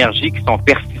les énergies qui sont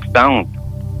persistantes.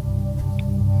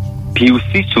 Puis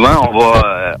aussi, souvent,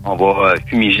 on va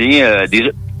fumiger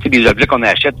des objets qu'on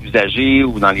achète usagés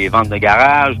ou dans les ventes de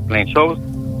garage, plein de choses.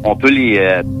 On peut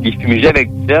les fumiger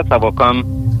avec du cèdre. Ça va comme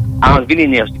enlever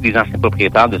l'énergie des anciens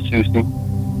propriétaires dessus aussi.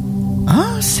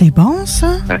 Ah, c'est bon,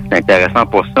 ça. C'est intéressant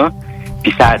pour ça.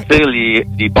 Puis ça attire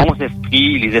les bons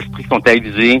esprits, les esprits qui sont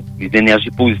avisés, les énergies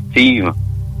positives.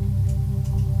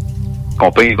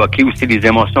 Qu'on peut évoquer aussi des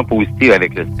émotions positives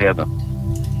avec le cèdre.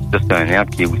 Ça, c'est un herbe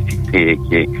qui est aussi qui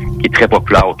est très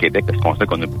populaire au Québec, parce qu'on sait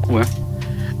qu'on a beaucoup, hein?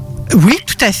 Oui,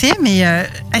 tout à fait, mais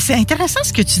c'est intéressant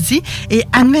ce que tu dis. Et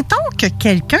admettons que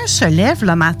quelqu'un se lève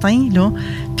le matin, là,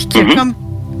 puis qu'il est comme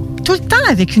tout le temps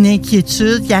avec une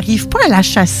inquiétude, il n'arrive pas à la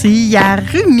chasser, il la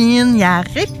rumine, il la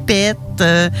répète.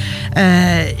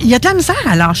 Il y a de la misère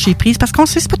à lâcher prise, parce qu'on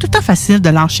sait que c'est pas tout le temps facile de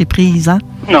lâcher prise, hein?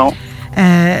 Non.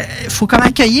 Faut comme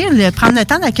prendre le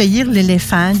temps d'accueillir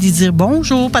l'éléphant, d'y dire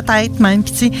bonjour peut-être même,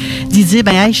 puis tu sais, d'y dire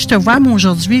hey, je te vois moi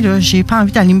aujourd'hui là, j'ai pas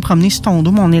envie d'aller me promener sur ton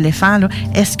dos mon éléphant là.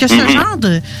 Est-ce que ce genre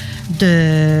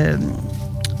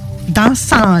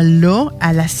d'encens là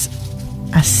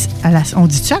on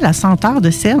dit-tu à la senteur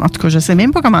de cèdre? En tout cas, je sais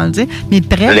même pas comment le dire. Mais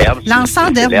bref,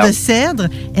 l'encens d'herbe de cèdre,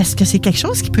 est-ce que c'est quelque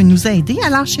chose qui peut nous aider à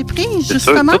lâcher prise,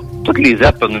 justement? Toutes les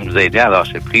herbes peuvent nous aider à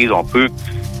lâcher prise. On peut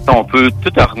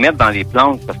tout remettre dans les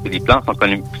plantes parce que les plantes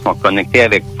sont connectées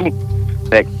avec tout.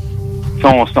 Fait que, si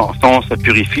on se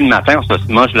purifie le matin, on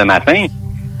se mange le matin,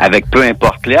 avec peu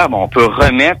importe l'herbe, on peut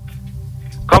remettre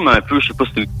comme un peu, je sais pas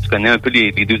si tu connais un peu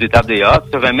les deux étapes des A,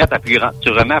 tu remets à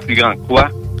plus grand que toi.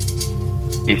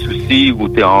 des soucis ou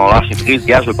t'es en lâcher prise.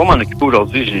 Gars, je veux pas m'en occuper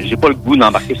aujourd'hui. J'ai pas le goût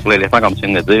d'embarquer sur l'éléphant, comme tu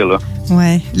viens de le dire, là.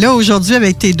 Ouais. Là, aujourd'hui,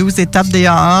 avec tes 12 étapes des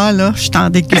AA, là, je suis en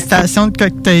dégustation de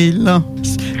cocktail, là.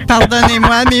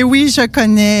 Pardonnez-moi, mais oui, je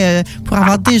connais, pour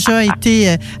avoir déjà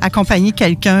été accompagné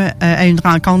quelqu'un à une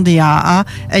rencontre des AA,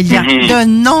 il y a de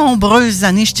nombreuses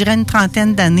années, je dirais une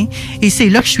trentaine d'années, et c'est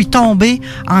là que je suis tombée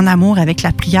en amour avec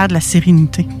la prière de la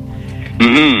sérénité.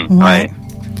 Ouais.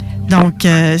 Donc,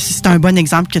 c'est un bon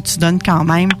exemple que tu donnes quand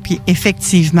même, puis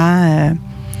effectivement,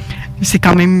 c'est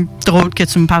quand même drôle que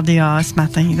tu me parles des AA ce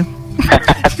matin, là.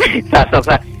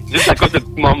 ça, juste à cause de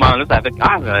ce moment-là, ça fait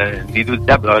les 12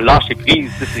 étapes, lâcher prise,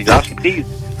 c'est lâcher prise.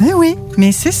 Oui,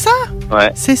 mais c'est ça.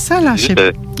 Ouais. C'est ça, lâcher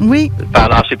prise. Oui. Faire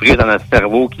lâcher prise dans notre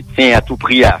cerveau qui tient à tout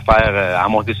prix à faire, à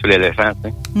monter sur l'éléphant, tu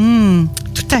sais.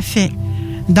 Tout à fait.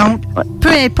 Donc, peu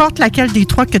importe laquelle des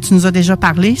trois que tu nous as déjà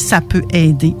parlé, ça peut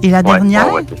aider. Et la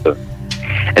dernière? Oui, c'est ça.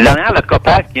 La dernière, le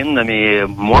copal, qui est une de mes,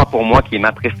 pour moi, qui est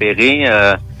ma préférée.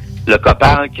 Le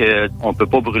copal qu'on peut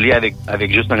pas brûler avec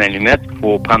juste une allumette, il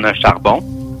faut prendre un charbon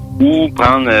ou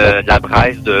prendre de la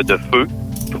braise de feu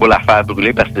pour la faire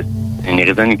brûler parce que c'est une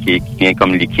résine qui vient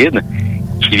comme liquide,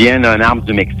 qui vient d'un arbre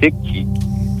du Mexique,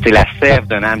 c'est la sève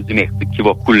d'un arbre du Mexique qui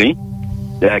va couler,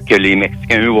 que les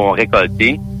Mexicains, eux, vont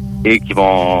récolter et qui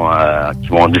vont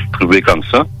distribuer comme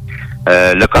ça.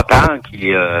 Le copal,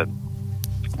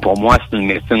 pour moi, c'est une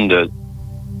médecine de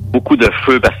beaucoup de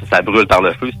feu parce que ça brûle par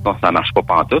le feu, sinon ça marche pas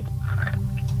pantoute.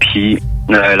 Puis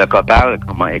le copal,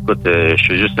 écoute, je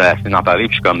suis juste assez d'en parler,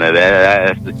 puis je suis comme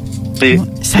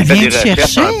ça vient me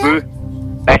chercher. Un peu.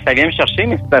 Ben, ça vient me chercher,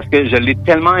 mais c'est parce que je l'ai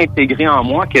tellement intégré en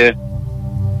moi que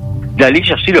d'aller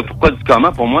chercher le pourquoi du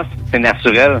comment, pour moi, c'est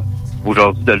naturel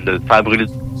aujourd'hui de le faire brûler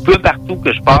peu partout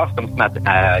que je passe, comme ce matin,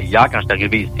 hier quand je suis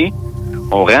arrivé ici,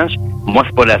 au ranch. Moi,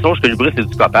 c'est pas de la sauce que je brûle, c'est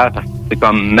du copal parce que c'est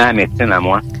comme ma médecine à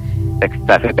moi. Fait que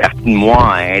ça fait partie de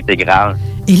moi intégrale.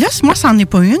 Et là, moi, c'en est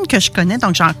pas une que je connais,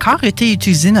 donc j'ai encore été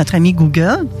utiliser notre ami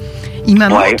Google. Il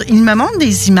me montre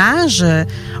des images,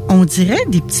 on dirait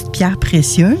des petites pierres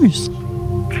précieuses.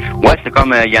 Ouais, c'est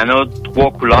comme, il y en a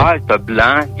 3 couleurs, t'as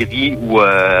blanc, gris ou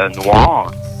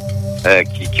noir,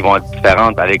 qui vont être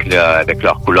différentes avec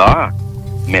leur couleur.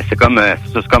 Mais c'est comme,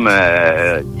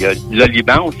 il y a le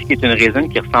Liban aussi, qui est une résine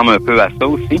qui ressemble un peu à ça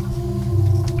aussi.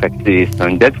 Fait que c'est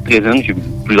une belle petite résine, j'ai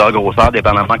plusieurs grosseurs,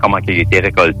 dépendamment comment elle a été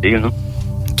récoltée, là.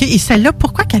 OK. Et celle-là,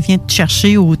 pourquoi qu'elle vient te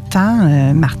chercher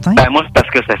autant, Martin? Ben, moi, c'est parce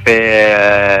que ça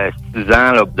fait 6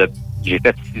 ans, là, j'ai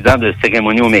fait 6 ans de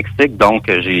cérémonie au Mexique, donc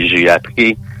j'ai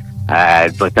appris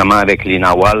directement avec les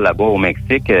Nahuals là-bas au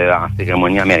Mexique, en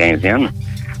cérémonie amérindienne.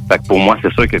 Fait que pour moi,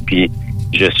 c'est sûr que puis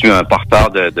je suis un porteur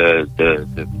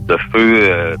de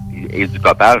feu et du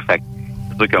copal. Fait que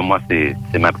c'est sûr que moi,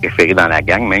 c'est ma préférée dans la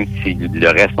gang, même si le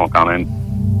reste sont quand même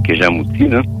que j'aime aussi,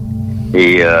 là.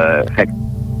 Et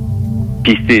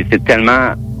puis c'est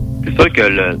tellement... C'est sûr que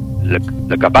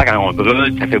le copal, quand on le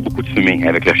brûle, ça fait beaucoup de fumée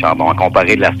avec le charbon, à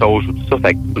comparer de la sauge ou tout ça.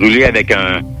 Fait que brûler avec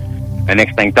un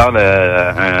extincteur,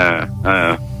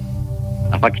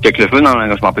 enfin qui check le feu, je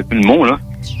m'en rappelle plus le mot, là,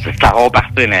 ça va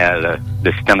repartir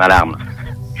le système d'alarme.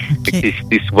 Okay.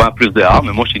 C'est souvent plus dehors,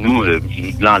 mais moi, chez nous,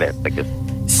 je l'enlève.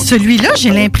 Celui-là,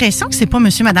 j'ai l'impression que c'est pas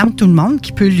monsieur, madame, tout le monde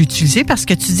qui peut l'utiliser parce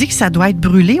que tu dis que ça doit être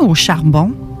brûlé au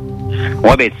charbon. Oui,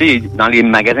 ben tu sais, dans les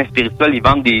magasins spirituels, ils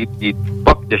vendent des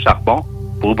pocs de charbon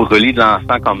pour brûler de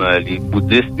l'encens comme les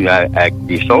bouddhistes avec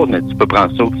des choses, mais tu peux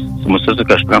prendre ça. C'est moi ça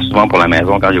que je prends souvent pour la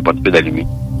maison quand j'ai pas de feu d'allumé.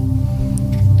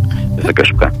 C'est ça que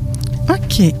je prends.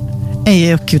 OK.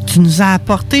 Et que tu nous as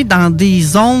apporté dans des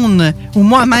zones où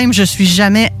moi-même, je suis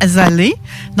jamais allée.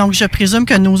 Donc, je présume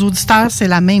que nos auditeurs, c'est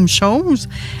la même chose.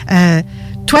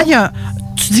 Toi,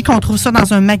 tu dis qu'on trouve ça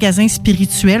dans un magasin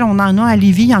spirituel. On en a à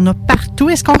Lévis, il y en a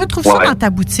partout. Est-ce qu'on retrouve ça dans ta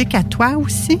boutique à toi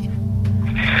aussi?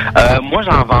 Moi,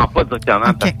 j'en vends pas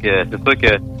directement parce que c'est sûr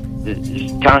que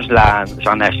quand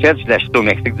j'en achète, je l'achète au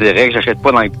Mexique direct. J'achète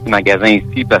pas dans les petits magasins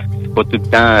ici parce que c'est pas tout le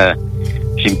temps...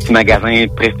 j'ai un petit magasin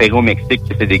préféré au Mexique,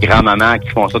 c'est des grands-mamans qui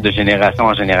font ça de génération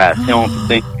en génération.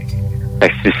 Tu sais. Fait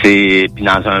que puis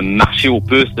dans un marché aux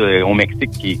puces au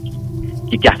Mexique qui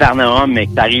est Cafarnaum, mais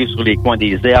que t'arrives sur les coins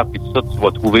des herbes puis tout ça, tu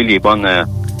vas trouver les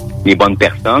bonnes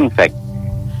personnes. Fait que,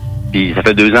 puis ça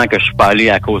fait 2 ans que je suis pas allé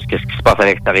à cause de ce qui se passe à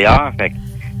l'extérieur. Fait que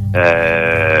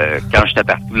quand j'étais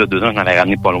parti là 2 ans, j'en avais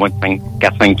ramené pas loin de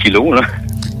 4-5 kilos. Là.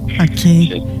 OK.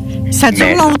 Ça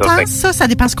dure longtemps, ça? Ça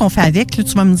dépend ce qu'on fait avec, là,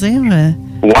 tu vas me dire?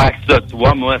 Ouais, ça, tu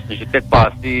vois, moi, j'ai peut-être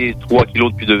passé 3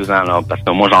 kilos depuis 2 ans, là, parce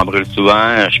que moi, j'en brûle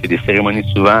souvent, je fais des cérémonies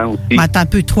souvent aussi. Mais attends un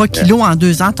peu, 3 kilos en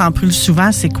 2 ans, t'en brûles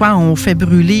souvent, c'est quoi? On fait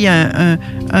brûler un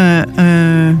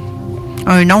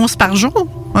once par jour?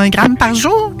 1 gramme par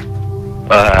jour?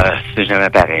 C'est jamais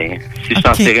pareil. Si je suis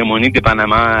en cérémonie,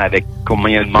 dépendamment avec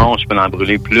combien de monde, je peux en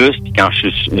brûler plus. Puis quand je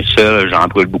suis seul, j'en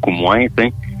brûle beaucoup moins, tu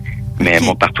sais. Mais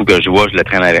moi, partout que je vois, je le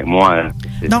traîne avec moi.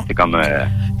 C'est comme...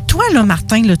 Toi, là,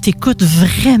 Martin, là, t'écoutes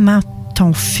vraiment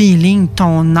ton feeling,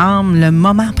 ton âme, le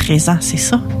moment présent, c'est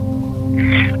ça?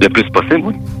 Le plus possible,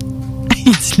 oui.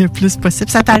 Il dit le plus possible.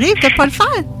 Ça t'arrive de pas le faire?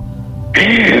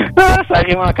 Ça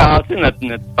arrive encore, tu sais, notre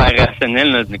père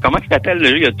rationnel. Comment il s'appelle le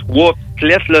jeu? Il y a 3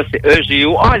 lettres, là, c'est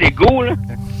EGO. Ah, l'ego, là!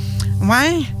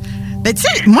 Ouais. Ben, tu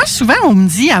sais, moi, souvent, on me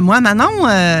dit à moi, Manon,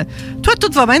 toi,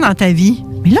 tout va bien dans ta vie.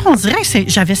 Mais là, on dirait que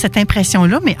j'avais cette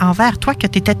impression-là, mais envers toi, que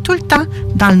tu étais tout le temps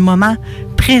dans le moment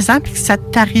présent puis que ça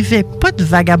t'arrivait pas de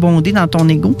vagabonder dans ton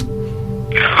ego.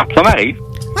 Ça m'arrive.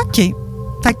 OK.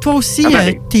 Fait que toi aussi,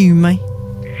 t'es humain.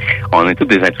 On est tous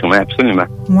des êtres humains, absolument.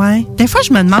 Oui. Des fois,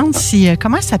 je me demande si...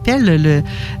 comment il s'appelle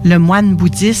le moine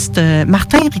bouddhiste?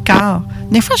 Martin Ricard.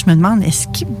 Des fois, je me demande, est-ce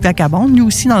qu'il vagabonde lui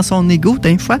aussi dans son ego,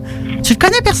 des fois? Tu le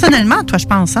connais personnellement, toi, je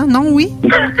pense, hein? Non, oui?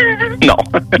 Non.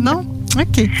 Non?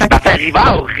 OK. Martin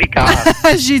Rivard ou Ricard?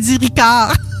 J'ai dit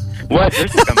Ricard. Ouais,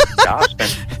 c'est comme Ricard.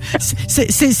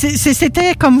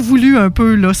 C'était comme voulu un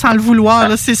peu, là, sans le vouloir.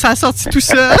 Là, ça a sorti tout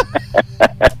seul.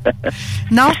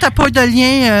 Non, t'as pas de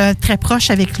lien très proche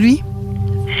avec lui?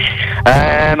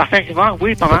 Martin Rivard,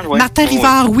 oui, pas mal, oui. Martin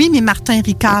Rivard, oui, mais Martin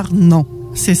Ricard, non.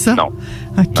 C'est ça? Non.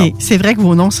 OK. Non. C'est vrai que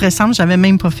vos noms se ressemblent. J'avais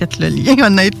même pas fait le lien,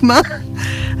 honnêtement.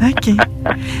 OK.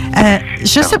 Je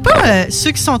sais pas,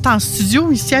 ceux qui sont en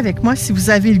studio ici avec moi, si vous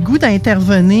avez le goût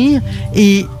d'intervenir.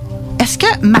 Et est-ce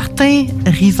que Martin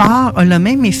Rivard a le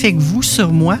même effet que vous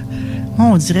sur moi? Moi,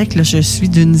 on dirait que là, je suis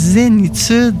d'une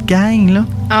zénitude, gang, là.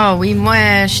 Ah oui,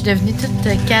 moi, je suis devenue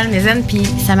toute calme et zen, puis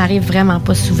ça m'arrive vraiment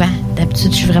pas souvent.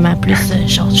 D'habitude, je suis vraiment plus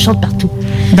chaude partout.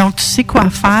 Donc, tu sais quoi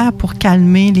faire pour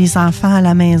calmer les enfants à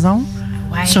la maison?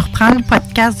 Ouais. Tu reprends le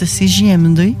podcast de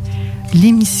CJMD,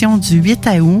 l'émission du 8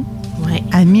 août,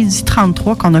 à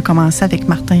 12h33 qu'on a commencé avec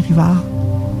Martin Rivard.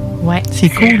 Ouais. C'est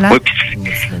cool, hein? Oui, puis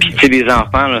tu sais, les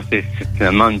enfants, là, c'est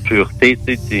tellement une pureté,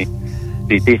 tu sais,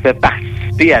 t'es fait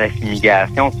participer à la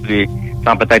fumigation, tu les,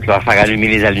 sans peut-être leur faire allumer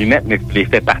les allumettes, mais tu les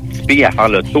fais participer à faire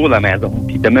le tour de la maison.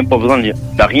 Puis t'as même pas besoin de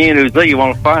rien leur dire, ils vont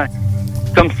le faire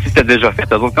comme si c'était déjà fait,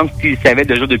 comme s'ils savaient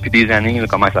déjà depuis des années là,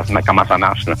 comment ça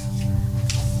marche. Là.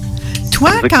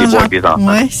 Toi,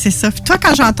 c'est ça. Toi,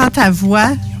 quand j'entends ta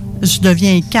voix, je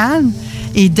deviens calme.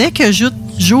 Et dès que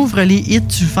j'ouvre les hits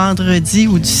du vendredi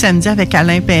ou du samedi avec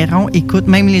Alain Perron, écoute,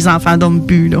 même les enfants dorment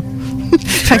plus, là.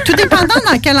 Fait que tout dépendant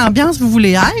dans quelle ambiance vous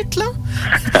voulez être, là,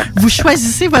 vous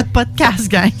choisissez votre podcast,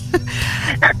 gang.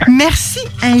 Merci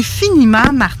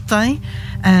infiniment, Martin.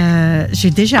 J'ai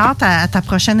déjà hâte à ta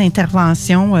prochaine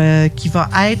intervention qui va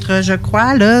être, je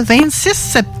crois, le 26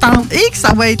 septembre. Et que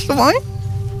ça va être loin!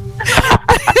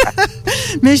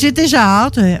 Mais j'ai déjà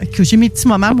hâte que j'ai mes petits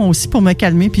moments, moi aussi, pour me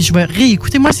calmer, puis je vais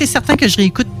réécouter. Moi, c'est certain que je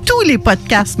réécoute tous les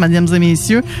podcasts, mesdames et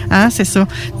messieurs. Hein, c'est ça.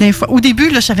 Des fois, au début,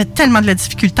 là, j'avais tellement de la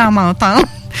difficulté à m'entendre.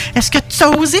 Est-ce que tu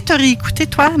as osé te réécouter,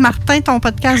 toi, Martin, ton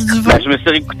podcast du vent? Je me suis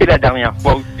réécouté la dernière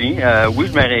fois aussi. Oui,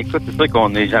 je me réécoute. C'est sûr qu'on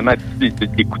n'est jamais habitué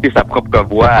d'écouter sa propre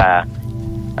voix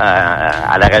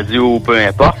à la radio, peu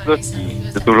importe. Là.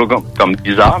 C'est toujours comme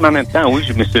bizarre, mais en même temps, oui,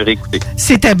 je me suis réécouté.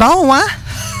 C'était bon, hein?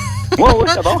 Oui,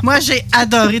 c'est bon. Moi, j'ai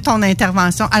adoré ton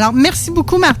intervention. Alors, merci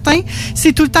beaucoup, Martin.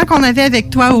 C'est tout le temps qu'on avait avec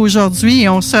toi aujourd'hui et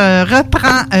on se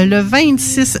reprend le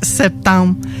 26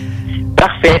 septembre.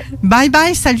 Parfait.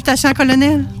 Bye-bye. Salutations,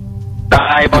 colonel.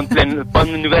 Bye.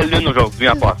 Bonne nouvelle lune aujourd'hui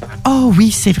en passant. Oh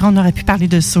oui, c'est vrai, on aurait pu parler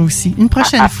de ça aussi. Une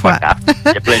prochaine fois. Il y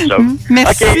a plein de choses.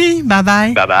 Merci. Okay.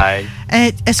 Bye-bye.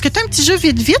 Bye-bye. Est-ce que tu as un petit jeu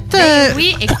vite,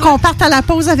 oui, pour qu'on parte à la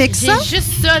pause avec ça? J'ai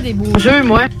juste ça, des beaux jeux,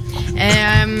 moi.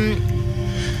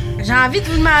 J'ai envie de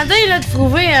vous demander là, de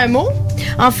trouver un mot.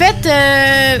 En fait,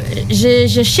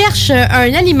 je cherche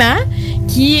un aliment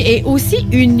qui est aussi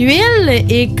une huile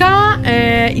et quand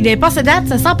il est passé date,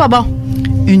 ça sent pas bon.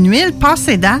 Une huile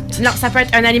passée date? Non, ça peut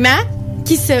être un aliment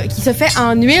qui se fait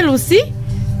en huile aussi.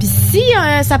 Puis si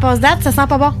ça passe date, ça sent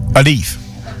pas bon. Olive.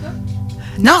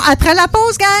 Non, après la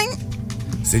pause, gang!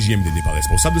 CJMD n'est pas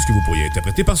responsable de ce que vous pourriez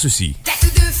interpréter par ceci.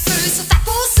 Tête de feu sur ta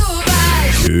peau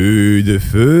sauvage. Feu de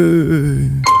feu.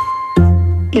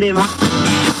 Animal,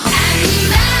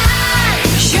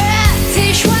 je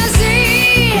t'ai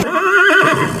choisi.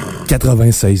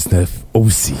 96.9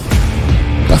 aussi.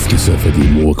 Parce que ça fait des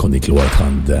mois qu'on est cloître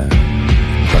en dedans.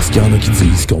 Parce qu'il y en a qui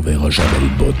disent qu'on verra jamais le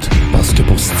bout. Parce que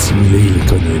pour stimuler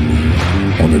l'économie,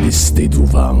 on a décidé de vous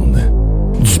vendre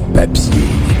du papier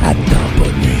à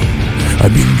tamponner. Un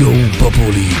bingo pas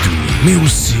pour les doux, mais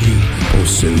aussi pour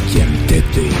ceux qui aiment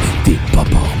têter des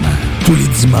paparmans. Tous les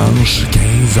dimanches,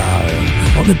 15h,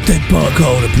 on n'est peut-être pas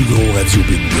encore le plus gros radio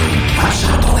bingo à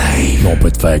Châteauneuf, mais on peut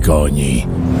te faire gagner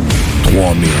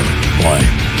 3000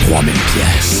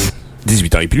 pièces.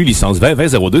 18 ans et plus, licence 20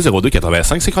 02 02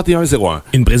 85 51 01.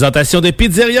 Une présentation de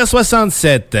Pizzeria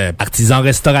 67, artisan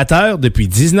restaurateur depuis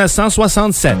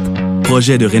 1967.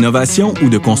 Projet de rénovation ou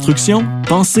de construction?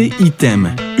 Pensez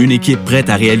ITEM. Une équipe prête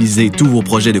à réaliser tous vos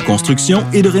projets de construction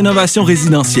et de rénovation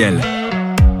résidentielle.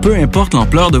 Peu importe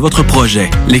l'ampleur de votre projet,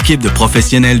 l'équipe de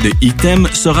professionnels de ITEM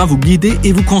sera vous guider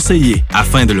et vous conseiller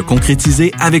afin de le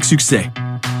concrétiser avec succès.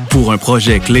 Pour un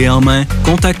projet clé en main,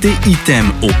 contactez ITEM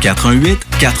au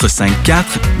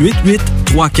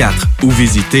 418-454-8834 ou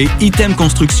visitez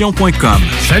itemconstruction.com.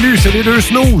 Salut, c'est les deux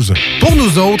snooze. Pour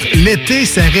nous autres, l'été,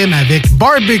 ça rime avec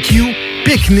barbecue,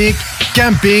 pique-nique,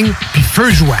 camping puis feu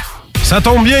de joie. Ça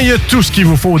tombe bien, il y a tout ce qu'il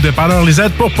vous faut au dépanneur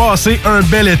Lisette pour passer un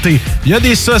bel été. Il y a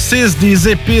des saucisses, des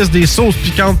épices, des sauces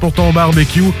piquantes pour ton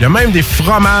barbecue. Il y a même des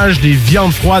fromages, des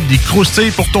viandes froides, des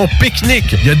croustilles pour ton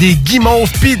pique-nique. Il y a des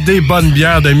guimauves pis des bonnes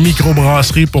bières de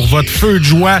microbrasserie pour votre feu de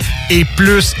joie et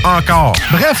plus encore.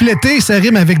 Bref, l'été, ça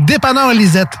rime avec dépanneur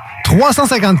Lisette.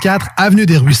 354 Avenue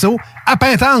des Ruisseaux, à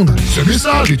Pintendre. Ce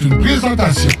message est une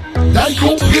présentation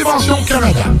d'Alco Prévention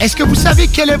Canada. Est-ce que vous savez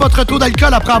quel est votre taux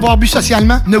d'alcool après avoir bu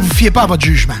socialement? Ne vous fiez pas à votre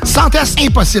jugement. Sans test,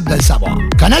 impossible de le savoir.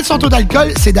 Connaître son taux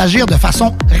d'alcool, c'est d'agir de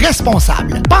façon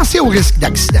responsable. Pensez au risque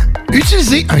d'accident.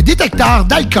 Utilisez un détecteur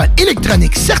d'alcool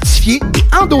électronique certifié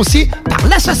et endossé par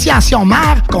l'Association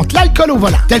mère contre l'alcool au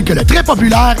volant, tel que le très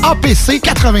populaire APC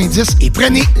 90, et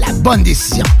prenez la bonne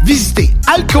décision. Visitez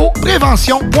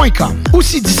alcoprévention.com.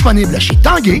 Aussi disponible chez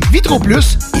Tanguay, Vitro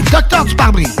Plus et Docteur du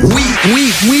pare-brise.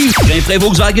 Oui. Rainfray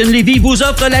Volkswagen Lévis vous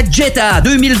offre la Jetta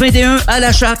 2021 à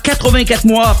l'achat 84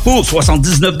 mois pour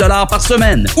 79 $ par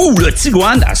semaine. Ou le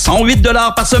Tiguan à 108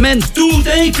 $ par semaine, tout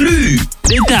inclus.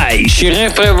 Détail chez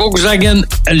Rainfray Volkswagen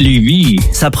Lévis.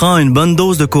 Ça prend une bonne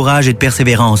dose de courage et de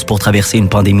persévérance pour traverser une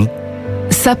pandémie.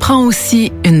 Ça prend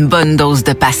aussi une bonne dose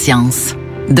de patience,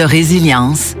 de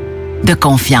résilience, de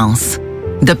confiance,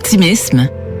 d'optimisme,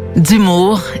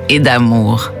 d'humour et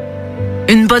d'amour.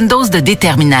 Une bonne dose de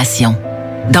détermination,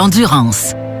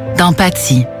 d'endurance,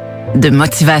 d'empathie, de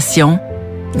motivation,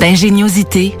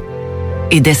 d'ingéniosité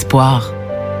et d'espoir.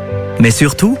 Mais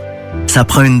surtout, ça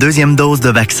prend une deuxième dose de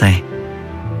vaccin.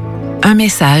 Un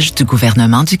message du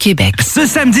gouvernement du Québec. Ce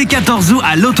samedi 14 août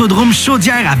à l'Autodrome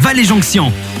Chaudière à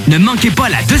Vallée-Jonction. Ne manquez pas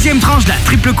la deuxième tranche de la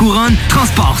triple couronne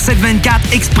Transport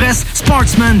 724 Express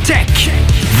Sportsman Tech.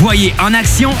 Voyez en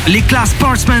action les classes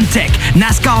Sportsman Tech,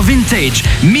 NASCAR Vintage,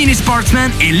 Mini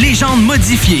Sportsman et Légende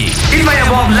modifiée. Il va y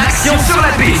avoir de l'action sur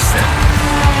la piste.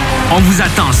 On vous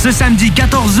attend ce samedi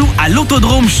 14 août à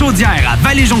l'Autodrome Chaudière à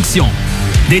Vallée-Jonction.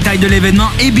 Détails de l'événement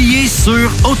et billets sur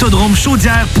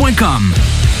autodromechaudière.com.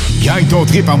 Gagne ton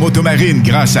trip en motomarine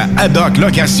grâce à Haddock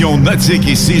Location Nautique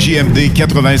et CJMD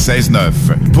 96.9.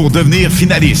 Pour devenir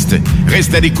finaliste,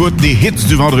 reste à l'écoute des hits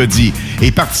du vendredi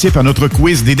et participe à notre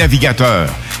quiz des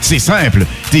navigateurs. C'est simple,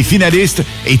 t'es finaliste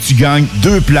et tu gagnes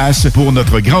 2 places pour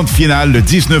notre grande finale le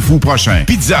 19 août prochain.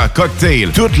 Pizza, cocktail,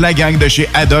 toute la gang de chez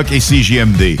Haddock et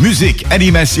CJMD. Musique,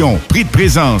 animation, prix de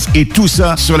présence et tout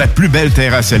ça sur la plus belle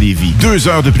terrasse à Lévis. 2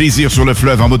 heures de plaisir sur le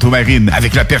fleuve en motomarine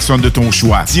avec la personne de ton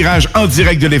choix. Tirage en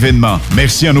direct de l'événement.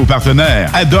 Merci à nos partenaires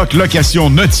Haddock Location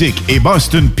Nautique et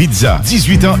Boston Pizza.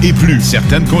 18 ans et plus.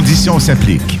 Certaines conditions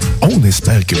s'appliquent. On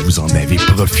espère que vous en avez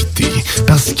profité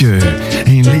parce que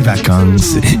les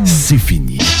vacances, c'est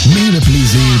fini. Mais le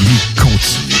plaisir, lui,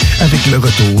 continue avec le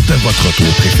retour de votre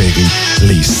retour préféré,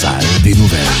 les salles des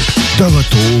nouvelles. De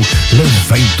retour le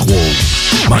 23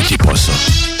 août. Manquez pas ça.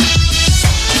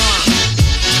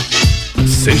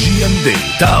 CJMD,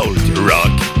 Talk,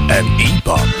 Rock and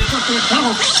Hip-Hop.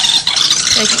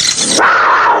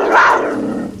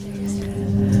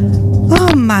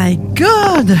 Oh my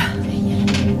God!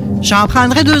 J'en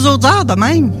prendrais 2 autres heures de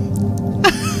même.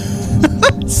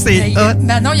 C'est hot.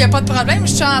 Ben non, il n'y a pas de problème.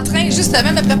 Je suis en train justement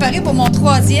de me préparer pour mon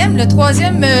le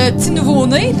troisième petit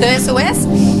nouveau-né de SOS.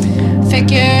 Fait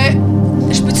que,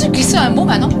 je peux-tu glisser un mot,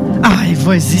 Manon? Ah,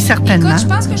 vas-y, certainement. Écoute, je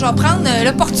pense que je vais prendre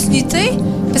l'opportunité,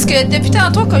 parce que depuis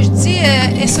tantôt, quand je dis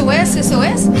SOS,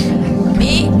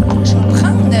 mais je vais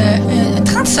prendre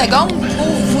 30 secondes pour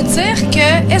vous dire que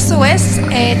SOS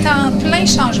est en plein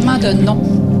changement de nom.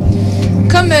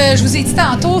 Comme je vous ai dit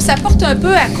tantôt, ça porte un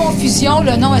peu à confusion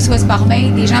le nom SOS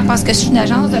Barmaid. Les gens pensent que c'est une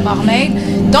agence de barmaid.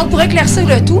 Donc, pour éclaircir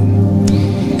le tout,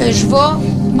 je vais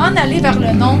m'en aller vers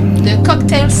le nom de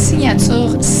Cocktail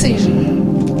Signature CG.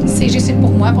 CG, c'est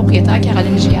pour moi, propriétaire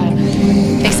Caroline Gière.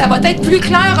 Fait que ça va être plus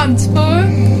clair un petit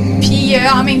peu. Puis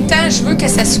en même temps, je veux que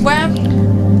ça soit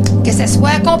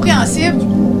compréhensible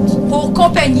pour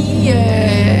compagnies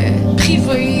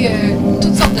privées,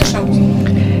 toutes sortes de choses.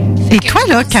 Et toi,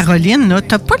 là, Caroline, là,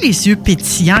 t'as pas les yeux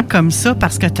pétillants comme ça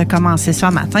parce que t'as commencé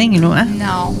ça matin, là, hein?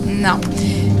 Non.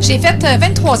 J'ai fait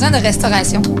 23 ans de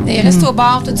restauration. Des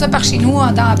restos-bars, tout ça par chez nous,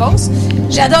 dans la Beauce.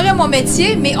 J'ai adoré mon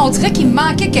métier, mais on dirait qu'il me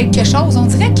manquait quelque chose. On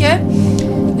dirait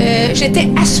que j'étais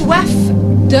assoiffée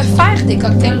de faire des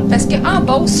cocktails. Parce qu'en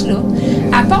Beauce, là,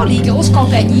 à part les grosses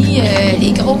compagnies,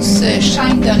 les grosses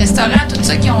chaînes de restaurants, tout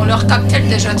ça qui ont leur cocktail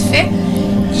déjà de fait,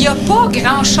 il n'y a pas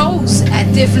grand-chose à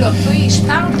développer. Je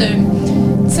parle de...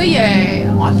 Tu sais,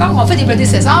 on fait des Bloody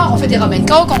César, on fait des Rum &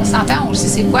 Coke, on s'entend, on sait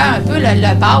c'est quoi un peu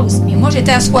la base. Mais moi,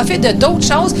 j'étais assoiffée de d'autres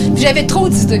choses, puis j'avais trop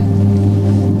d'idées.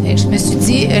 Et je me suis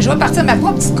dit, je vais partir de ma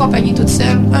propre petite compagnie toute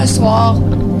seule, un soir,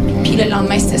 puis le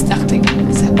lendemain, c'était starté.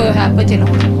 Ça n'a pas été long.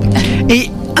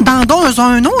 Et dans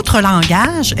un autre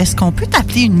langage, est-ce qu'on peut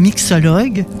t'appeler une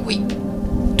mixologue? Oui.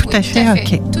 Tout à fait,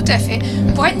 OK. Tout à fait.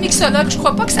 Pour être mixologue, je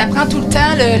crois pas que ça prend tout le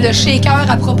temps le shaker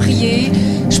approprié.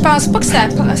 Je pense pas que ça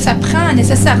prend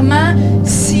nécessairement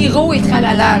sirop et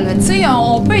tralala. Tu sais,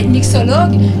 on peut être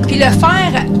mixologue puis le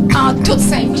faire en toute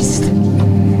simplicité.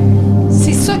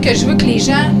 C'est ça que je veux que les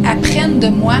gens apprennent de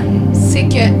moi, c'est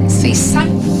que c'est simple.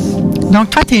 Donc,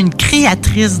 toi, tu es une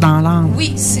créatrice dans l'âme.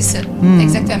 Oui, c'est ça.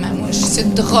 Exactement. Moi, je suis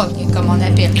une drogue, comme on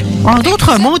appelle. En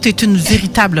d'autres mots, tu es une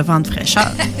véritable vente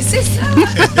fraîcheur. C'est ça.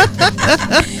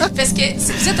 Parce que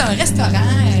si vous êtes un restaurant,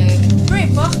 peu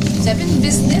importe, vous avez une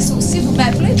business aussi, vous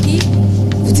m'appelez, puis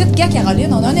vous dites, gars,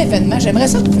 Caroline, on a un événement, j'aimerais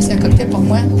ça que vous fassiez un cocktail pour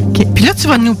moi. OK. Puis là, tu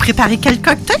vas nous préparer quel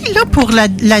cocktail, là, pour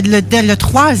le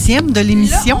troisième de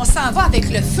l'émission? Là, on s'en va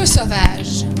avec le feu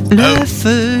sauvage. Le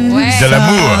feu de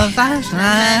l'amour.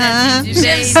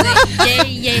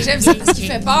 J'aime ça parce qu'il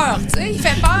fait peur, tu sais. Il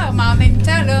fait peur, mais en même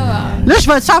temps, là... Là, je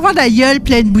vais-tu avoir la gueule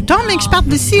pleine de boutons, mais que je parte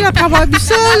d'ici après avoir bu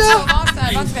ça, là? C'est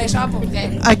un vent de fraîcheur pour vrai.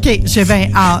 OK, j'ai bien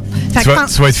hâte.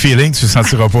 Tu vas être feeling, tu ne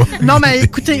sentiras pas. Non, mais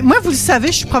écoutez, moi, vous le savez,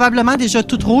 je suis probablement déjà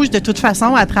toute rouge de toute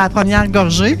façon après la première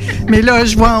gorgée. Mais là,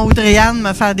 je vois Audrey-Anne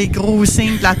me faire des gros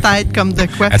signes de la tête comme de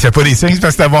quoi. Elle fait pas des signes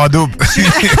parce que t'as en double.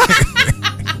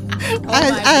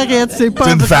 Arrête, c'est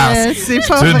pas vrai. C'est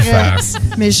pas vrai. Farce.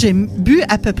 Mais j'ai bu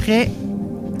à peu près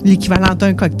l'équivalent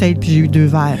d'un cocktail, puis j'ai eu 2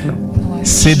 verres. Là.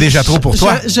 C'est déjà trop pour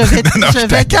toi. Je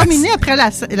vais terminer après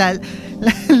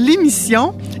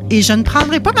l'émission et je ne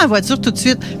prendrai pas ma voiture tout de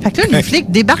suite. Fait que là, les flics,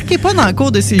 débarquez pas dans le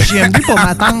cours de CJMD pour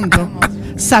m'attendre. Là.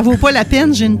 Ça vaut pas la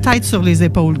peine, j'ai une tête sur les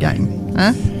épaules, gang.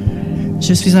 Hein?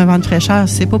 Je suis un vent de fraîcheur,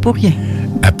 c'est pas pour rien.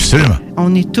 Absolument.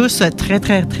 On est tous très,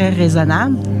 très, très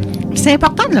raisonnables. C'est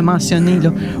important de le mentionner,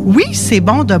 là. Oui, c'est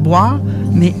bon de boire,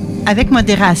 mais avec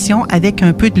modération, avec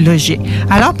un peu de logique.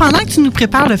 Alors, pendant que tu nous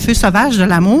prépares le feu sauvage de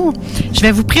l'amour, je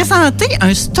vais vous présenter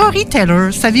un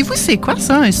storyteller. Savez-vous c'est quoi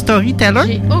ça, un storyteller?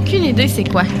 J'ai aucune idée c'est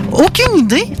quoi. Aucune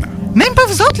idée? Même pas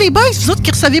vous autres, les boys, vous autres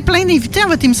qui recevez plein d'invités à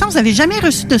votre émission, vous n'avez jamais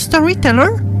reçu de storyteller?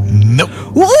 Non.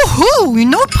 Wouhou!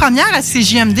 Une autre première à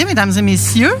CJMD, mesdames et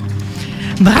messieurs.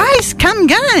 Bryce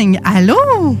Camgang,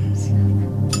 allô?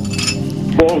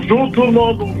 Bonjour tout le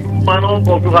monde, bonjour Manon,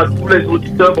 bonjour à tous les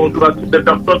auditeurs, bonjour à toutes les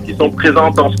personnes qui sont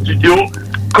présentes en studio.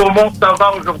 Comment ça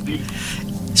va aujourd'hui?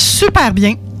 Super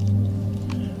bien.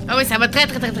 Ah oui, ça va très,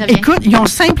 très, très, très bien. Écoute, ils ont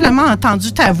simplement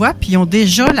entendu ta voix, puis ils ont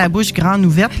déjà la bouche grande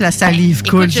ouverte, la salive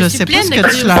coule. Je sais pas ce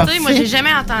que tu leur fais. Moi, j'ai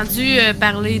jamais entendu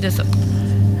parler de ça.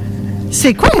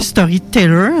 C'est quoi un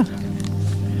storyteller?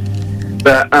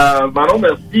 Manon,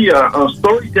 merci. Un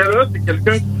storyteller, c'est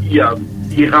quelqu'un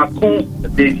qui raconte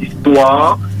des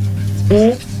histoires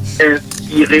pour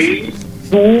inspirer,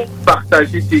 pour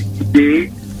partager ses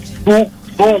idées, pour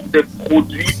vendre des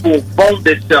produits, pour vendre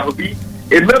des services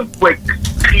et même pour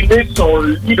exprimer son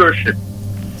leadership.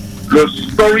 Le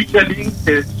storytelling,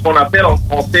 c'est ce qu'on appelle en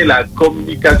français la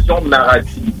communication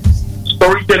narrative.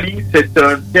 Storytelling, c'est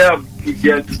un terme qui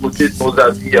vient du côté de nos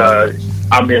amis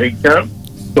américains.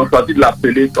 Ils ont choisi de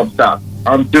l'appeler comme ça.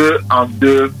 En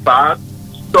deux phases.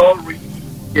 Story,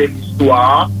 qui est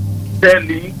l'histoire.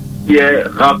 Telling, qui est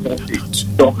raconter.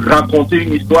 Donc, raconter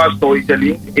une histoire,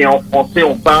 storytelling. Et en français,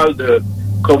 on parle de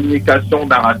communication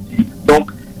narrative.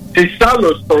 Donc, c'est ça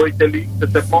le storytelling.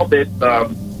 C'est simplement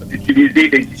d'utiliser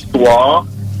des histoires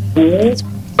pour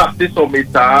passer son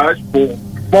message, pour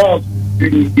vendre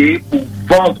une idée, pour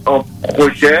vendre un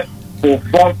projet, pour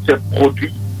vendre ce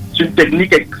produit. C'est une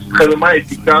technique extrêmement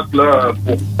efficace là,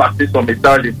 pour passer son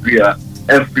message et puis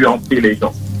influencer les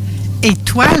gens. Et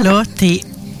toi, là, t'es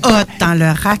hot dans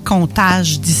le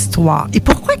racontage d'histoires. Et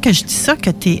pourquoi que je dis ça, que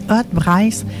t'es hot,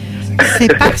 Bryce?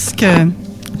 C'est parce que,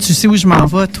 tu sais où je m'en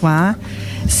vais, toi, hein?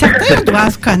 Certains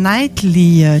doivent connaître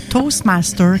les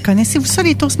Toastmasters. Connaissez-vous ça,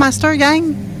 les Toastmasters, gang?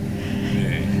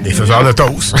 Les faiseurs de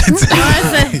toast.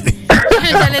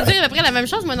 J'allais dire à peu près la même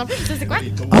chose, moi non plus. Ça, c'est quoi?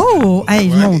 Oh, hey,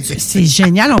 mon Dieu, c'est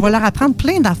génial. On va leur apprendre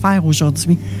plein d'affaires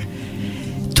aujourd'hui.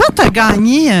 Toi, tu as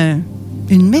gagné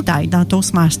une médaille dans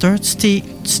Toastmaster. Tu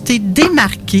t'es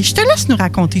démarqué. Je te laisse nous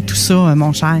raconter tout ça,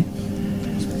 mon cher.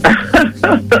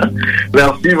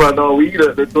 Merci, Manon. Oui,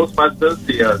 le Toastmaster,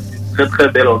 c'est une très, très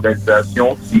belle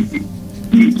organisation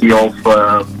qui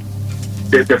offre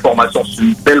des formations sur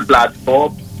une belle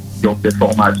plateforme, qui ont des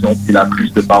formations sur la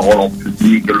prise de parole en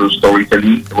public, le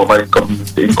storytelling. C'est vraiment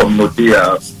une communauté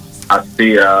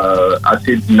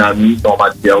assez dynamique en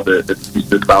matière de prise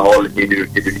de parole et de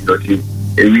leadership.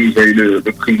 Et oui, j'ai eu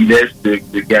le privilège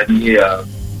de gagner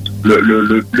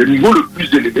le niveau le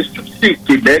plus élevé, surtout au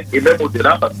Québec et même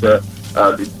au-delà, parce que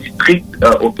le district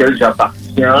auquel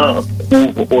j'appartiens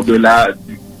trouve au-delà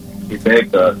du Québec,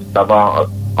 ça va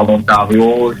en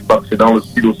Ontario, je crois que c'est dans le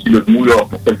sud aussi de New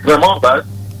York. C'est vraiment vaste.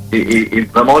 Et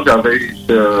vraiment, j'avais eu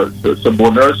ce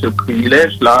bonheur, ce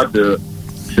privilège-là de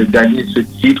gagner ce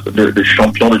titre de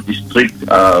champion de district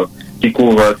qui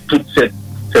couvre toute cette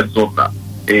zone-là.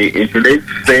 Et je l'ai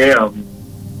fait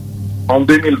en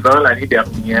 2020, l'année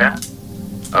dernière,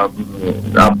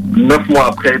 9 mois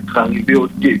après être arrivé au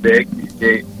Québec.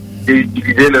 J'ai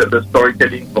utilisé le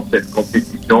storytelling pour cette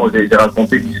compétition. J'ai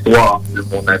raconté l'histoire de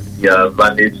mon amie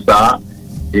Vanessa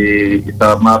et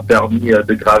ça m'a permis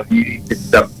de gravir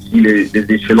petit à petit les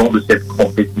échelons de cette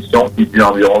compétition qui dure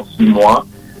environ 6 mois.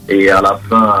 Et à la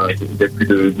fin, j'ai pu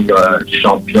devenir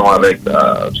champion avec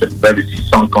près de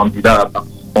 600 candidats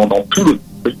participant dans tout le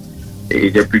pays.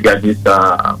 Et j'ai pu gagner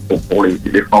ça pour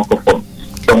les francophones.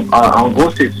 Donc, en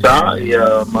gros, c'est ça. Et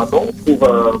maintenant, pour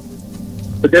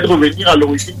peut-être revenir à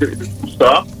l'origine de tout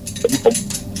ça,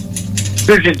 ce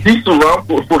que je dis souvent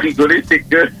pour rigoler, c'est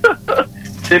que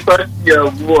je ne sais pas si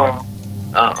vous,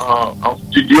 en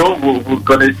studio, vous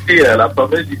connaissez la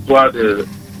fameuse histoire de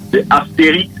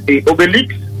Astérix et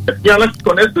Obélix. Est-ce qu'il y en a qui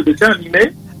connaissent le dessin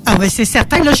animé? Ah oui, c'est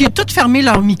certain. Là, j'ai tout fermé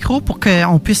leur micro pour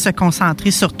qu'on puisse se concentrer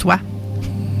sur toi.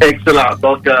 Excellent.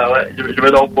 Donc, je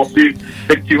vais donc poursuivre.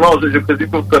 Effectivement, je présume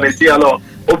que vous connaissez. Alors,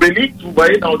 Obélix, vous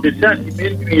voyez dans le dessin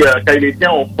animé, lui, quand il était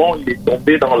enfant, il est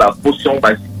tombé dans la potion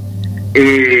magique.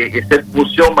 Et cette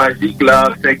potion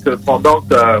magique-là fait que pendant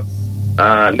que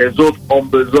les autres ont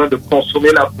besoin de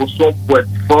consommer la potion pour être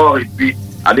fort et puis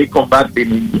aller combattre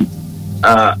l'ennemi,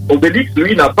 Obélix,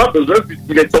 lui, n'a pas besoin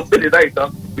puisqu'il est tombé dedans étant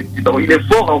petit. Donc, il est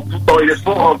fort en tout temps, il est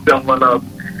fort en permanence.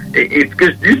 Et ce que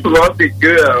je dis souvent, c'est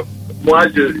que moi,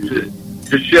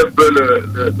 je suis un peu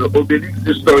le Obélix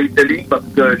du storytelling parce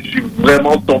que je suis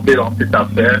vraiment tombé dans cette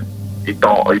affaire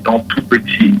étant tout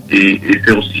petit. Et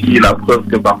c'est aussi la preuve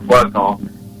que parfois, quand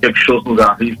quelque chose nous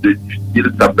arrive de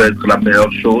difficile, ça peut être la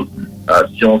meilleure chose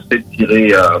si on sait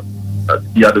tirer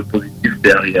ce qu'il y a de positif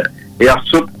derrière. Et à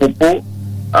ce propos,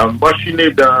 moi, je suis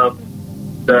né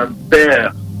d'un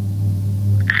père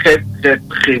très, très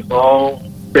présent,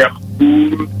 père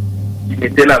cool, qui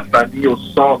mettait la famille au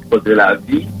centre de la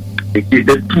vie et qui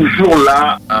était toujours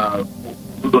là pour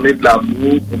nous donner de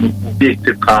l'amour, pour nous couvrir,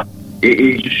 etc.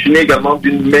 Et je suis né également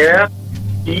d'une mère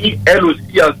qui, elle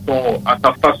aussi, à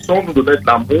sa façon, nous donnait de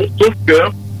l'amour, sauf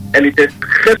qu'elle était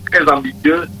très, très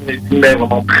ambitieuse, mais une mère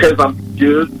vraiment très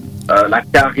ambitieuse. La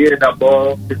carrière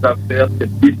d'abord, ses affaires, ses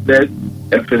business.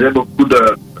 Elle faisait beaucoup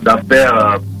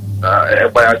d'affaires. Elle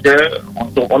voyageait.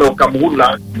 On est au Cameroun,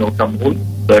 là. On est au Cameroun.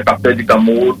 Elle partait du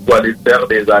Cameroun pour aller faire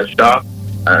des achats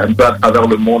un peu à travers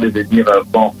le monde et venir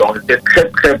vendre. Donc, j'étais très,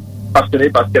 très passionné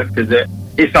par ce qu'elle faisait.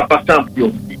 Et ça passait un peu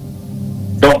aussi.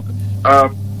 Donc,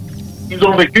 ils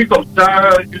ont vécu comme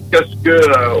ça jusqu'à ce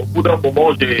que, au bout d'un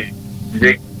moment,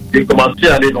 j'ai commencé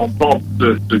à aller longtemps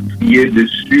de crier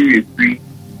dessus. Et puis,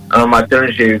 un matin,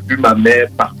 j'ai vu ma mère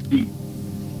partir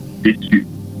dessus.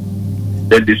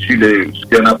 Elle dessus ce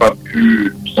qu'elle n'a pas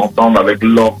pu s'entendre avec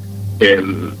l'homme qu'elle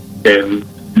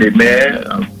aimait.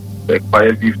 Elle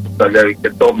croyait vivre toute sa vie avec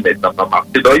cet homme, mais ça n'a pas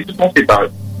marché. Donc, ils se sont séparés.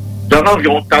 J'avais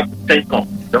environ 4-5 ans.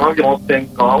 J'avais environ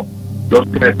 5 ans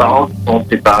lorsque mes parents se sont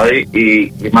séparés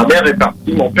et ma mère est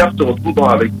partie. Mon père se retrouve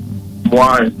avec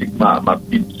moi ainsi que ma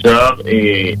petite sœur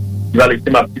et il va laisser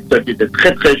ma petite sœur qui était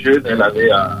très très jeune. Elle avait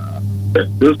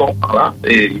 2 ans par là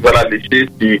et il va la laisser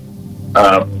chez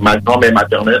ma grand-mère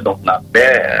maternelle, donc la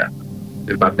mère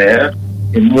de ma mère.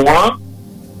 Et moi,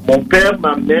 mon père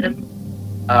m'amène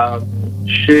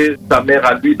chez sa mère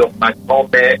à lui, donc ma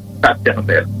grand-mère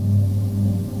paternelle.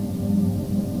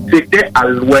 C'était à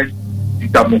l'ouest du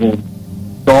Cameroun,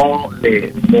 dans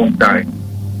les montagnes.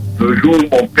 Le jour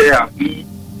où mon père arrive,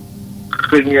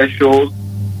 première chose,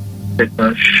 c'est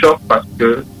un choc parce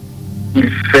que il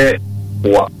fait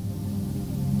froid.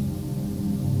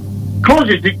 Quand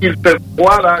je dis qu'il fait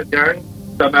froid, là, gang,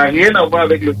 ça n'a rien à voir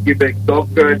avec le Québec. Donc,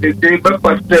 n'essayez même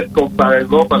pas cette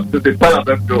comparaison parce que c'est pas la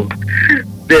même chose.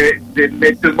 C'est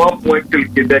nettement moins que le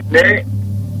Québec. Mais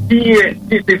si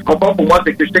c'est frappant pour moi,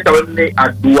 c'est que j'étais quand même né à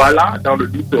Douala, dans le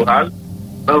littoral,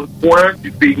 un coin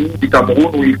du pays du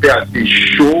Cameroun où il fait assez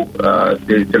chaud.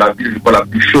 C'est la ville, je crois, la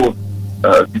plus chaude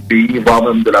du pays, voire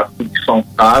même de l'Afrique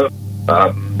centrale.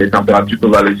 Les températures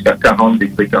peuvent aller jusqu'à 40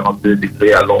 degrés, 42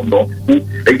 degrés à Londres. Et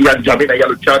il y a jamais, il y a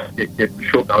le Tchad qui est plus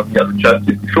chaud, quand même, il y a le Tchad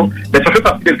qui est plus chaud. Mais ça fait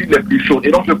partie des villes les plus chaudes.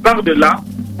 Et donc, je pars de là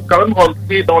pour quand même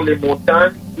rentrer dans les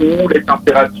montagnes où les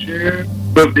températures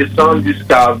peuvent descendre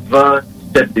jusqu'à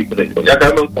 27 degrés. Donc, il y a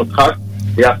quand même un contraste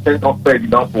et à 5 ans, c'est pas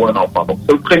évident pour un enfant. Donc,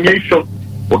 c'est le premier choc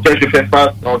auquel je fais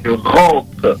face quand je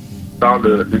rentre dans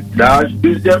le village.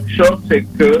 Deuxième choc, c'est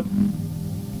que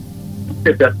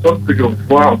ces personnes que je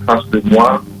vois en face de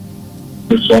moi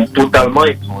me sont totalement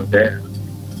étrangères.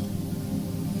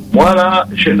 Moi, là,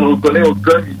 je ne reconnais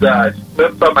aucun visage,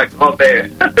 même pas ma grand-mère.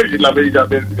 Je ne l'avais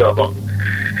jamais vue avant.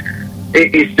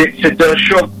 Et c'est un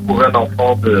choc pour un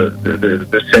enfant de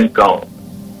 5 ans.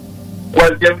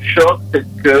 Troisième choc, c'est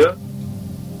que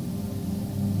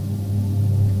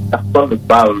personne ne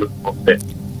parle le français.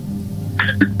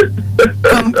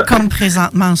 Comme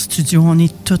présentement en studio, on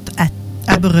est tous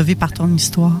abreuvés par ton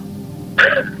histoire.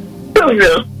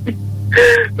 Merci.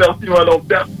 Merci, Manon.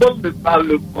 Personne ne parle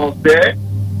le français.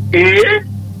 Et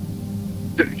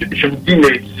je me dis,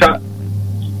 mais ça,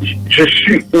 je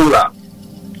suis où là?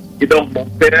 Et donc, mon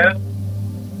père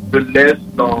me laisse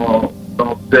dans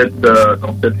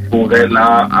cette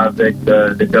forêt-là avec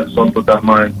des personnes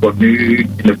totalement inconnues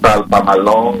qui ne parlent pas ma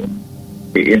langue.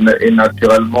 Et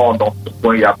naturellement, dans ce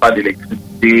coin, il n'y a pas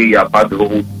d'électricité, il n'y a pas de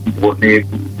route goudronnée,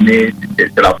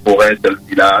 c'est la forêt, c'est le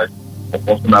village. On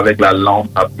fonctionne avec la lampe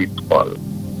à pétrole.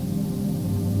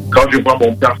 Quand je vois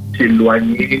mon père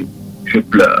s'éloigner, je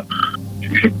pleure.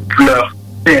 Je pleure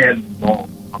tellement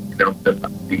quand il est en train de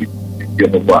partir. Je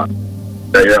me vois.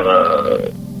 D'ailleurs,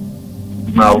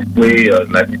 il m'a avoué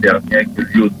l'année dernière que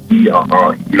lui aussi,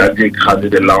 il a dû écraser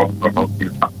des larmes pendant qu'il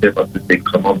partait parce que c'était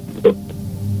extrêmement dur.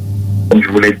 Comme je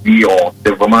vous l'ai dit,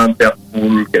 c'était vraiment un père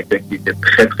cool, quelqu'un qui était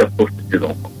très très proche de ses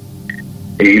enfants.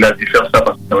 Et il a dû faire ça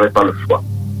parce qu'il n'avait pas le choix.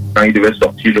 Quand il devait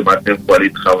sortir le matin pour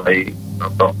aller travailler en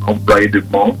tant qu'employé de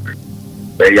banque,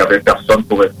 ben, il n'y avait personne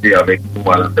pour rester avec nous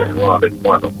à la maison, avec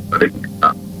moi, donc avec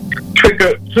ça. C'est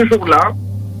que ce jour-là,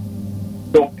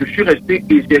 donc je suis resté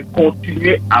et j'ai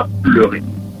continué à pleurer.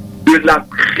 De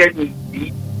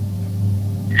l'après-midi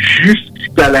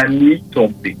jusqu'à la nuit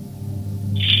tombée,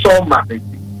 sans m'arrêter.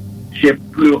 J'ai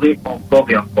pleuré encore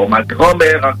et encore. Ma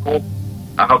grand-mère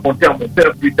a raconté à mon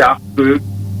père plus tard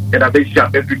qu'elle n'avait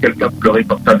jamais vu quelqu'un pleurer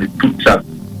comme ça de toute sa vie.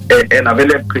 Elle avait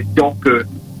l'impression que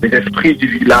les esprits du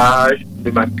village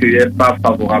ne m'accueillaient pas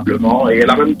favorablement et elle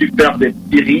a même dû faire des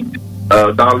petits rites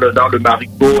dans le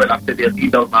marigot. Elle a fait des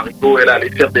rites dans le marigot. Elle allait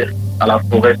faire des rites à la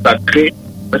forêt sacrée.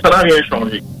 Mais ça n'a rien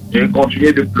changé. J'ai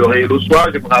continué de pleurer. Le soir,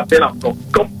 je me rappelle encore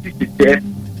comme si c'était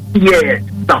hier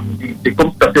samedi. C'est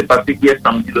comme ça s'est passé hier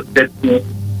samedi, le 7 août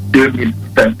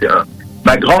 2021.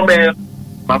 Ma grand-mère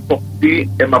m'a porté,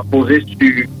 elle m'a posé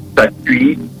sur sa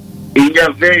cuisse et il y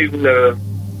avait une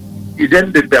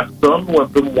dizaine de personnes ou un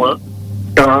peu moins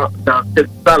dans cette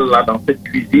salle-là, dans cette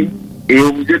cuisine. Et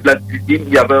au milieu de la cuisine,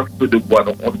 il y avait un feu de bois.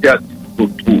 Donc on s'est assis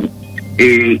autour.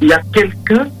 Et il y a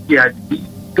quelqu'un qui a dit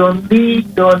 « Donnez,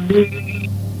 donnez ».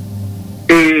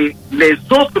 Et les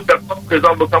autres personnes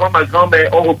présentes, notamment ma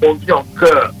grand-mère, ont répondu en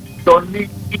chœur « Tony ».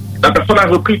 La personne a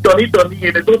repris « Tony, Tony »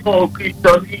 et les autres ont repris «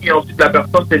 Tony » et ensuite la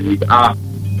personne s'est mise à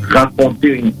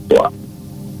raconter une histoire.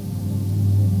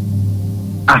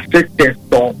 À cet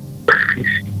instant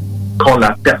précis, quand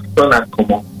la personne a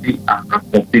commencé à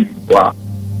raconter l'histoire,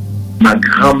 ma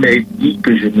grand-mère dit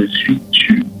que je me suis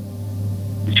tué.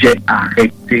 J'ai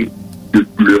arrêté de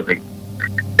pleurer.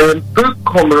 Un peu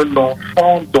comme un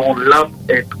enfant dont l'âme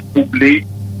est troublée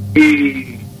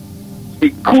et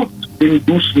écoute une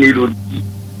douce mélodie,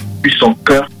 puis son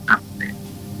cœur s'apaise.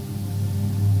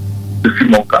 Ce fut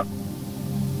mon cas.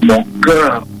 Mon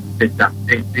cœur s'est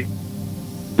apaisé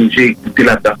et j'ai écouté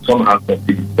la personne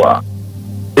raconter l'histoire.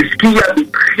 Et ce qu'il y a de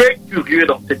très curieux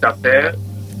dans cette affaire,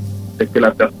 c'est que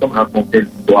la personne racontait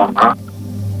l'histoire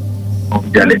en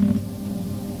dialecte.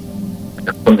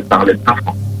 La personne ne parlait pas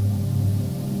français.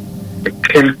 Mais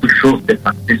quelque chose s'est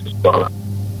passé ce soir-là.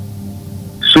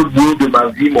 Ce bout de ma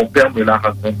vie, mon père me l'a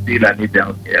raconté l'année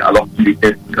dernière, alors qu'il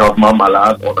était gravement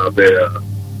malade.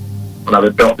 On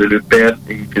avait peur de le perdre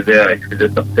et il faisait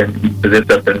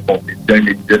certaines confessions,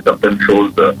 il disait certaines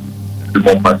choses de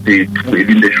mon passé et tout. Et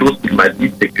l'une des choses qu'il m'a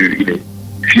dit, c'est qu'il est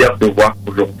fier de voir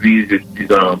qu'aujourd'hui, je suis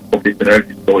un professionnel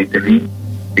du storytelling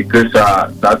et que ça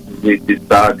a toujours été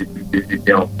ça depuis que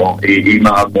j'étais enfant. Et il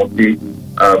m'a raconté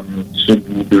ce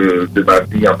bout de ma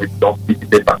vie en me disant ce qui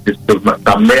s'était passé.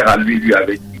 Sa mère, à lui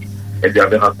avait dit, elle lui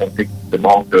avait raconté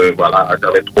justement que voilà,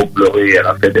 j'avais trop pleuré, elle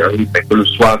a fait des rires, mais que le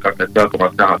soir, quand quelqu'un a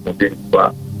commencé à raconter une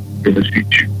histoire, je me suis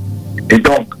tué. Et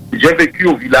donc, j'ai vécu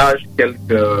au village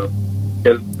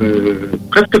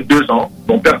presque 2 ans.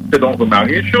 Mon père s'était donc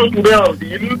remarié. Je suis retourné en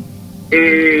ville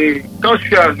et quand je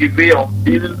suis arrivé en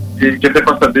ville, j'ai fait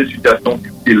face à 2 situations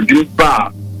difficiles. D'une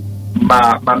part,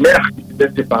 ma mère qui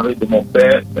s'était séparée de mon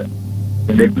père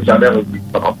ne l'est plus jamais revue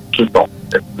pendant tout ce temps.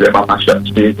 Elle m'a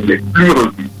cherché, je ne l'ai plus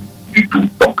revue du tout.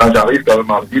 Donc quand j'arrive quand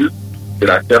même en ville, je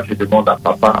la cherche, je demande à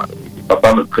papa. Et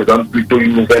papa me présente plutôt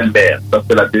une nouvelle mère. Ça,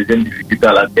 c'est la deuxième difficulté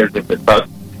à laquelle je fais face.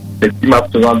 C'est qu'il m'a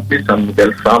présenté sa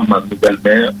nouvelle femme, ma nouvelle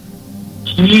mère,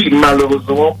 qui,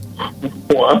 malheureusement,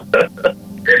 pour moi,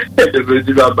 est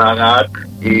devenue ma marade.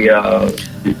 Et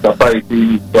ça n'a pas été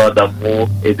une histoire d'amour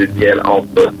et de miel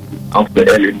entre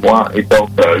elle et moi. Et donc,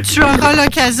 tu auras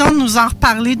l'occasion de nous en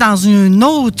reparler dans une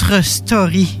autre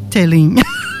storytelling.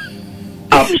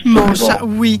 Mon chat,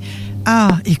 oui.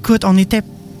 Ah, écoute, on était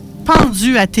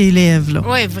pendus à tes lèvres, là.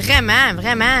 Oui, vraiment,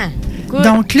 vraiment. Écoute,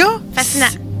 donc là... fascinant.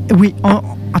 Oui, en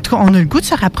tout cas, on a le goût de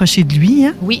se rapprocher de lui,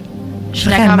 hein? Oui, je suis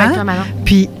d'accord avec toi, Manon.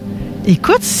 Puis,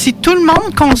 écoute, si tout le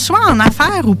monde, qu'on soit en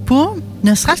affaires ou pas,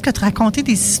 ne serait-ce que de raconter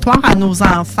des histoires à nos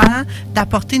enfants,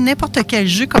 d'apporter n'importe quel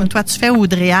jeu comme toi tu fais,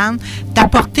 Audrey-Anne,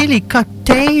 d'apporter les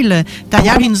cocktails.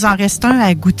 D'ailleurs, il nous en reste un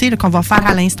à goûter là, qu'on va faire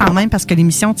à l'instant même parce que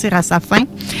l'émission tire à sa fin.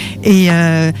 Et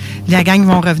la gang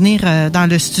vont revenir dans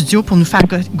le studio pour nous faire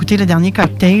goûter le dernier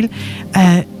cocktail.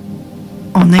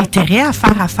 On a intérêt à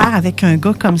faire affaire avec un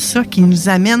gars comme ça qui nous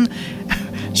amène,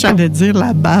 j'allais dire,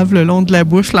 la bave le long de la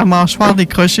bouche, la mâchoire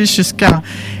décrochée jusqu'à...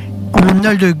 On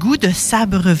a le goût de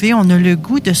s'abreuver, on a le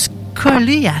goût de se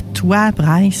coller à toi,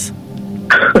 Bryce.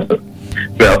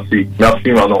 Merci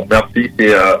Manon, merci.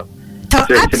 T'as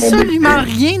absolument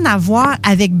rien à voir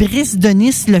avec Brice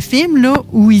Denis, le film, là,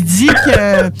 où il dit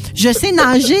que je sais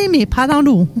nager, mais pas dans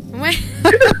l'eau. Oui.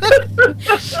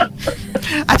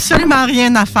 Absolument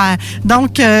rien à faire.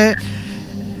 Donc,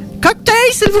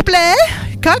 cocktail, s'il vous plaît.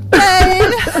 Cocktail!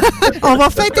 On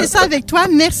va fêter ça avec toi.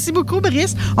 Merci beaucoup,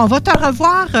 Brice. On va te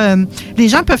revoir. Les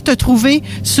gens peuvent te trouver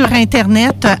sur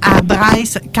Internet à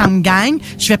Bryce Cam Gang.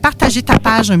 Je vais partager ta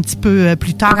page un petit peu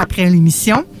plus tard après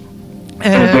l'émission.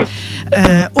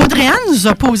 Audrey-Anne nous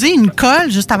a posé une colle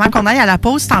juste avant qu'on aille à la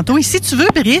pause tantôt. Et si tu veux,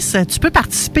 Brice, tu peux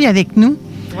participer avec nous.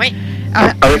 Oui.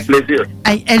 Avec plaisir.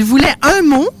 Elle voulait un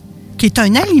mot qui est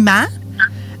un aliment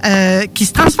qui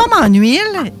se transforme en huile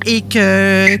et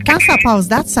que quand ça passe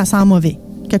date, ça sent mauvais.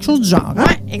 Quelque chose du genre. Hein?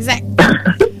 Oui, exact.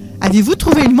 Avez-vous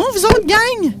trouvé le mot, vous autres,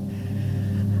 gang?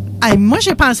 Hey, moi,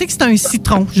 j'ai pensé que c'était un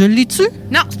citron. Je l'ai-tu?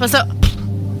 Non, c'est pas ça.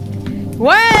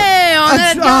 Ouais, on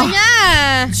a le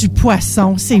gagnant! Du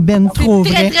poisson, c'est ben trop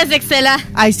très, vrai. Très, très excellent.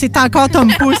 Hey, c'est encore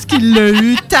Tom Pouce qui l'a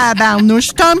eu,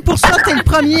 tabarnouche. Tom, pour ça, t'es le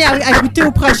premier à goûter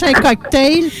au prochain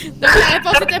cocktail. Donc, la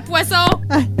réponse était poisson.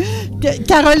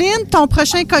 Caroline, ton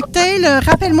prochain cocktail,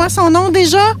 rappelle-moi son nom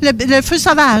déjà. Le feu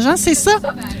sauvage, hein, c'est ça?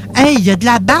 Hey, il y a de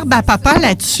la barbe à papa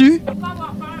là-dessus. Faut pas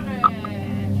avoir peur,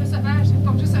 feu sauvage, c'est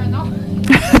comme juste un nom.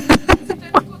 C'est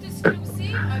un côté sucré aussi,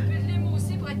 un peu de lime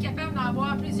aussi pour être capable d'en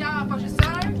boire plusieurs, pas juste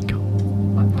un.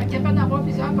 Pour être capable d'en boire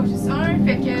plusieurs, pas juste un.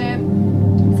 Fait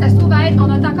que ça se trouve à être,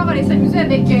 on est encore allé s'amuser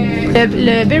avec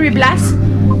le Berry Blast.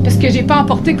 Parce que j'ai pas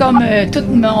emporté comme tout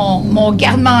mon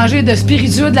garde-manger de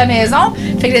spiritueux de la maison.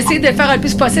 Fait que j'ai essayé de le faire le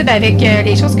plus possible avec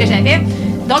les choses que j'avais.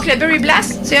 Donc, le Berry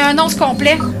Blast, c'est un once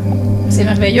complet. C'est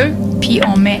merveilleux. Puis,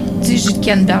 on met du jus de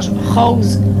canneberge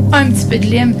rose, un petit peu de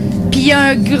lime, puis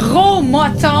un gros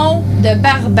moton de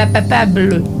barbe à papa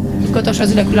bleu. Quand on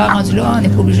choisit la couleur rendue là, on n'est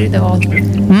pas obligé d'avoir du bleu.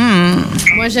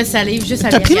 Moi, je salive juste à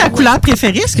T'as pris ma couleur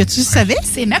préférée, est-ce que tu le savais?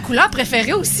 C'est ma couleur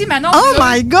préférée aussi, Manon. Oh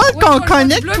my God, qu'on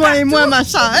connecte, toi et moi, ma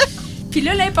chère. Puis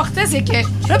là, l'important, c'est que,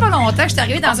 là, pas longtemps, je suis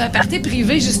arrivée dans un party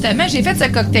privé, justement. J'ai fait ce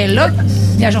cocktail-là,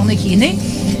 la journée qui est née.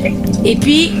 Et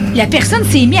puis, la personne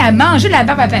s'est mise à manger la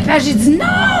barbe à papa. J'ai dit,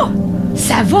 non!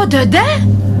 Ça va dedans?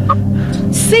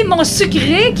 C'est mon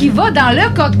sucré qui va dans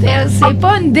le cocktail. C'est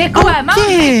pas une déco à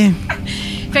manger.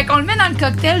 Fait qu'on le met dans le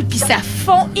cocktail, puis ça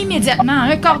fond immédiatement, en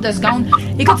un quart de seconde.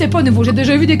 Écoute, c'est pas nouveau. J'ai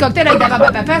déjà vu des cocktails avec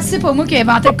papa. C'est pas moi qui ai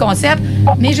inventé le concept,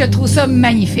 mais je trouve ça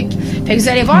magnifique. Fait que vous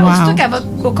allez voir, aussitôt qu'elle va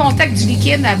au contact du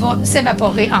liquide, elle va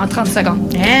s'évaporer en 30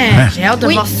 secondes. J'ai hâte de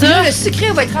voir ça. Là, le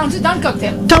sucré va être rendu dans le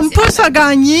cocktail. Tom Pouce a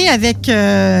gagné avec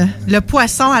le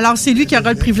poisson. Alors, c'est lui qui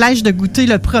aura le privilège de goûter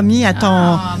le premier à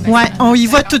ton... on y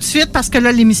va tout de suite parce que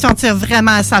là, l'émission tire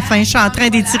vraiment à sa fin. Je suis en train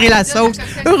d'étirer la sauce.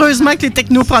 Heureusement que les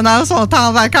technopreneurs sont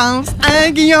en vacances.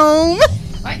 Hein, Guillaume?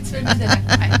 Oui, tu peux le mettre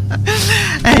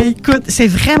dedans. Écoute, c'est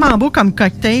vraiment beau comme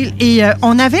cocktail. Et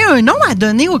on avait un nom à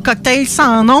donner au cocktail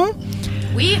sans nom.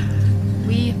 Oui.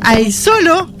 Ça,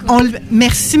 là,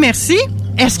 merci.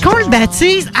 Est-ce qu'on le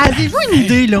baptise? Avez-vous une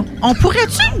idée, là? On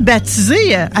pourrait-tu le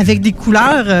baptiser avec des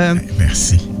couleurs...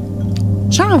 Merci.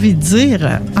 J'ai envie de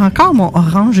dire, encore mon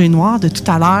orange et noir de tout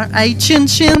à l'heure. Hey, chin,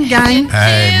 gang!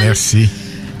 Merci.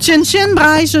 Chin,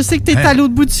 Bryce, je sais que t'es à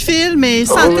l'autre bout du fil, mais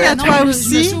santé à toi aussi.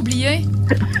 Je me suis oubliée.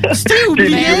 Tu t'es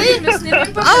oublié?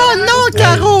 Oh non,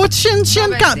 Caro! Chin,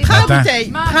 prends la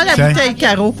bouteille. Prends la bouteille,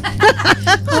 Caro.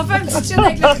 On fait un petit chin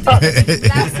avec la bouteille.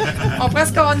 On prend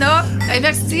ce qu'on a.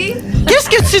 Merci. Qu'est-ce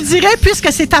que tu dirais,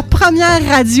 puisque c'est ta première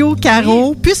radio,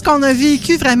 Caro, puisqu'on a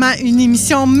vécu vraiment une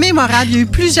émission mémorable, il y a eu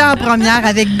plusieurs premières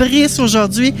avec Brice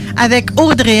aujourd'hui, avec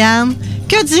Audrey-Anne.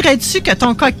 Que dirais-tu que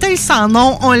ton cocktail sans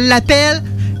nom, on l'appelle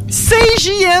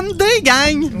CJMD,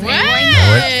 gang!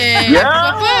 Ouais!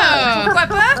 Pourquoi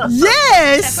pas?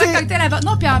 Yes! C'est pas cocktail à votre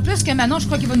nom, puis en plus que Manon, je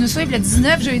crois qu'il va nous suivre le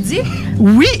 19 jeudi.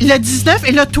 Oui, le 19.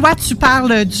 Et là, toi, tu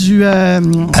parles du...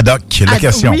 Ad-hoc,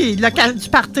 location. Oui, du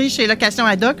party chez Location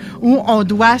Ad-hoc, où on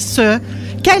doit se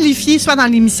qualifier, soit dans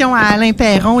l'émission à Alain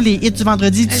Perron, les hits du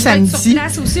vendredi, du samedi. Sur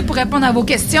place aussi pour répondre à vos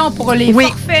questions, pour les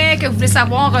forfaits que vous voulez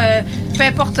savoir, peu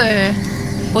importe...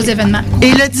 aux événements.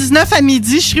 Et le 19 à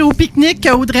midi, je serai au pique-nique.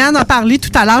 Audrey-Anne a parlé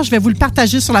tout à l'heure. Je vais vous le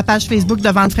partager sur la page Facebook de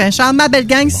Vente fraîcheur. Ma belle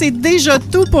gang, c'est déjà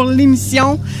tout pour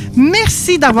l'émission.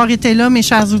 Merci d'avoir été là, mes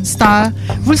chers auditeurs.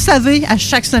 Vous le savez, à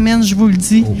chaque semaine, je vous le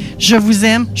dis, je vous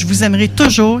aime, je vous aimerai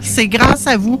toujours. C'est grâce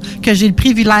à vous que j'ai le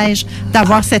privilège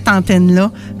d'avoir cette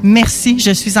antenne-là. Merci,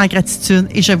 je suis en gratitude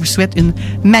et je vous souhaite une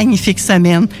magnifique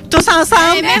semaine. Tous ensemble,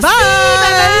 hey, merci,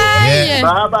 bye!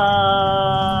 Bye bye!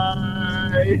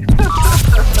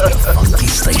 Funky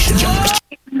Station.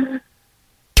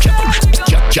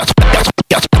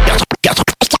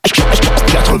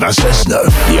 96.9,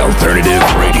 The Alternative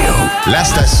Radio. La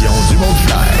station du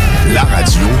Mont-Clair. La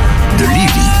radio de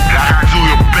Lévis. La radio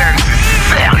urbaine,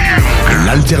 c'est sérieux.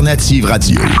 L'Alternative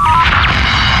Radio.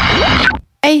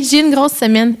 Hey, j'ai une grosse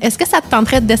semaine. Est-ce que ça te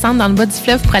tenterait de descendre dans le bas du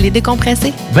fleuve pour aller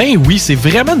décompresser? Ben oui, c'est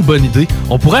vraiment une bonne idée.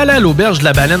 On pourrait aller à l'auberge de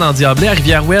la Baleine en Diablé à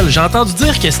Rivière-Ouelle. J'ai entendu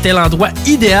dire que c'était l'endroit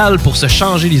idéal pour se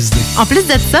changer les idées. En plus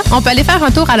de ça, on peut aller faire un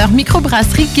tour à leur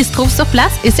microbrasserie qui se trouve sur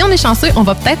place et si on est chanceux, on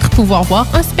va peut-être pouvoir voir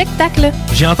un spectacle.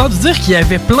 J'ai entendu dire qu'il y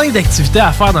avait plein d'activités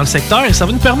à faire dans le secteur et ça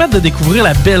va nous permettre de découvrir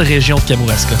la belle région de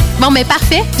Kamouraska. Bon, mais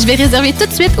parfait. Je vais réserver tout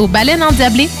de suite au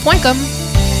baleineendiablé.com.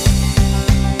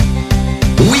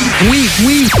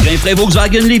 Oui. Rainfray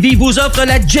Volkswagen Lévis vous offre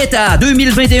la Jetta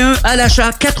 2021 à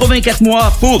l'achat 84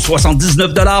 mois pour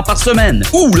 79 $ par semaine.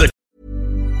 Ou le...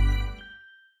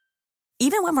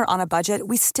 Even when we're on a budget,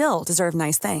 we still deserve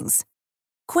nice things.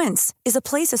 Quince is a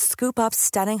place to scoop up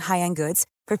stunning high-end goods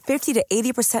for 50 to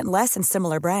 80% less than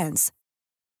similar brands.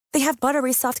 They have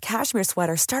buttery soft cashmere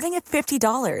sweaters starting at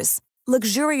 $50,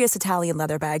 luxurious Italian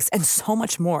leather bags, and so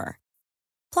much more.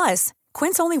 Plus,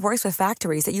 Quince only works with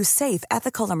factories that use safe,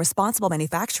 ethical, and responsible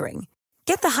manufacturing.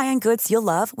 Get the high-end goods you'll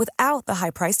love without the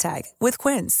high price tag with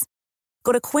Quince.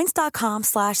 Go to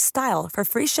quince.com/style for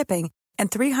free shipping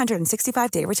and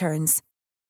 365-day returns.